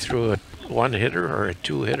and she threw a 1-hitter or a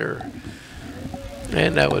 2-hitter.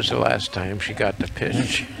 And that was the last time she got to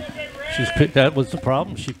pitch. That was the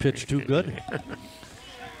problem. She pitched too good.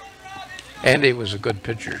 Andy was a good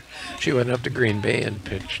pitcher. She went up to Green Bay and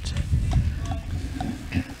pitched.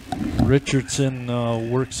 Richardson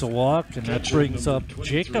works a walk, and that brings up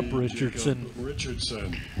Jacob Richardson.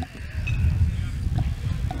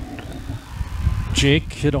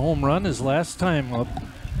 Jake hit a home run his last time up.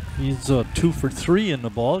 He's 2 for 3 in the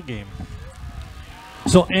ball game.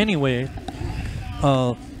 So anyway,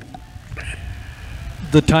 the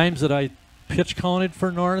times that I pitch counted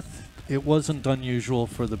for North, it wasn't unusual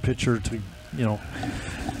for the pitcher to, at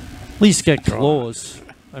least get close.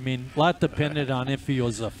 I mean, a lot depended on if he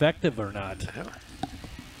was effective or not.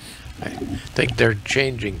 I think they're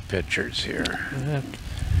changing pitchers here. Yeah.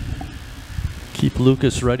 Keep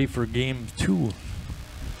Lucas ready for game 2.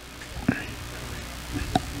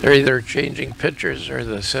 They're either changing pitchers or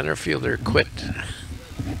the center fielder quit.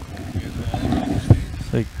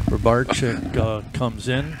 Like Rabarchik comes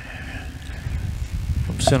in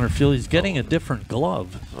from center field. He's getting a different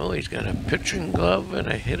glove. Oh, he's got a pitching glove and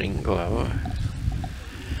a hitting glove.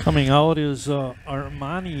 Coming out is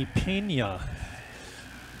Armani Pena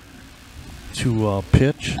to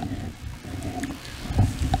pitch.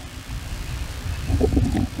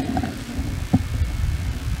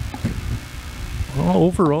 Well,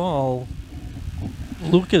 overall,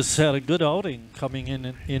 Lucas had a good outing coming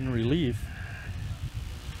in relief.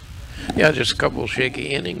 Yeah, just a couple shaky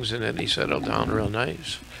innings, and then he settled down real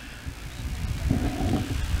nice.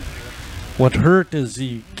 What hurt is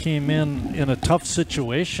he came in a tough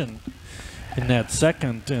situation in that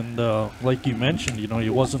second, and like you mentioned, you know, he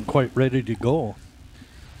wasn't quite ready to go.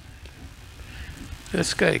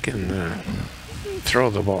 This guy can throw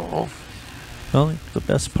the ball. Well, the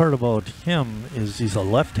best part about him is he's a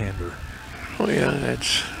left-hander. Oh yeah,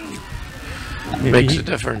 that's makes a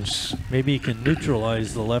difference. Maybe he can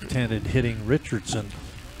neutralize the left-handed hitting Richardson.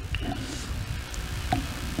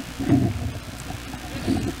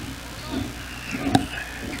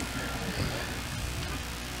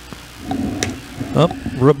 Up,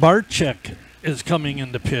 Rabarchik is coming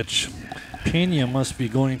into pitch. Pena must be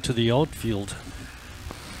going to the outfield.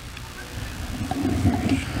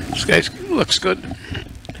 This guy looks good.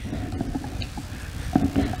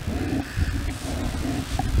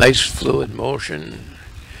 Nice fluid motion.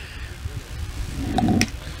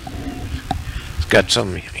 He's got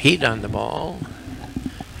some heat on the ball.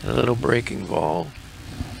 A little breaking ball.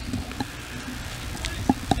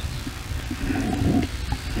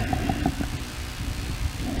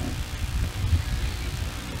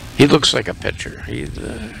 He looks like a pitcher.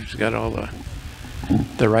 He's got all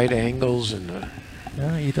the right angles and the.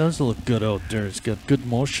 Yeah, he does look good out there. He's got good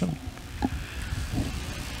motion.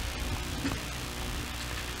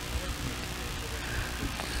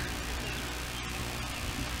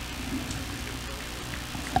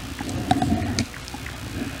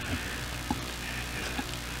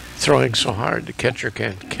 Throwing so hard, the catcher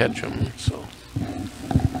can't catch him. So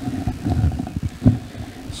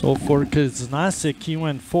for Kaznasik, he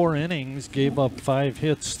went 4 innings, gave up 5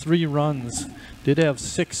 hits, 3 runs, did have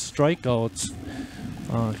 6 strikeouts.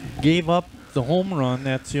 Gave up the home run.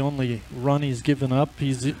 That's the only run he's given up.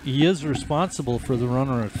 He is responsible for the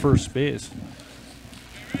runner at first base.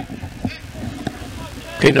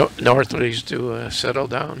 Okay, North needs to settle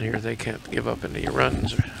down here. They can't give up any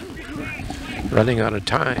runs. Running out of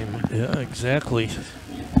time. Yeah, exactly.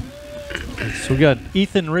 So we got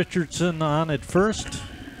Ethan Richardson on at first.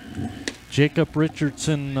 Jacob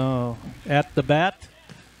Richardson at the bat.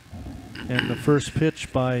 And the first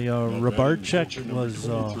pitch by Rabarchik was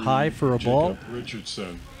high for a ball.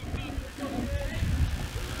 Richardson.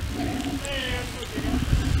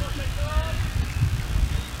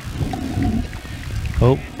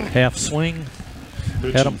 Oh, half swing.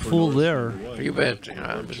 Had him fooled there. You bet.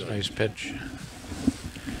 That was a nice pitch.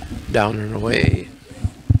 Down and away.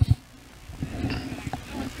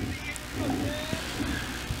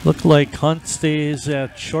 Looked like Hunt stays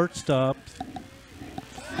at shortstop.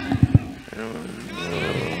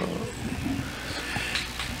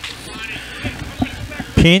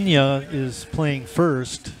 Pena is playing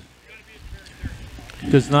first.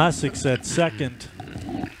 Kaznasik's at second.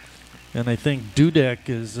 And I think Dudek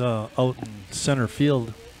is out in center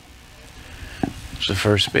field. It's the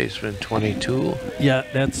first baseman, 22. Yeah,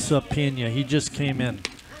 that's Pena. He just came in.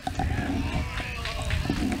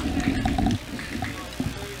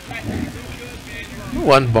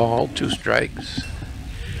 One ball, 2 strikes.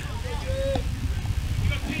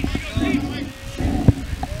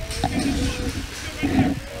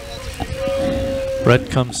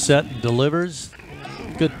 Brett comes set and delivers.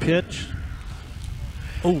 Good pitch.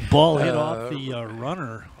 Oh, ball hit off the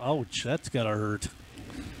runner. Ouch, that's gotta hurt.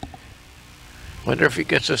 Wonder if he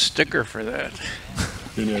gets a sticker for that.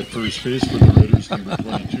 In at first base for the Raiders, number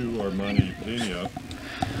 22, Armani Pena.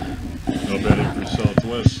 Now batting for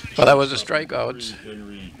Southwest. Well, that was a strikeout.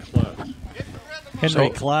 Henry Klott. Henry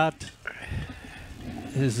Klott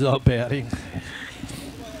is batting.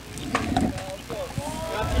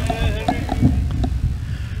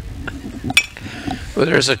 Well,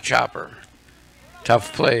 there's a chopper.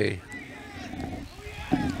 Tough play.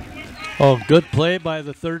 Oh, good play by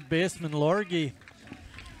the third baseman, Lorgy.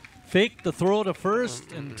 Faked the throw to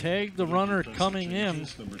first and tagged the runner coming in.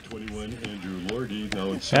 Number 21, Andrew Lordy,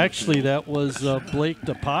 now in Actually, that was Blake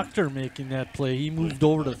DePachter making that play. He moved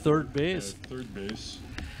over to third base. Third base.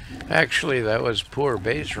 Actually, that was poor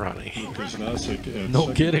base running. Kaznasik at No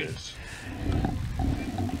second kidding. base.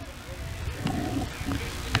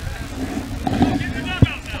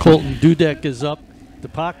 Colton Dudek is up.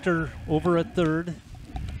 DePachter over at third.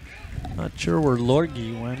 Not sure where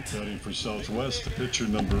Lorgie went. Batting for Southwest, the pitcher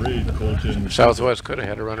number 8, Colton. Southwest could have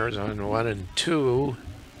had runners on 1 and 2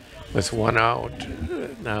 with 1 out.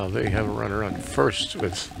 Now they have a runner on first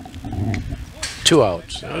with 2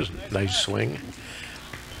 outs. That was a nice swing.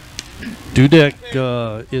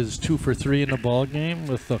 Dudek is 2 for 3 in the ball game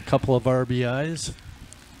with a couple of RBIs.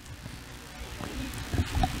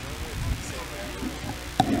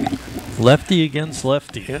 Lefty against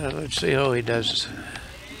lefty. Yeah, let's see how he does.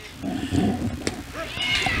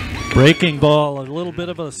 Breaking ball, a little bit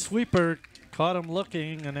of a sweeper, caught him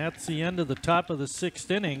looking, and that's the end of the top of the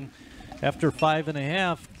 6th inning. After 5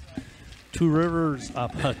 1/2, Two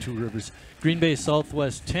Rivers, Green Bay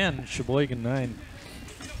Southwest 10, Sheboygan 9.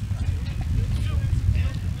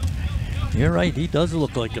 You're right, he does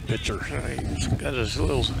look like a pitcher. He's got his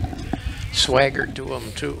little swagger to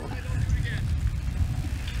him, too.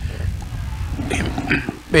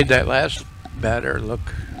 Made that last batter look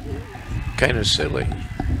kind of silly.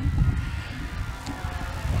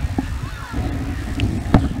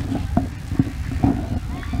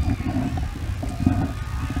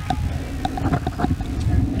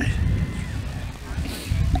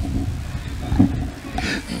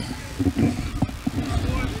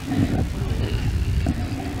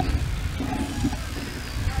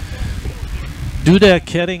 Dudek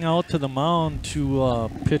heading out to the mound to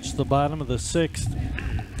pitch the bottom of the 6th.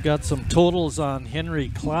 Got some totals on Henry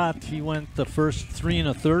Klott. He went the first 3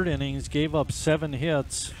 1/3 innings, gave up 7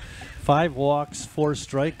 hits, 5 walks, 4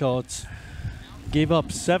 strikeouts. Gave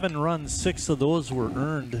up 7 runs, 6 of those were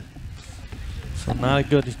earned. So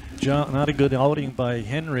not a good outing by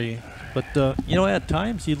Henry. But you know, at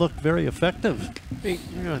times he looked very effective. He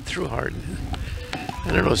threw hard.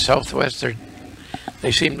 I don't know, Southwest,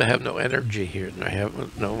 they seem to have no energy here. They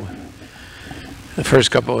have no. The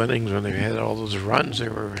first couple innings when they had all those runs, they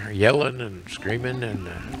were yelling and screaming, and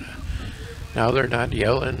now they're not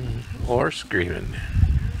yelling or screaming.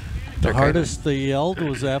 The hardest they yelled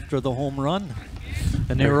was after the home run,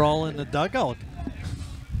 and they were all in the dugout.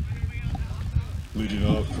 Leading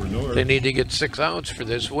off for North. They need to get 6 outs for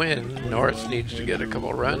this win. North needs to get a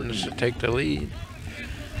couple runs to take the lead.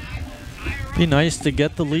 Be nice to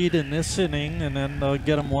get the lead in this inning and then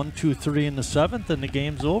get them 1, 2, 3 in the 7th, and the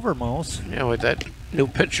game's over, Mouse. Yeah, with that new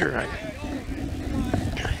pitcher, I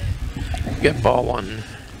get ball 1.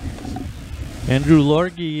 Andrew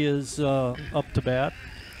Lorgie is up to bat.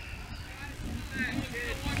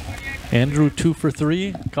 Andrew 2 for 3,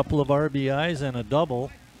 a couple of RBIs and a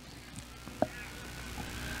double.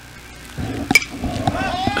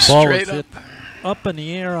 Ball was hit up in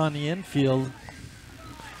the air on the infield.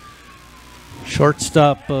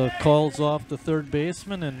 Shortstop calls off the third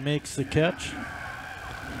baseman and makes the catch.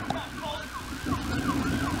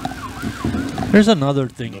 There's another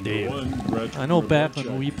thing, Dave. I know back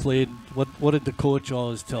when we played, what did the coach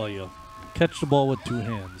always tell you? Catch the ball with 2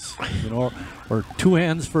 hands, you know, or 2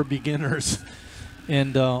 hands for beginners.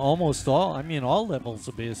 And almost all levels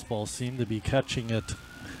of baseball seem to be catching it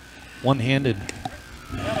one-handed.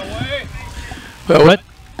 Well, Brett,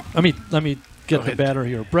 let me get the batter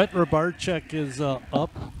here. Brett Rabarczyk is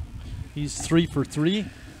up. He's 3 for 3,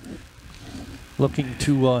 looking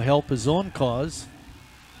to help his own cause.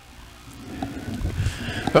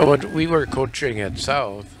 But when we were coaching at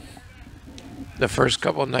South, the first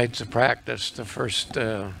couple nights of practice, the first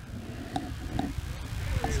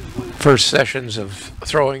sessions of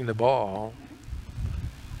throwing the ball,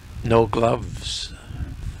 no gloves.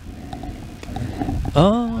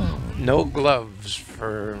 Oh. No gloves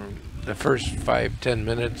for the first 5-10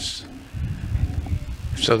 minutes.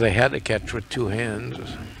 So they had to catch with 2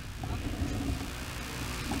 hands.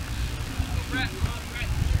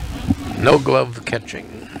 No glove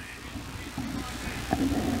catching.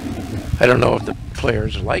 I don't know if the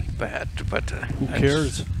players like that, but who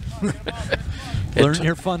cares? Learn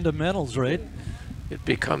your fundamentals, right? It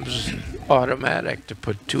becomes automatic to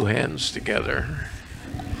put 2 hands together.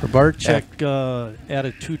 Rabarczyk at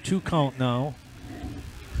a 2-2 count now.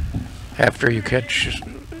 After you catch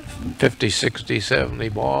 50, 60, 70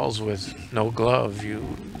 balls with no glove,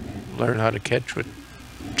 you learn how to catch with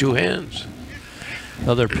 2 hands.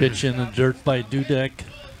 Another pitch in the dirt by Dudek.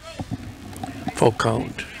 Full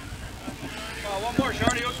count.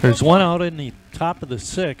 There's 1 out in the top of the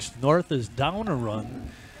 6th. North is down a run.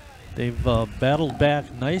 They've battled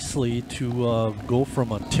back nicely to go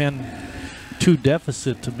from a 10-2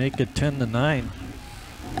 deficit to make it 10-9.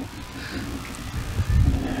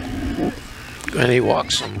 And he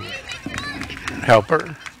walks him.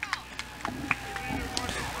 Helper.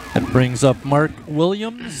 That brings up Mark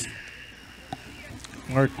Williams.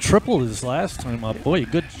 Mark tripled his last time up. Boy,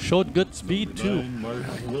 showed good speed too. Mark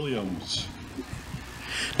Williams.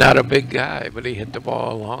 Not a big guy, but he hit the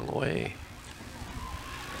ball a long way.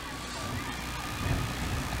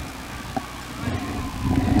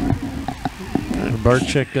 And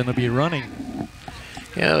Barczyk going to be running.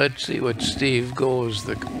 Yeah, let's see what Steve Goes,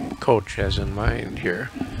 the coach, has in mind here.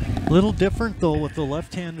 A little different though with the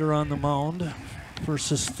left-hander on the mound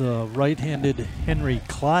versus the right-handed Henry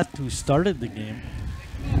Klott who started the game.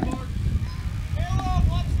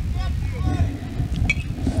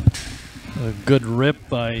 A good rip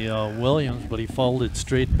by Williams, but he fouled it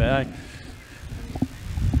straight back.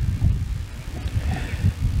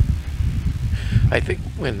 I think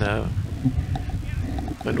when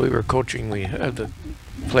we were coaching, we had the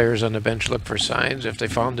players on the bench look for signs. If they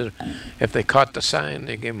found it, if they caught the sign,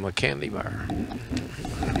 they gave them a candy bar.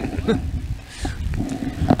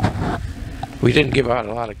 We didn't give out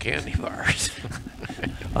a lot of candy bars.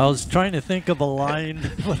 I was trying to think of a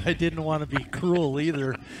line, but I didn't want to be cruel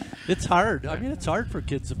either. It's hard. I mean, it's hard for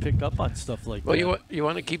kids to pick up on stuff like that. Well, you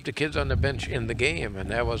want to keep the kids on the bench in the game, and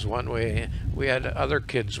that was one way. We had other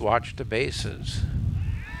kids watch the bases.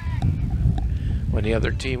 When the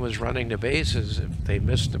other team was running the bases, if they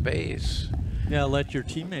missed the base, yeah, let your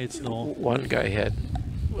teammates know. One guy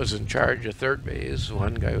was in charge of third base,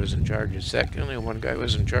 one guy was in charge of second, and one guy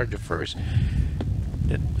was in charge of first.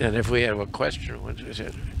 And if we have a question, we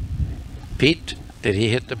said, Pete, did he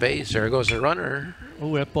hit the base? There goes the runner.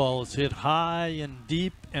 Oh, that ball is hit high and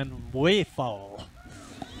deep and way foul.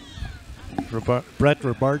 Brett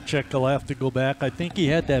Rabarczyk will have to go back. I think he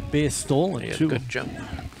had that base stolen, too. Good jump.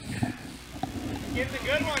 Getting a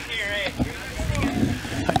good one here, eh?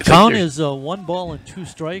 Count is 1 ball and 2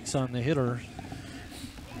 strikes on the hitter.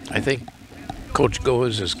 I think Coach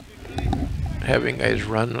Goes is having guys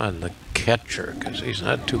run on the catcher because he's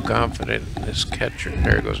not too confident in this catcher.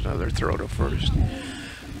 There goes another throw to first.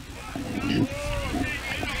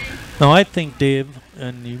 Now, I think, Dave,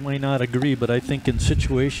 and you might not agree, but I think in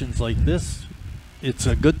situations like this, it's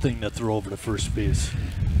a good thing to throw over to first base.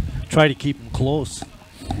 Try to keep him close.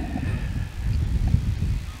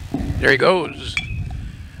 There he goes.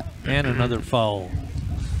 And another foul.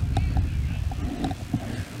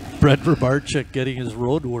 Brett Rabarczyk getting his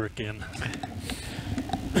road work in.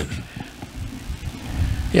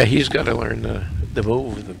 Yeah, he's got to learn the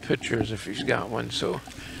move of the pitchers if he's got one. So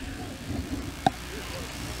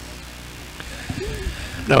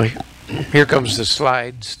now here comes the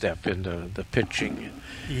slide step into the pitching.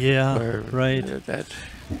 Yeah, right. That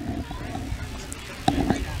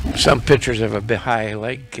some pitchers have a bit high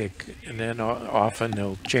leg kick, and then often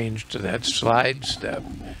they'll change to that slide step.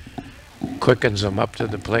 Quickens them up to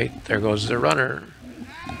the plate. There goes the runner.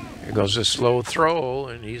 There goes a slow throw,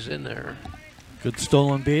 and he's in there. Good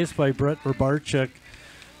stolen base by Brett Rabarczyk.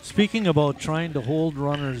 Speaking about trying to hold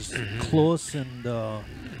runners close and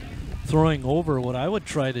throwing over, what I would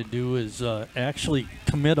try to do is actually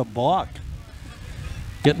commit a balk.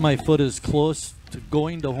 Get my foot as close to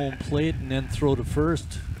going to home plate and then throw to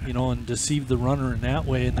first, you know, and deceive the runner in that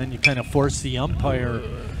way, and then you kind of force the umpire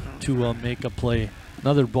to make a play.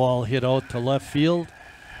 Another ball hit out to left field,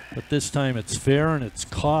 but this time it's fair and it's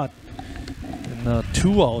caught. And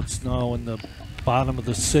 2 outs now in the bottom of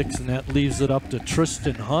the 6th, and that leaves it up to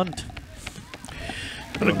Tristan Hunt.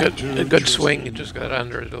 A good swing. He just got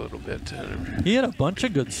under it a little bit. He had a bunch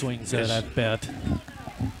of good swings at that bat.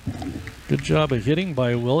 Good job of hitting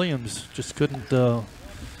by Williams. Just couldn't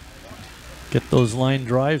get those line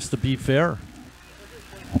drives to be fair.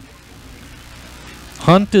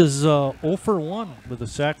 Hunt is 0 for 1 with a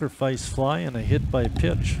sacrifice fly and a hit by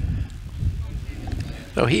pitch.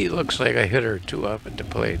 So he looks like a hitter too up at the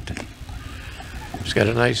plate. He's got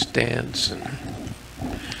a nice stance and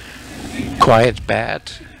quiet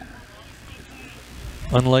bat.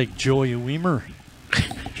 Unlike Joey Weimer.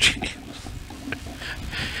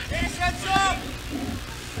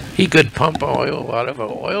 He could pump oil out of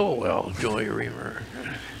an oil well, Joey Reamer.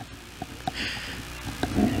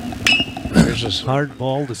 There's a hard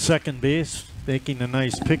ball to second base, making a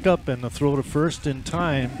nice pickup and the throw to first in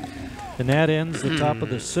time. And that ends the top of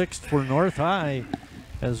the 6th for North High.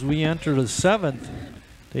 As we enter the 7th,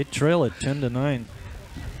 they trail it 10-9.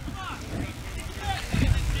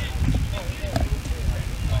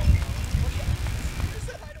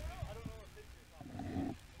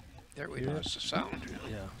 There we lost the sound.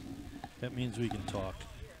 Yeah, that means we can talk.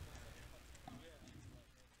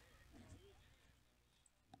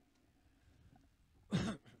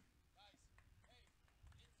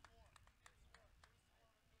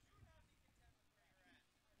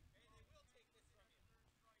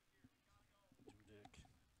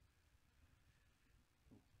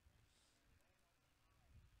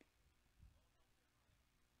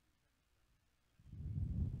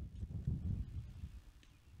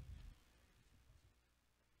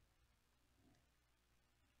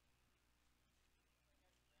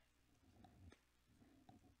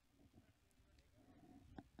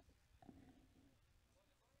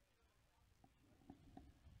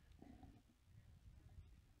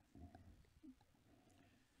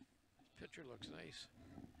 pitcher looks nice.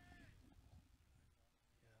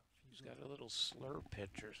 He's got a little slur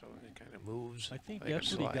pitch or something that kind of moves. I think like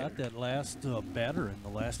that's what he got that last batter in the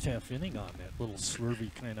last half inning on, that little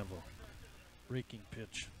slurvy kind of a breaking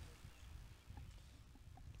pitch.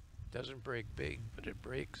 Doesn't break big, but it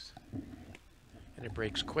breaks. And it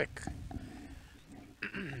breaks quick.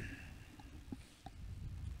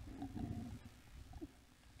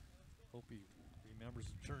 Hope he remembers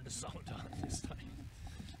to turn the sound on this time.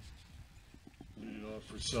 Lead off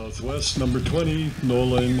for Southwest, number 20,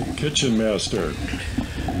 Nolan Kitchenmaster.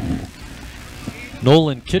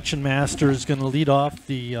 Nolan Kitchenmaster is going to lead off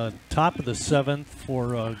the top of the 7th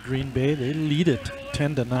for Green Bay. They lead it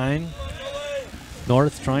 10-9.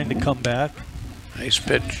 North trying to come back. Nice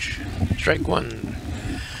pitch. Strike one.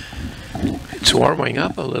 It's warming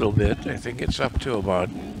up a little bit. I think it's up to about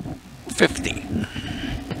 50.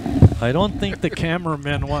 I don't think the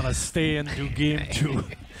cameramen want to stay and do game 2.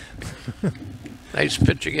 Nice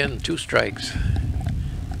pitch again. 2 strikes.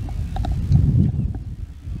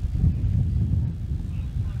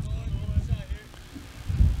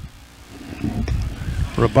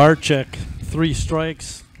 Rabarchik, 3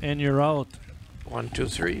 strikes, and you're out. 1, 2,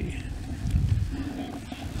 3.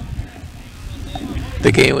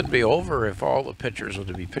 The game would be over if all the pitchers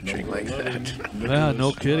would be pitching like that. Yeah,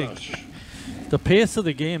 no kidding. The pace of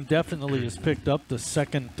the game definitely has picked up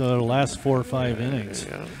the last 4 or 5 innings.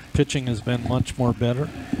 Yeah. Pitching has been much more better,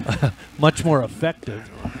 much more effective.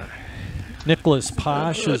 Nicholas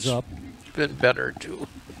Posh is up. It's been better too.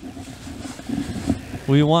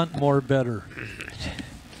 We want more better.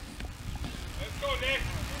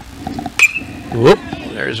 Whoop!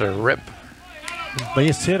 There's a rip.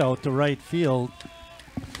 Base hit out to right field.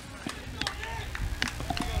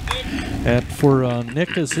 And for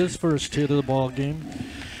Nick is his first hit of the ball game.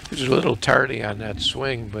 He was a little tardy on that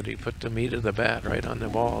swing, but he put the meat of the bat right on the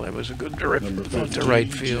ball. It was a good rip out to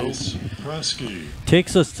right field.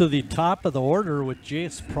 Takes us to the top of the order with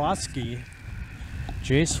Jace Prosky.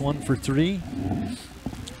 Jace 1 for 3.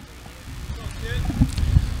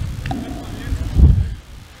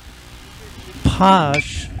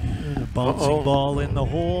 Posh, a bouncing ball in the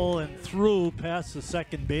hole and through past the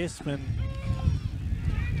second baseman.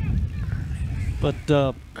 But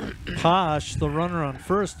Posh, the runner on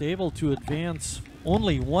first, able to advance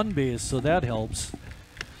only 1 base, so that helps.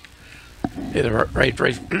 Yeah, the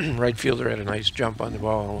right fielder had a nice jump on the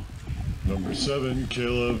ball. Number 7,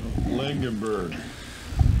 Caleb Langenberg.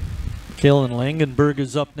 Kalen Langenberg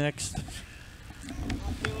is up next.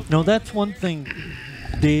 No, that's one thing,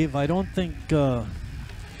 Dave. I don't think the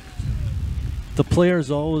players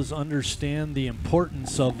always understand the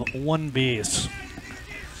importance of 1 base.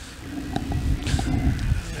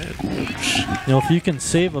 You know, if you can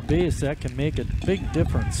save a base, that can make a big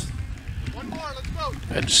difference.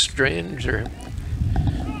 That's strange. They're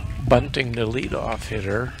bunting the leadoff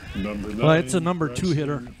hitter. Well, it's a number 2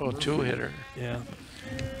 hitter. Oh, 2 hitter. Yeah.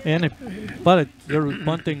 And they're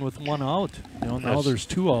bunting with 1 out. You know, now there's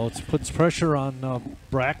 2 outs. Puts pressure on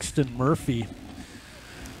Braxton Murphy.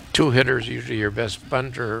 2 hitters usually your best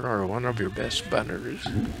bunter or one of your best bunters.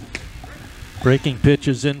 Breaking pitch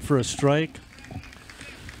is in for a strike.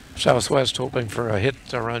 Southwest hoping for a hit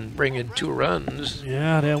to bring in 2 runs.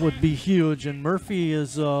 Yeah, that would be huge. And Murphy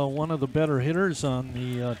is one of the better hitters on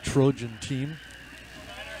the Trojan team.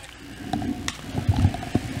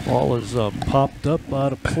 Ball is popped up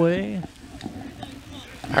out of play.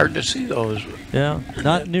 Hard to see those. Yeah,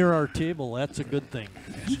 not near our table. That's a good thing.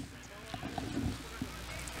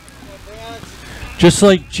 Just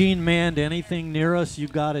like Gene manned anything near us, you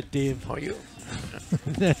got it, Dave. Oh, you.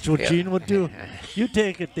 That's what Gene would do. You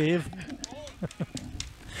take it, Dave.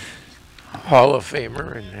 Hall of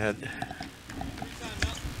Famer and had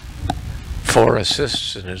 4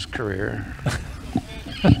 assists in his career.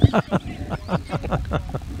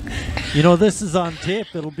 You know, this is on tape.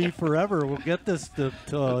 It'll be forever. We'll get this to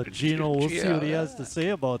Gino. We'll see what he has to say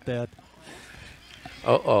about that.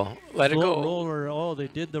 Uh-oh. Let it go. Roller. Oh, they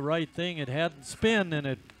did the right thing. It hadn't spin, and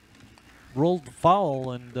it rolled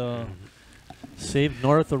foul and saved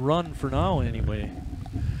North a run for now anyway.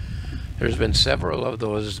 There's been several of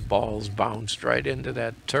those balls bounced right into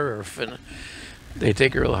that turf, and they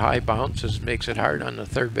take real high bounces, makes it hard on the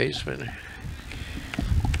third baseman.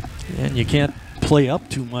 And you can't play up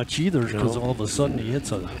too much either because all of a sudden he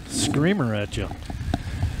hits a screamer at you.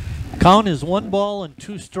 Count is 1 ball and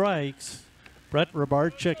 2 strikes. Brett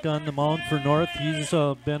Rabarchik on the mound for North. He's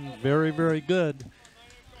been very, very good.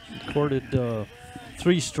 Recorded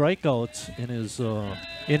 3 strikeouts in his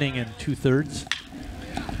inning and 2/3.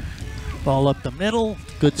 Ball up the middle.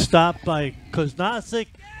 Good stop by Koznasik.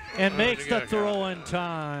 and makes the throw in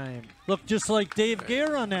time. Looked just like Dave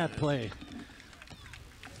Gare on that play.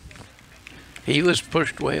 He was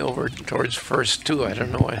pushed way over towards first, too. I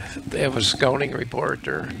don't know if they have a scouting report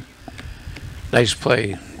or... Nice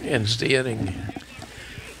play. Ends the inning.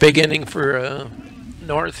 Big inning for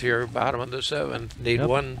North here, bottom of the 7th. Need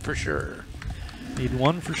one for sure. Need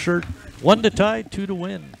one for sure. 1 to tie, 2 to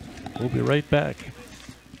win. We'll be right back.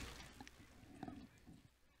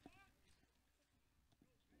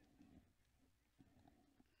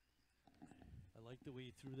 I like the way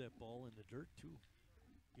he threw that ball in the dirt, too.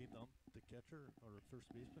 Gave the catcher or first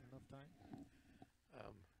baseman enough time.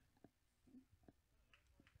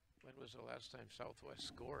 When was the last time Southwest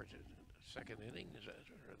scored? Second inning? Is that,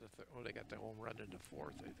 or they got the home run in the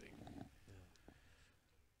 4th, I think. Yeah.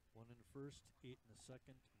 1 in the first, 8 in the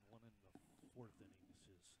second, and 1 in the 4th innings.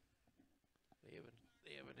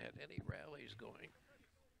 They haven't had any rallies going.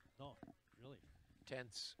 No, really.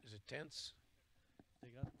 Tense. Is it tense?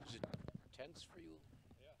 Is it tense for you?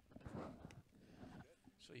 Yeah.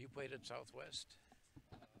 So you played at Southwest?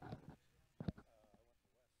 Oh,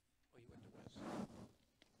 you went to West.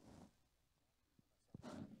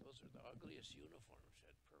 Those are the ugliest uniforms,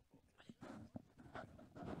 that purple.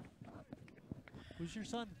 Who's your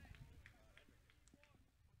son?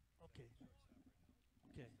 Okay.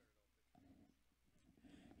 Okay.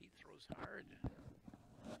 He throws hard,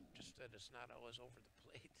 just that it's not always over the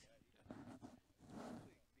plate.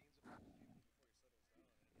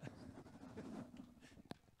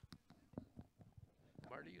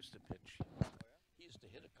 Marty used to pitch. He used to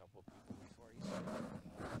hit a couple people before he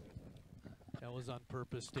started. That was on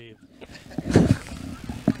purpose, Dave.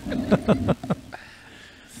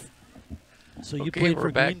 So you played we're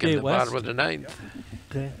for back Green Bay in the West? bottom of the 9th.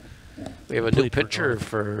 Okay. We have a new pitcher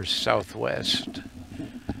for Southwest.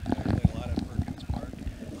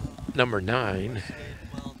 Number 9,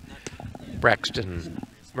 Braxton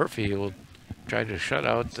Murphy will try to shut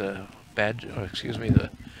out the the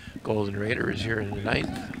Golden Raiders here in the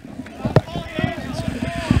 9th.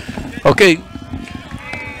 Okay.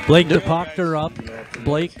 Blake DePoctor up.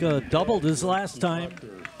 Blake doubled his last time.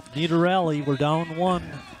 Need a rally. We're down 1.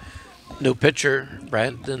 New pitcher,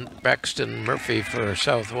 Braxton Murphy for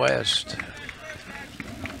Southwest.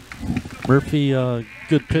 Murphy,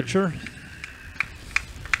 good pitcher.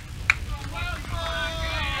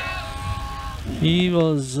 He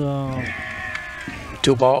was...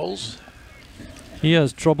 2 balls. He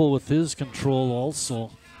has trouble with his control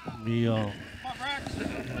also. I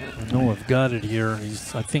know I've got it here.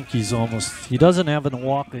 I think he's almost... He doesn't have a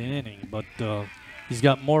walk an inning, but he's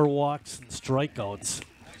got more walks than strikeouts.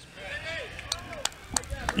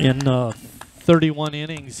 In 31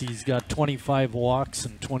 innings, he's got 25 walks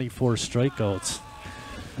and 24 strikeouts.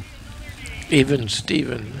 Even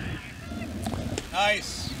Steven.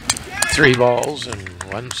 Nice. 3 balls and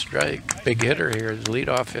 1 strike. Big hitter here, the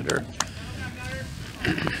leadoff hitter.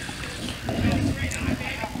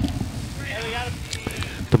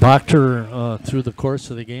 DePoctor, through the course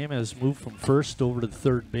of the game, has moved from first over to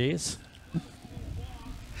third base.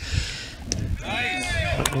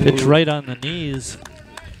 Pitch right on the knees.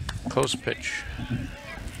 Close pitch.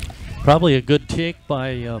 Probably a good take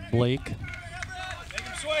by Blake. Make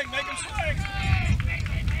him swing, make him swing.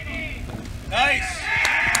 Nice.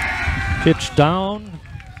 Pitch down.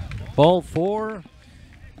 Ball 4.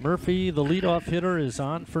 Murphy, the leadoff hitter, is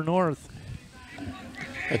on for North.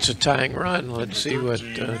 It's a tying run. Let's see what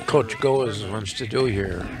Coach Goes wants to do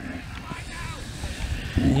here.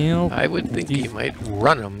 You know, I would think he might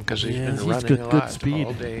run him because he's been running a lot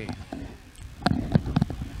all day.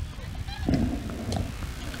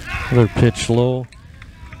 Another pitch low.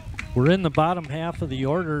 We're in the bottom half of the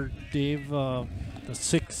order, Dave. The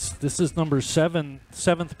 6th. This is number 7,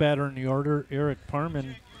 7th batter in the order, Eric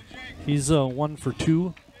Parman. He's 1 for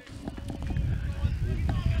 2.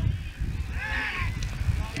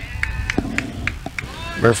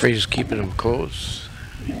 Murphy's keeping him close.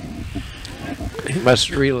 He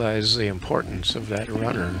must realize the importance of that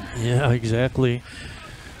runner. Yeah, exactly.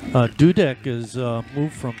 Dudek is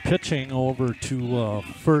moved from pitching over to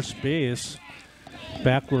first base,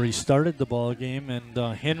 back where he started the ball game, and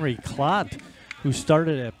Henry Klott, who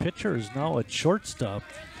started at pitcher, is now at shortstop.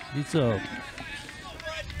 He's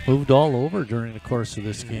moved all over during the course of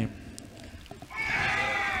this game.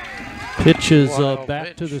 Pitch is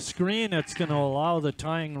back to the screen. It's going to allow the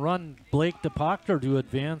tying run, Blake DePoctor, to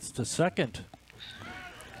advance to second.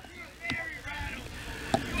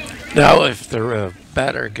 Now, if the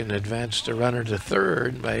batter can advance the runner to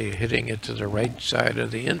third by hitting it to the right side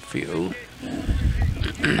of the infield,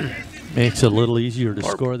 makes it a little easier to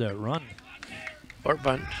score that run. Or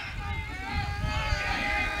bunt.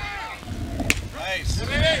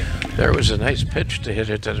 There was a nice pitch to hit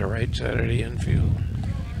it to the right side of the infield.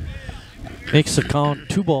 Makes the count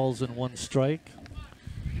 2 balls and 1 strike.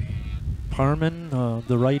 Parman,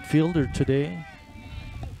 the right fielder today.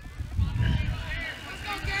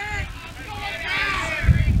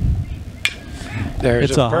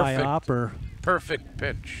 There's It's a high hopper. Perfect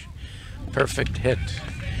pitch. Perfect hit.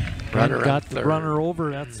 Runner Runner got on the third. runner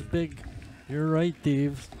over. That's big. You're right,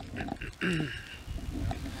 Dave.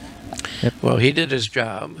 Well, he did his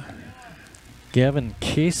job. Gavin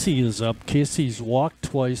Casey is up. Casey's walked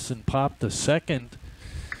twice and popped a second.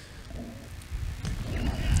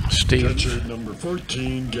 Steve Catcher number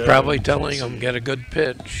 14, Gavin probably telling Casey. him, get a good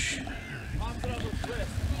pitch.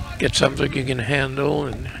 Get something you can handle.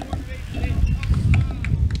 And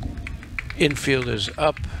infield is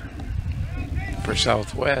up for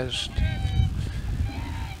Southwest.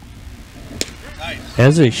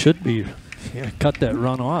 As they should be. Yeah, cut that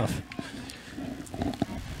run off.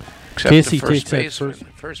 Except Casey the takes that baseman. first.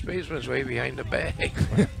 First baseman's way behind the bag.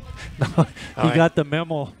 No, he got the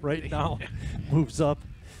memo right now. Moves up.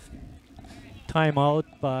 Timeout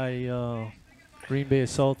by Green Bay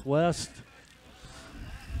Southwest.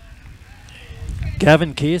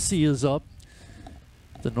 Gavin Casey is up.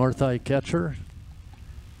 The North Eye catcher.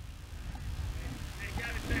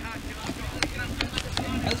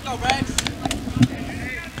 Let's go, Rex.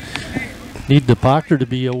 Need the Proctor to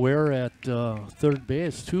be aware at third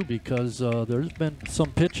base too, because there's been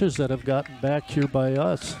some pitches that have gotten back here by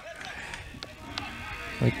us.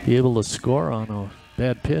 Like be able to score on a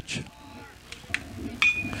bad pitch.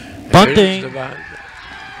 Bunting.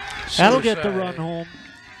 That'll get the run home.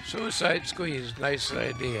 Suicide squeeze. Nice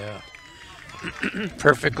idea.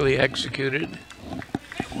 Perfectly executed.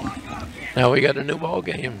 Now we got a new ball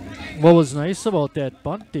game. What was nice about that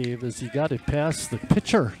bunt, Dave, is he got it past the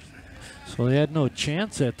pitcher. So they had no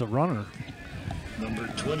chance at the runner. Number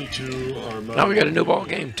 22, Armani. Now we got a new ball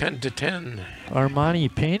game, 10-10.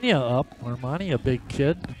 Armani Pena up. Armani, a big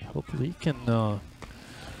kid. Hopefully he can.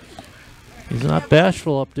 He's not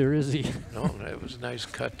bashful up there, is he? No, that was a nice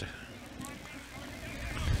cut.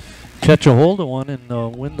 Catch a hold of one and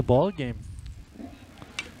win the ball game.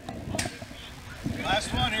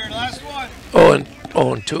 Last one here, last one.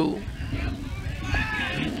 0-2.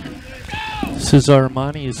 This is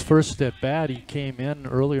Armani's first at bat. He came in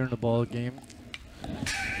earlier in the ball game.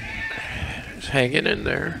 He's hanging in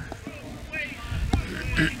there.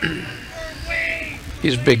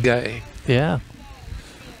 He's a big guy. Yeah.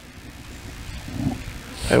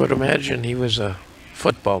 I would imagine he was a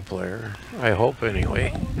football player. I hope,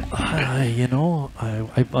 anyway. You know,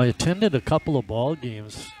 I attended a couple of ball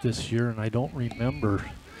games this year, and I don't remember.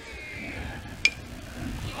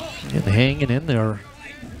 And hanging in there.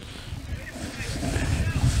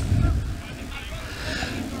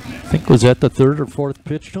 I think was that the third or fourth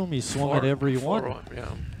pitch to him. He swung at every one.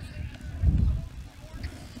 Yeah.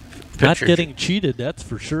 Not Pitcher getting cheated, that's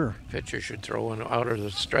for sure. Pitcher should throw one out of the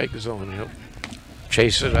strike zone. He'll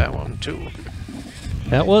chase it that one too.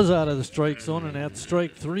 That was out of the strike zone, and that's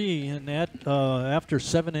strike 3. And that after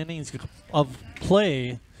 7 innings of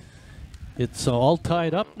play, it's all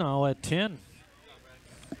tied up now at 10.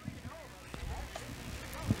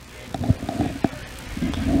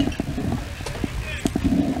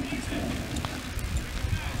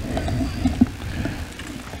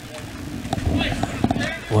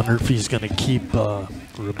 Wonder if he's going to keep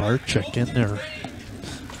Rybarczyk in there.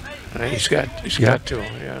 He's got to,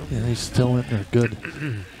 yeah. Yeah, he's still in there. Good.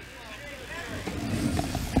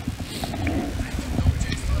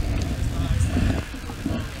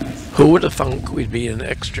 Who would have thunk we'd be in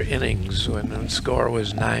extra innings when the score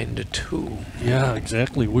was 9-2? Yeah,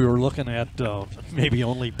 exactly. We were looking at maybe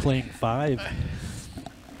only playing 5.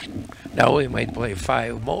 Now we might play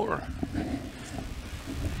 5 more.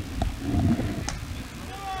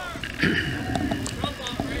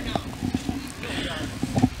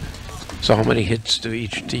 So how many hits do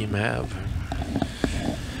each team have?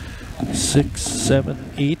 6,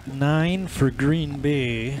 7, 8, 9 for Green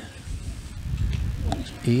Bay.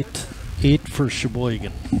 8 for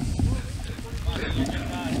Sheboygan.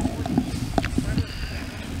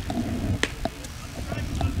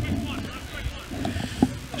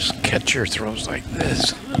 This catcher throws like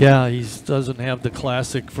this. Yeah, he doesn't have the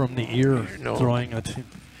classic from the ear No. throwing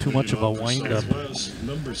too much of a wind-up. Southwest,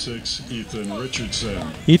 number 6, Ethan Richardson.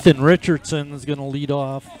 Ethan Richardson is going to lead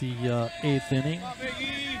off the 8th inning.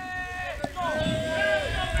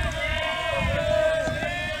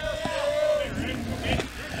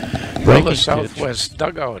 Well, the Breaking Southwest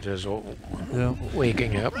dugout is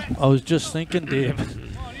waking up. I was just thinking, Dave,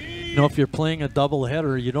 you know, if you're playing a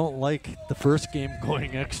doubleheader, you don't like the first game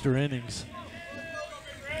going extra innings.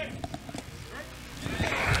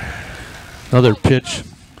 Another pitch,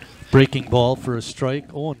 breaking ball for a strike.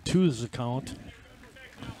 0-2 is the count.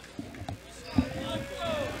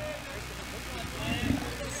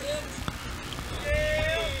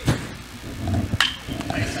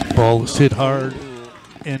 Ball was hit hard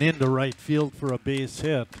and into right field for a base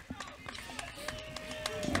hit.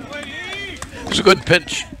 It's a good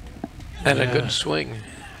pitch and a good swing.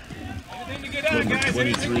 Number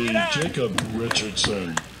 23, Jacob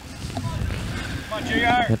Richardson.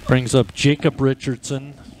 That brings up Jacob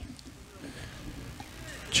Richardson.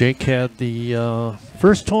 Jake had the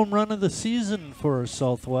first home run of the season for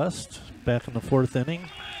Southwest back in the 4th inning.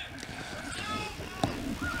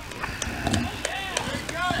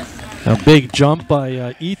 A big jump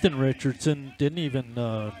by Ethan Richardson. Didn't even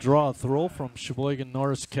draw a throw from Sheboygan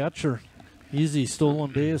North's catcher. Easy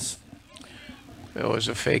stolen base. It was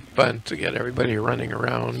a fake bunt to get everybody running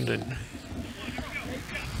around, and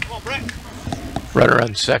runner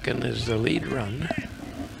on second is the lead run.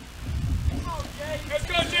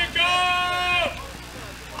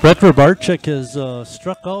 Brett Verbarczyk has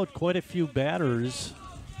struck out quite a few batters.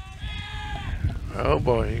 Oh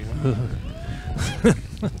boy.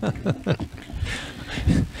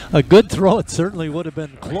 A good throw, it certainly would have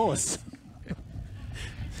been close.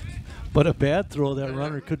 But a bad throw, that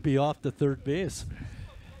runner could be off to third base.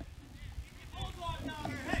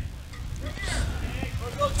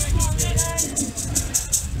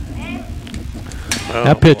 Oh,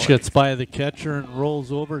 that pitch boy. gets by the catcher and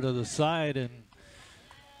rolls over to the side, and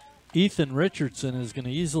Ethan Richardson is going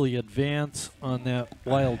to easily advance on that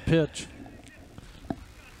wild pitch.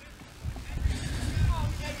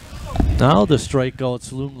 Now the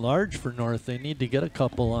strikeouts loom large for North. They need to get a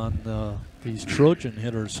couple on these Trojan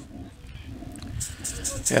hitters.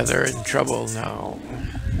 Yeah, they're in trouble now.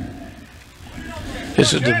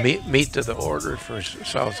 This is the meat of the order for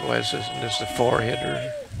Southwest, isn't this the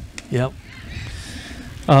 4-hitter? Yep.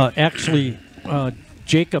 Actually,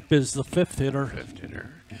 Jacob is the 5th hitter. 5th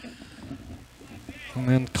hitter. And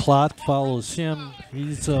then Klott follows him.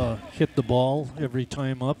 He's hit the ball every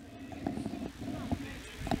time up.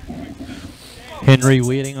 Henry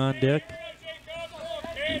waiting on deck.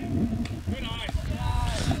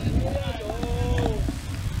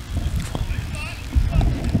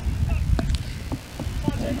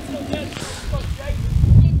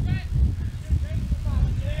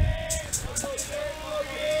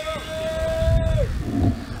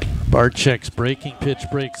 Barczyk's breaking pitch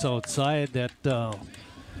breaks outside. That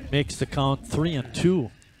makes the count 3-2.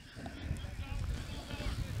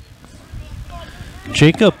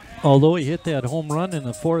 Jacob, although he hit that home run in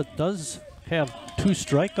the 4th, does have 2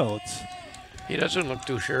 strikeouts. He doesn't look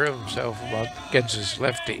too sure of himself against his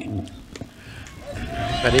lefty.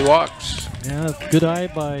 But he walks. Yeah, good eye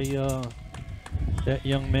by that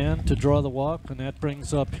young man to draw the walk, and that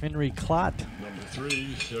brings up Henry Klott. Number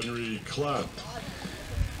 3, Henry Klott.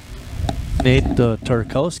 Nate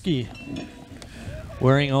Tarkowski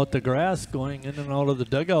wearing out the grass, going in and out of the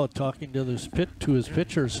dugout, talking to his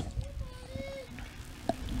pitchers.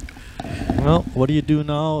 Well, what do you do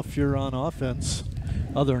now if you're on offense,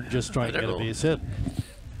 other than just trying to get a base hit?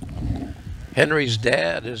 Henry's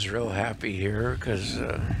dad is real happy here because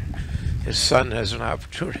his son has an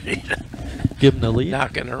opportunity to give him the lead,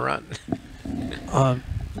 knock in a run.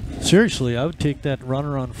 Seriously, I would take that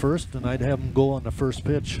runner on first, and I'd have him go on the first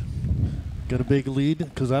pitch. Get a big lead,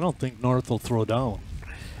 because I don't think North will throw down.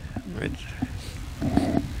 Right.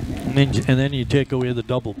 And then you take away the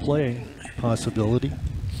double play possibility.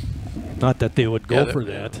 Not that they would go for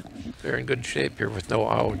that. They're in good shape here with no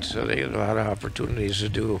outs, so they get a lot of opportunities to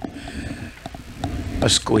do a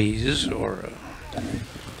squeeze or a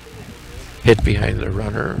hit behind the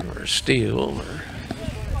runner or a steal or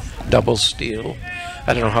double steal.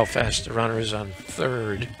 I don't know how fast the runner is on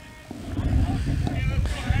third.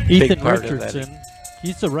 Ethan Richardson,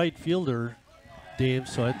 he's the right fielder, Dave,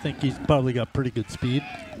 so I think he's probably got pretty good speed.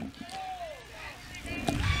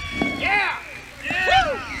 Yeah!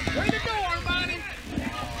 Yeah! Way to go, Armani!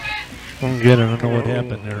 I don't know what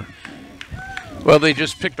happened there. Well, they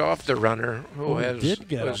just picked off the runner who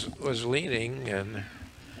was leaning, and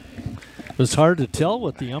it was hard to tell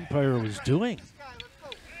what the umpire was doing.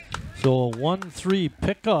 So a 1-3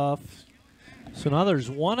 pickoff. So now there's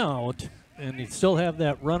 1 out. And you still have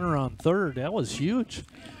that runner on third. That was huge.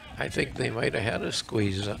 I think they might have had a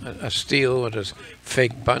squeeze, a steal with a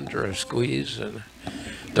fake bunt or a squeeze, and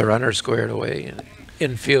the runner squared away, and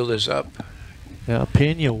infield is up. Yeah,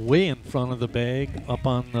 Pena way in front of the bag, up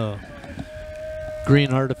on the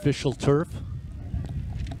green artificial turf.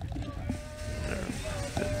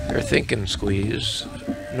 They're thinking squeeze.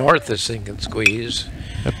 North is thinking squeeze.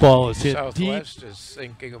 That ball is hit Southwest deep. is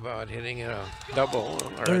thinking about hitting a double.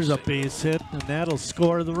 Or There's a base hit, and that'll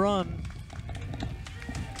score the run.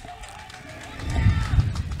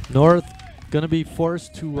 North going to be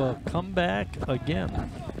forced to come back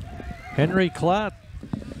again. Henry Klott.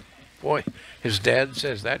 Boy, his dad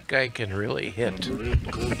says that guy can really hit.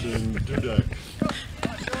 Colton Dudek.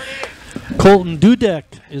 Colton Dudek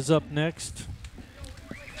is up next.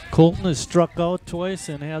 Colton has struck out twice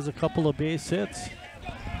and has a couple of base hits.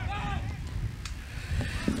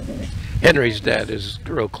 Henry's dad is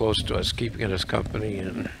real close to us, keeping us company,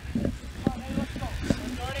 and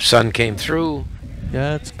son came through.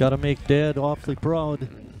 Yeah, it's got to make Dad awfully proud.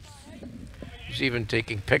 He's even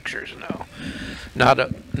taking pictures now. Not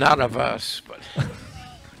of us, but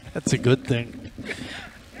that's a good thing.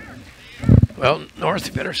 Well, North,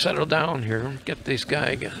 you better settle down here. Get this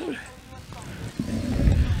guy.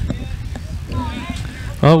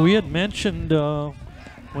 Oh, we had mentioned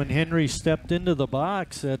when Henry stepped into the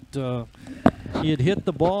box that he had hit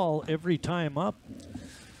the ball every time up.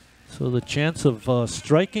 So the chance of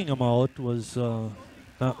striking him out was not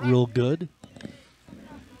real good.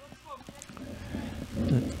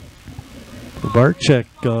 Barczyk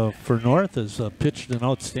for North has pitched an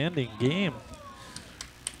outstanding game.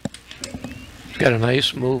 He's got a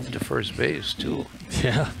nice move to first base, too.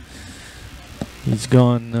 Yeah. He's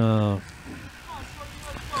gone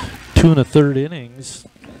 2 1/3 innings.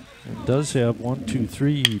 And does have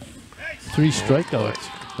 3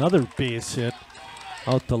 strikeouts. Another base hit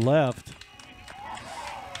out the left.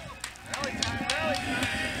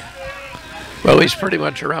 Well, he's pretty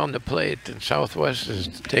much around the plate, and Southwest is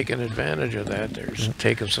taking advantage of that. They're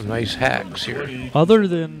taking some nice hacks here. Other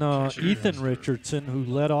than Ethan Richardson, who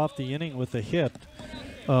led off the inning with a hit,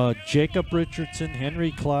 Jacob Richardson,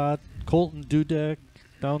 Henry Klott, Colton Dudek,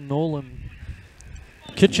 down Nolan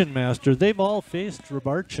Kitchenmaster, they've all faced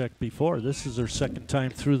Rybarczyk before. This is their second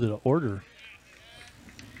time through the order.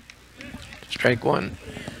 Strike one.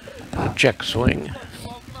 Check swing.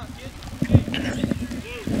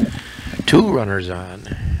 2 runners on.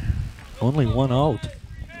 Only 1 out.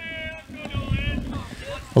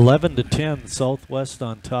 11-10, Southwest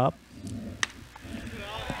on top.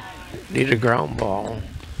 Need a ground ball.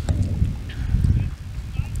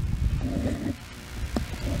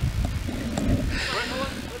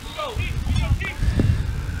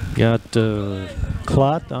 Got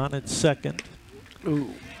Klott on at second.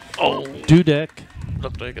 Ooh. Oh. Dudek.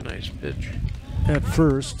 Looked like a nice pitch. At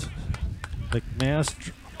first.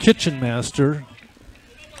 Kitchenmaster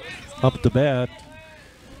up the bat.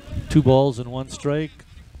 2 balls and 1 strike.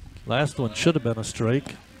 Last one should have been a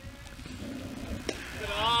strike.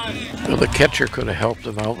 Well, the catcher could have helped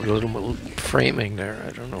him out with a little framing there.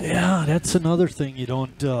 I don't know. Yeah, that's another thing you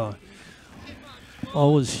don't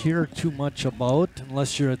always hear too much about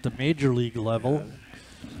unless you're at the major league level.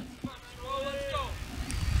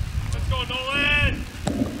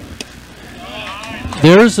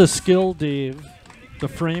 There's a skill, Dave, the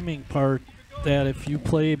framing part, that if you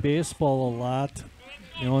play baseball a lot,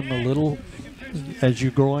 you know, in the little, as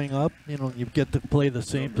you're growing up, you know, you get to play the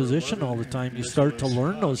same position all the time. You start to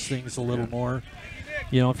learn those things a little more.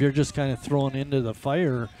 You know, if you're just kind of thrown into the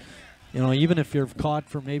fire, you know, even if you're caught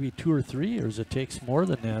for maybe 2 or 3 years, it takes more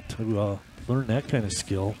than that to learn that kind of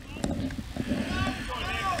skill.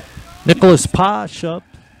 Nicholas Posh up.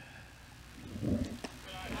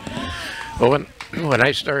 Well, when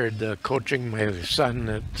I started coaching my son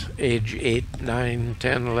at age 8, 9,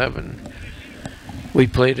 10, 11, we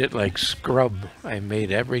played it like scrub. I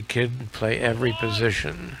made every kid play every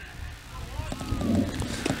position.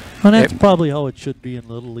 Well, that's probably how it should be in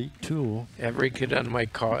Little League, too. Every kid on my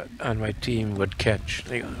team would catch.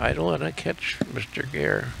 They go, I don't want to catch, Mr.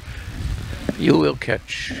 Gare. You will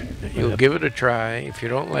catch. You'll give it a try. If you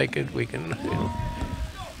don't like it, we can, you know.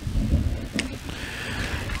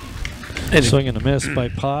 Swing and a miss by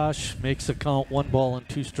Posh. Makes the count 1 ball and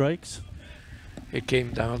 2 strikes. It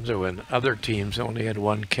came down to when other teams only had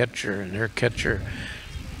 1 catcher, and their catcher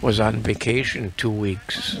was on vacation 2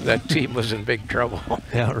 weeks. That team was in big trouble.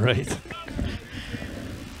 Yeah, right.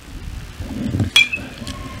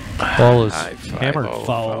 Ball is hammered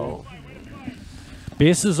foul.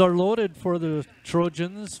 Bases are loaded for the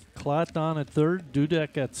Trojans. Klott on at third,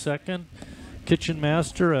 Dudek at second,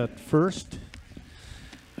 Kitchenmaster at first.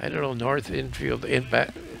 I don't know, north infield,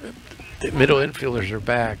 the middle infielders are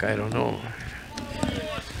back. I don't know.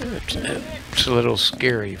 It's a little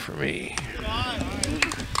scary for me.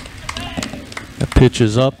 That pitch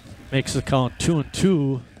is up, makes the count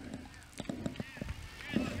 2-2.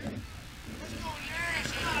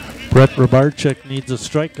 Brett Rybarczyk needs a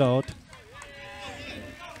strikeout.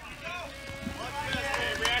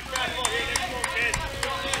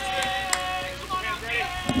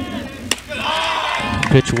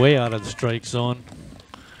 Pitch way out of the strike zone.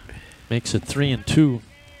 Makes it 3-2.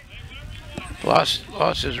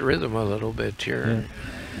 Lost his rhythm a little bit here.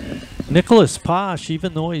 Yeah. Nicholas Posh,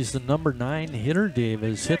 even though he's the number 9 hitter, Dave,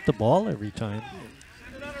 has hit the ball every time.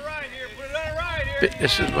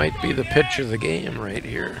 This might be the pitch of the game right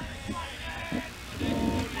here.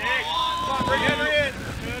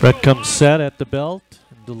 Brett comes set at the belt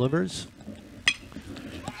and delivers.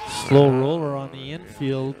 Slow roller on the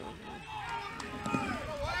infield.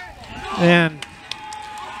 And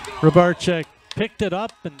Rybarczyk picked it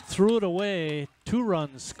up and threw it away.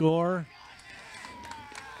 2-run score.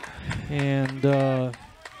 And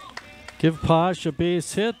give Posh a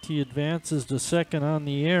base hit. He advances to second on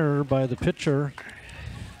the air by the pitcher.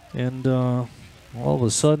 And all of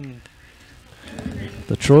a sudden,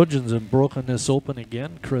 the Trojans have broken this open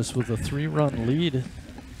again, Chris, with a 3-run lead.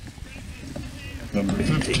 Number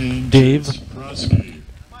 15, Dave.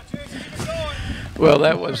 Well,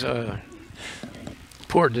 that was a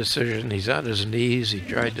poor decision. He's on his knees. He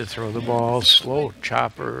tried to throw the ball, slow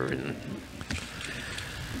chopper, and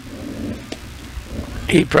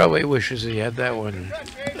he probably wishes he had that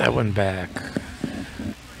one back.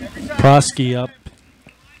 Prosky up,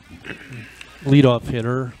 leadoff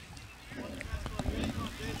hitter.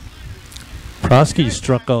 Prosky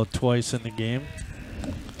struck out twice in the game.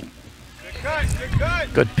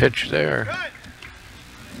 Good pitch there.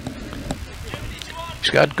 He's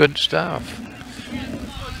got good stuff.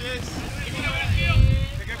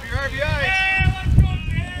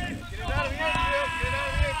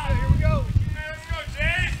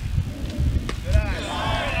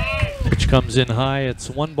 Pitch comes in high. It's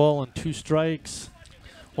 1 ball and 2 strikes.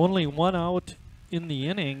 Only 1 out in the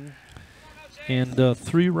inning. And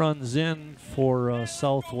 3 runs in for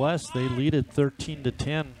Southwest. They lead it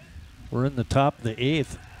 13-10. We're in the top of the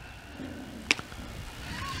 8th.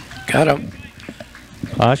 Got him.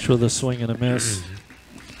 Posh with a swing and a miss.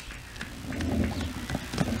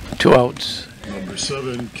 2 outs. Number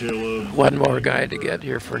 7, Caleb. 1 more guy to get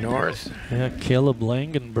here for North. Yeah, Caleb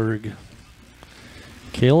Langenberg.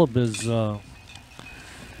 Caleb is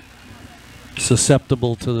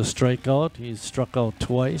susceptible to the strikeout. He's struck out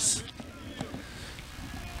twice.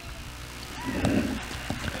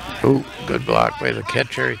 Ooh, good block by the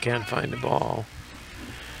catcher. He can't find the ball.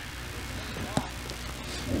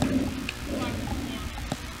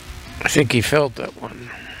 I think he felt that one.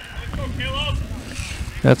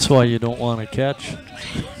 That's why you don't want to catch.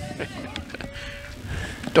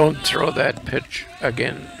 Don't throw that pitch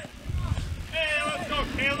again.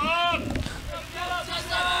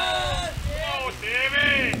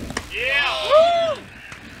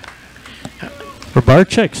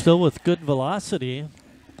 Rybarczyk still with good velocity.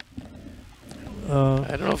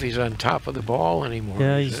 I don't know if he's on top of the ball anymore.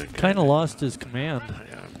 Yeah, he's kind of lost his command.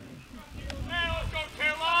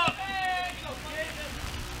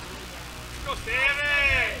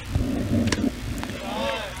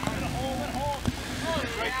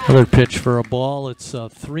 Another pitch for a ball. It's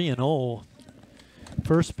 3-0.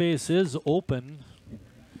 First base is open.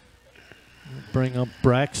 Bring up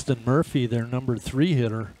Braxton Murphy, their number 3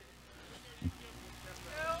 hitter.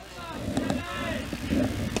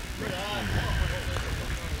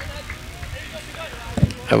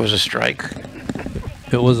 That was a strike.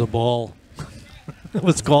 It was a ball. It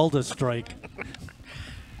was called a strike.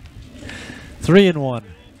 3-1.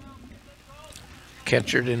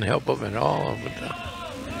 Catcher didn't help him at all.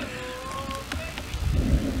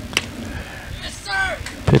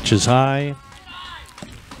 Pitch is high.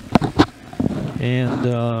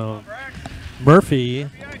 And Murphy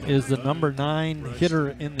is the number 9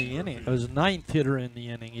 hitter in the inning. He was the 9th hitter in the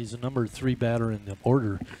inning. He's the number 3 batter in the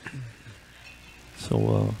order.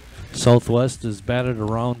 So Southwest is batted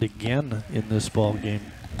around again in this ball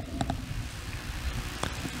game.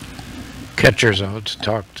 Catcher's out to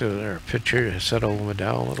talk to their pitcher to settle him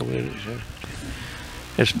down a little bit.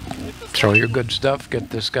 Just throw your good stuff,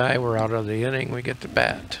 get this guy, we're out of the inning, we get the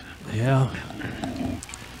bat. Yeah.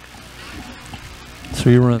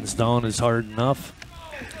 3 runs down is hard enough.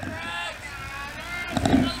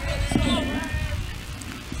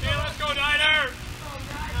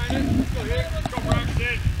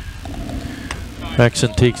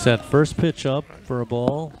 Braxton takes that first pitch up for a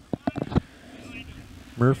ball.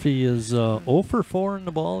 Murphy is 0 for 4 in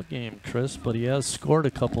the ball game, Chris, but he has scored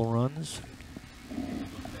a couple runs.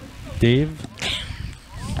 Dave?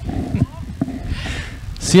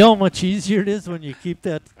 See how much easier it is when you keep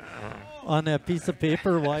that on that piece of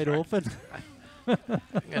paper wide open? You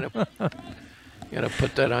gotta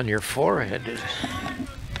put that on your forehead.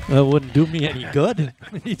 That wouldn't do me any good.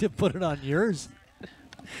 I need to put it on yours.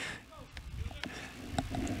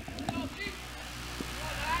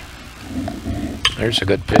 There's a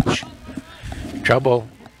good pitch. Trouble.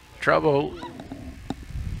 Trouble.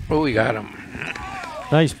 Oh, we got him.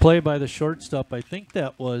 Nice play by the shortstop. I think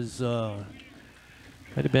that was, might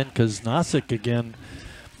have been Koznasik again.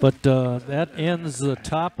 But that ends the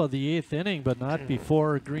top of the 8th inning, but not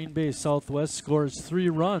before Green Bay Southwest scores 3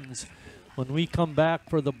 runs. When we come back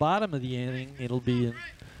for the bottom of the inning, it'll be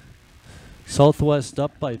Southwest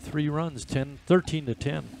up by 3 runs,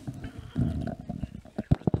 13-10.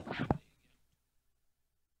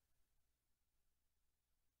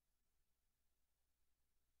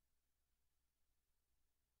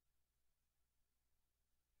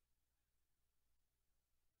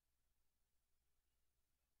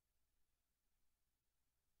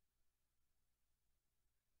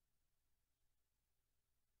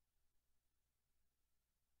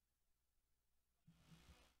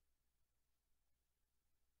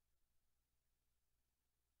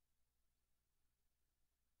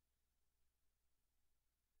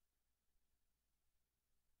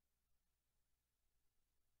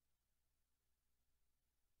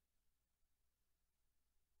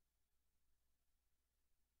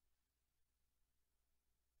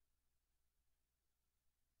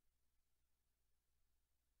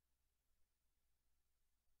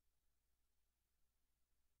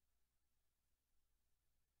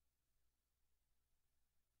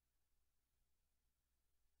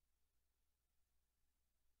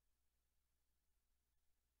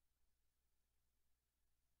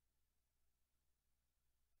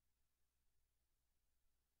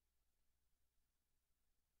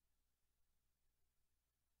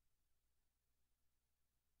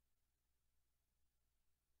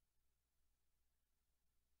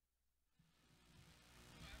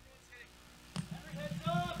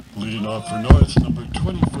 Leading off for North, number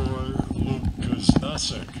 24, Luke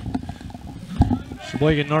Koznasik.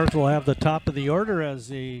 Sheboygan North will have the top of the order as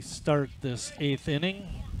they start this 8th inning.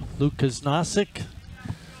 Luke Koznasik.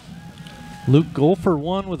 Luke 0 for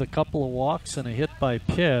 1 with a couple of walks and a hit by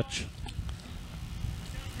pitch.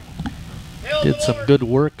 Did some good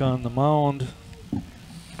work on the mound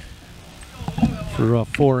for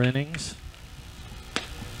 4 innings.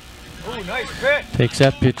 Ooh, nice pitch. Takes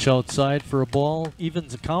that pitch outside for a ball.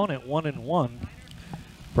 Evens the count at 1-1.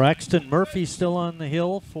 Braxton Murphy still on the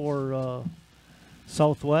hill for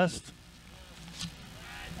Southwest.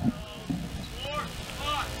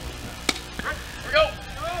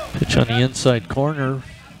 Pitch on the inside corner,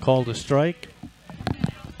 called a strike.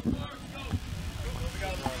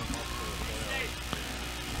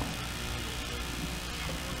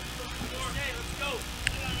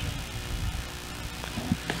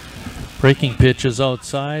 Breaking pitch is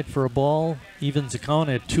outside for a ball. Evens the count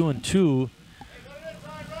at 2-2.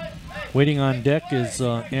 Waiting on deck is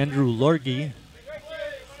Andrew Lorgy.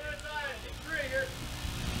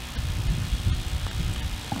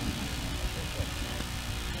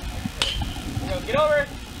 Get over.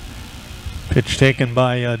 Pitch taken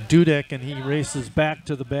by Dudek, and he races back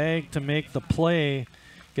to the bag to make the play,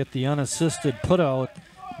 get the unassisted putout,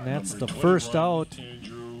 and that's the first out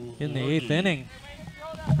in the 8th inning.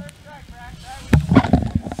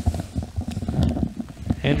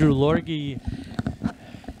 Andrew Lorgy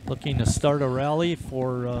looking to start a rally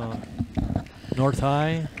for North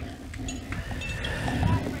High.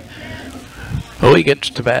 Oh, he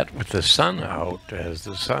gets to bat with the sun out as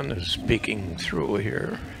the sun is peeking through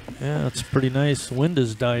here. Yeah, it's pretty nice. Wind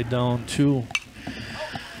has died down too.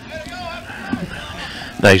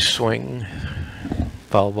 Nice swing.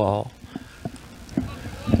 Foul ball.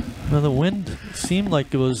 Well, the wind seemed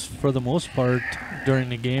like it was, for the most part, during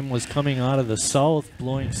the game, was coming out of the south,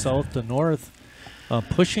 blowing south to north,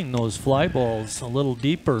 pushing those fly balls a little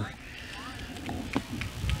deeper.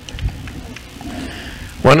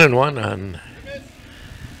 1-1 on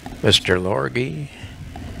Mr. Lorgy.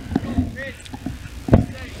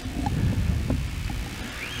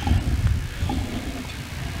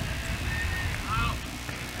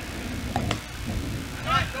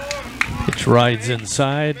 Pitch rides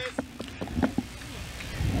inside.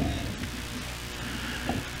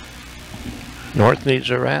 North needs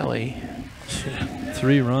a rally.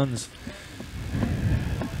 3 runs.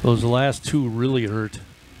 Those last 2 really hurt.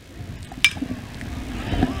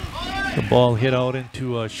 The ball hit out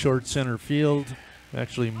into short center field,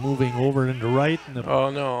 actually moving over into right. And oh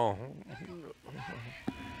no.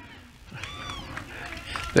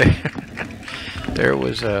 There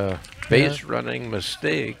was a base running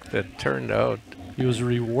mistake that turned out. He was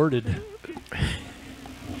rewarded.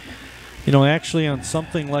 You know, actually on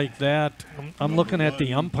something like that, I'm looking at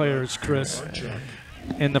the umpires, Chris,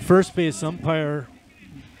 and the first base umpire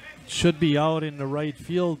should be out in the right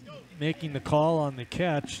field making the call on the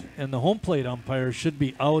catch, and the home plate umpire should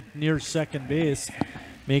be out near second base,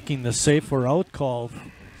 making the safe or out call.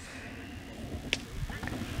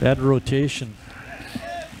 Bad rotation.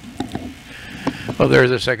 Well, there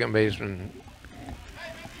the second baseman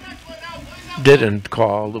didn't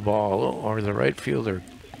call the ball, or the right fielder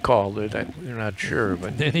called it. We're not sure,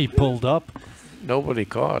 but then he pulled up. Nobody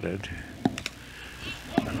caught it.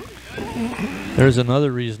 There's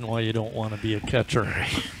another reason why you don't want to be a catcher.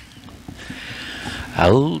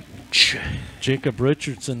 Ouch. Jacob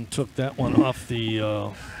Richardson took that one off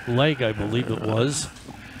the leg, I believe it was.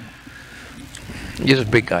 He's a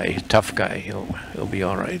big guy, tough guy. He'll be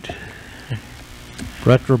all right.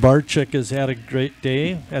 Brett Rabarczyk has had a great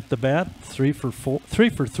day at the bat. 3 for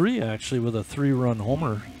 3 actually, with a 3-run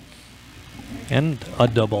homer and a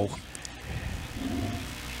double.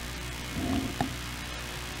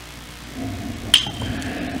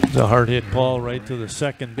 The hard hit ball right to the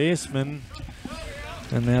second baseman,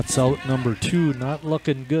 and that's out number 2. Not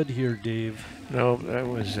looking good here, Dave. No, that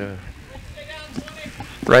was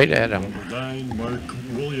right at him. Number 9, Mark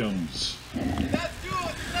Williams.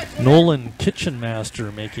 Nolan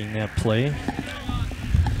Kitchenmaster making that play.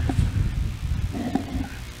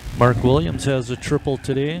 Mark Williams has a triple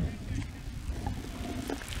today.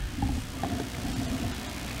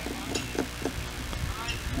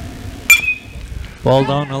 Ball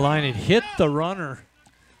down the line, it hit the runner.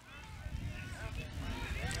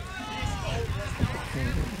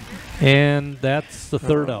 And that's the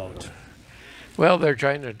third out. Well, they're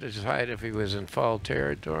trying to decide if he was in foul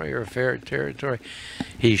territory or fair territory.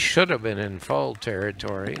 He should have been in foul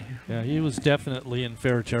territory. Yeah, he was definitely in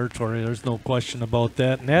fair territory. There's no question about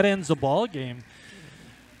that. And that ends the ball game.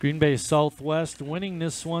 Green Bay Southwest winning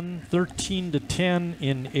this one 13-10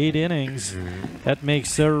 in 8 innings. That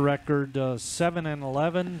makes their record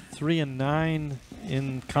 7-11, 3-9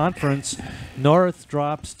 in conference. North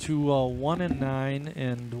drops to 1-9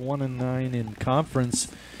 and 1-9 in conference.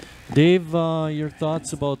 Dave, your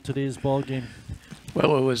thoughts about today's ball game?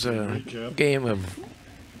 Well, it was a game of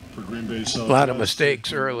a lot of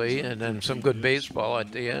mistakes early and then some good baseball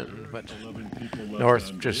at the end, but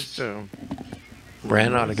North just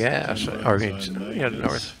ran out of gas.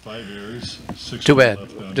 North. Too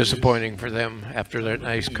bad. Disappointing for them after their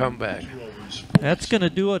nice comeback. That's going to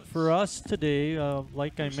do it for us today.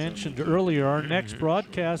 Like I mentioned earlier, our next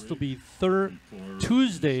broadcast will be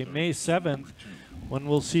Tuesday, May 7th, when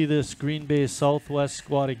we'll see this Green Bay Southwest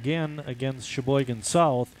squad again against Sheboygan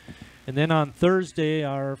South. And then on Thursday,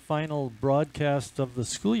 our final broadcast of the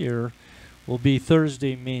school year will be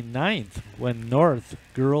Thursday, May 9th, when North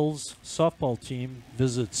girls softball team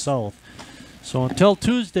visits South. So until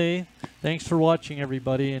Tuesday, thanks for watching,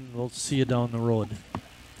 everybody, and we'll see you down the road.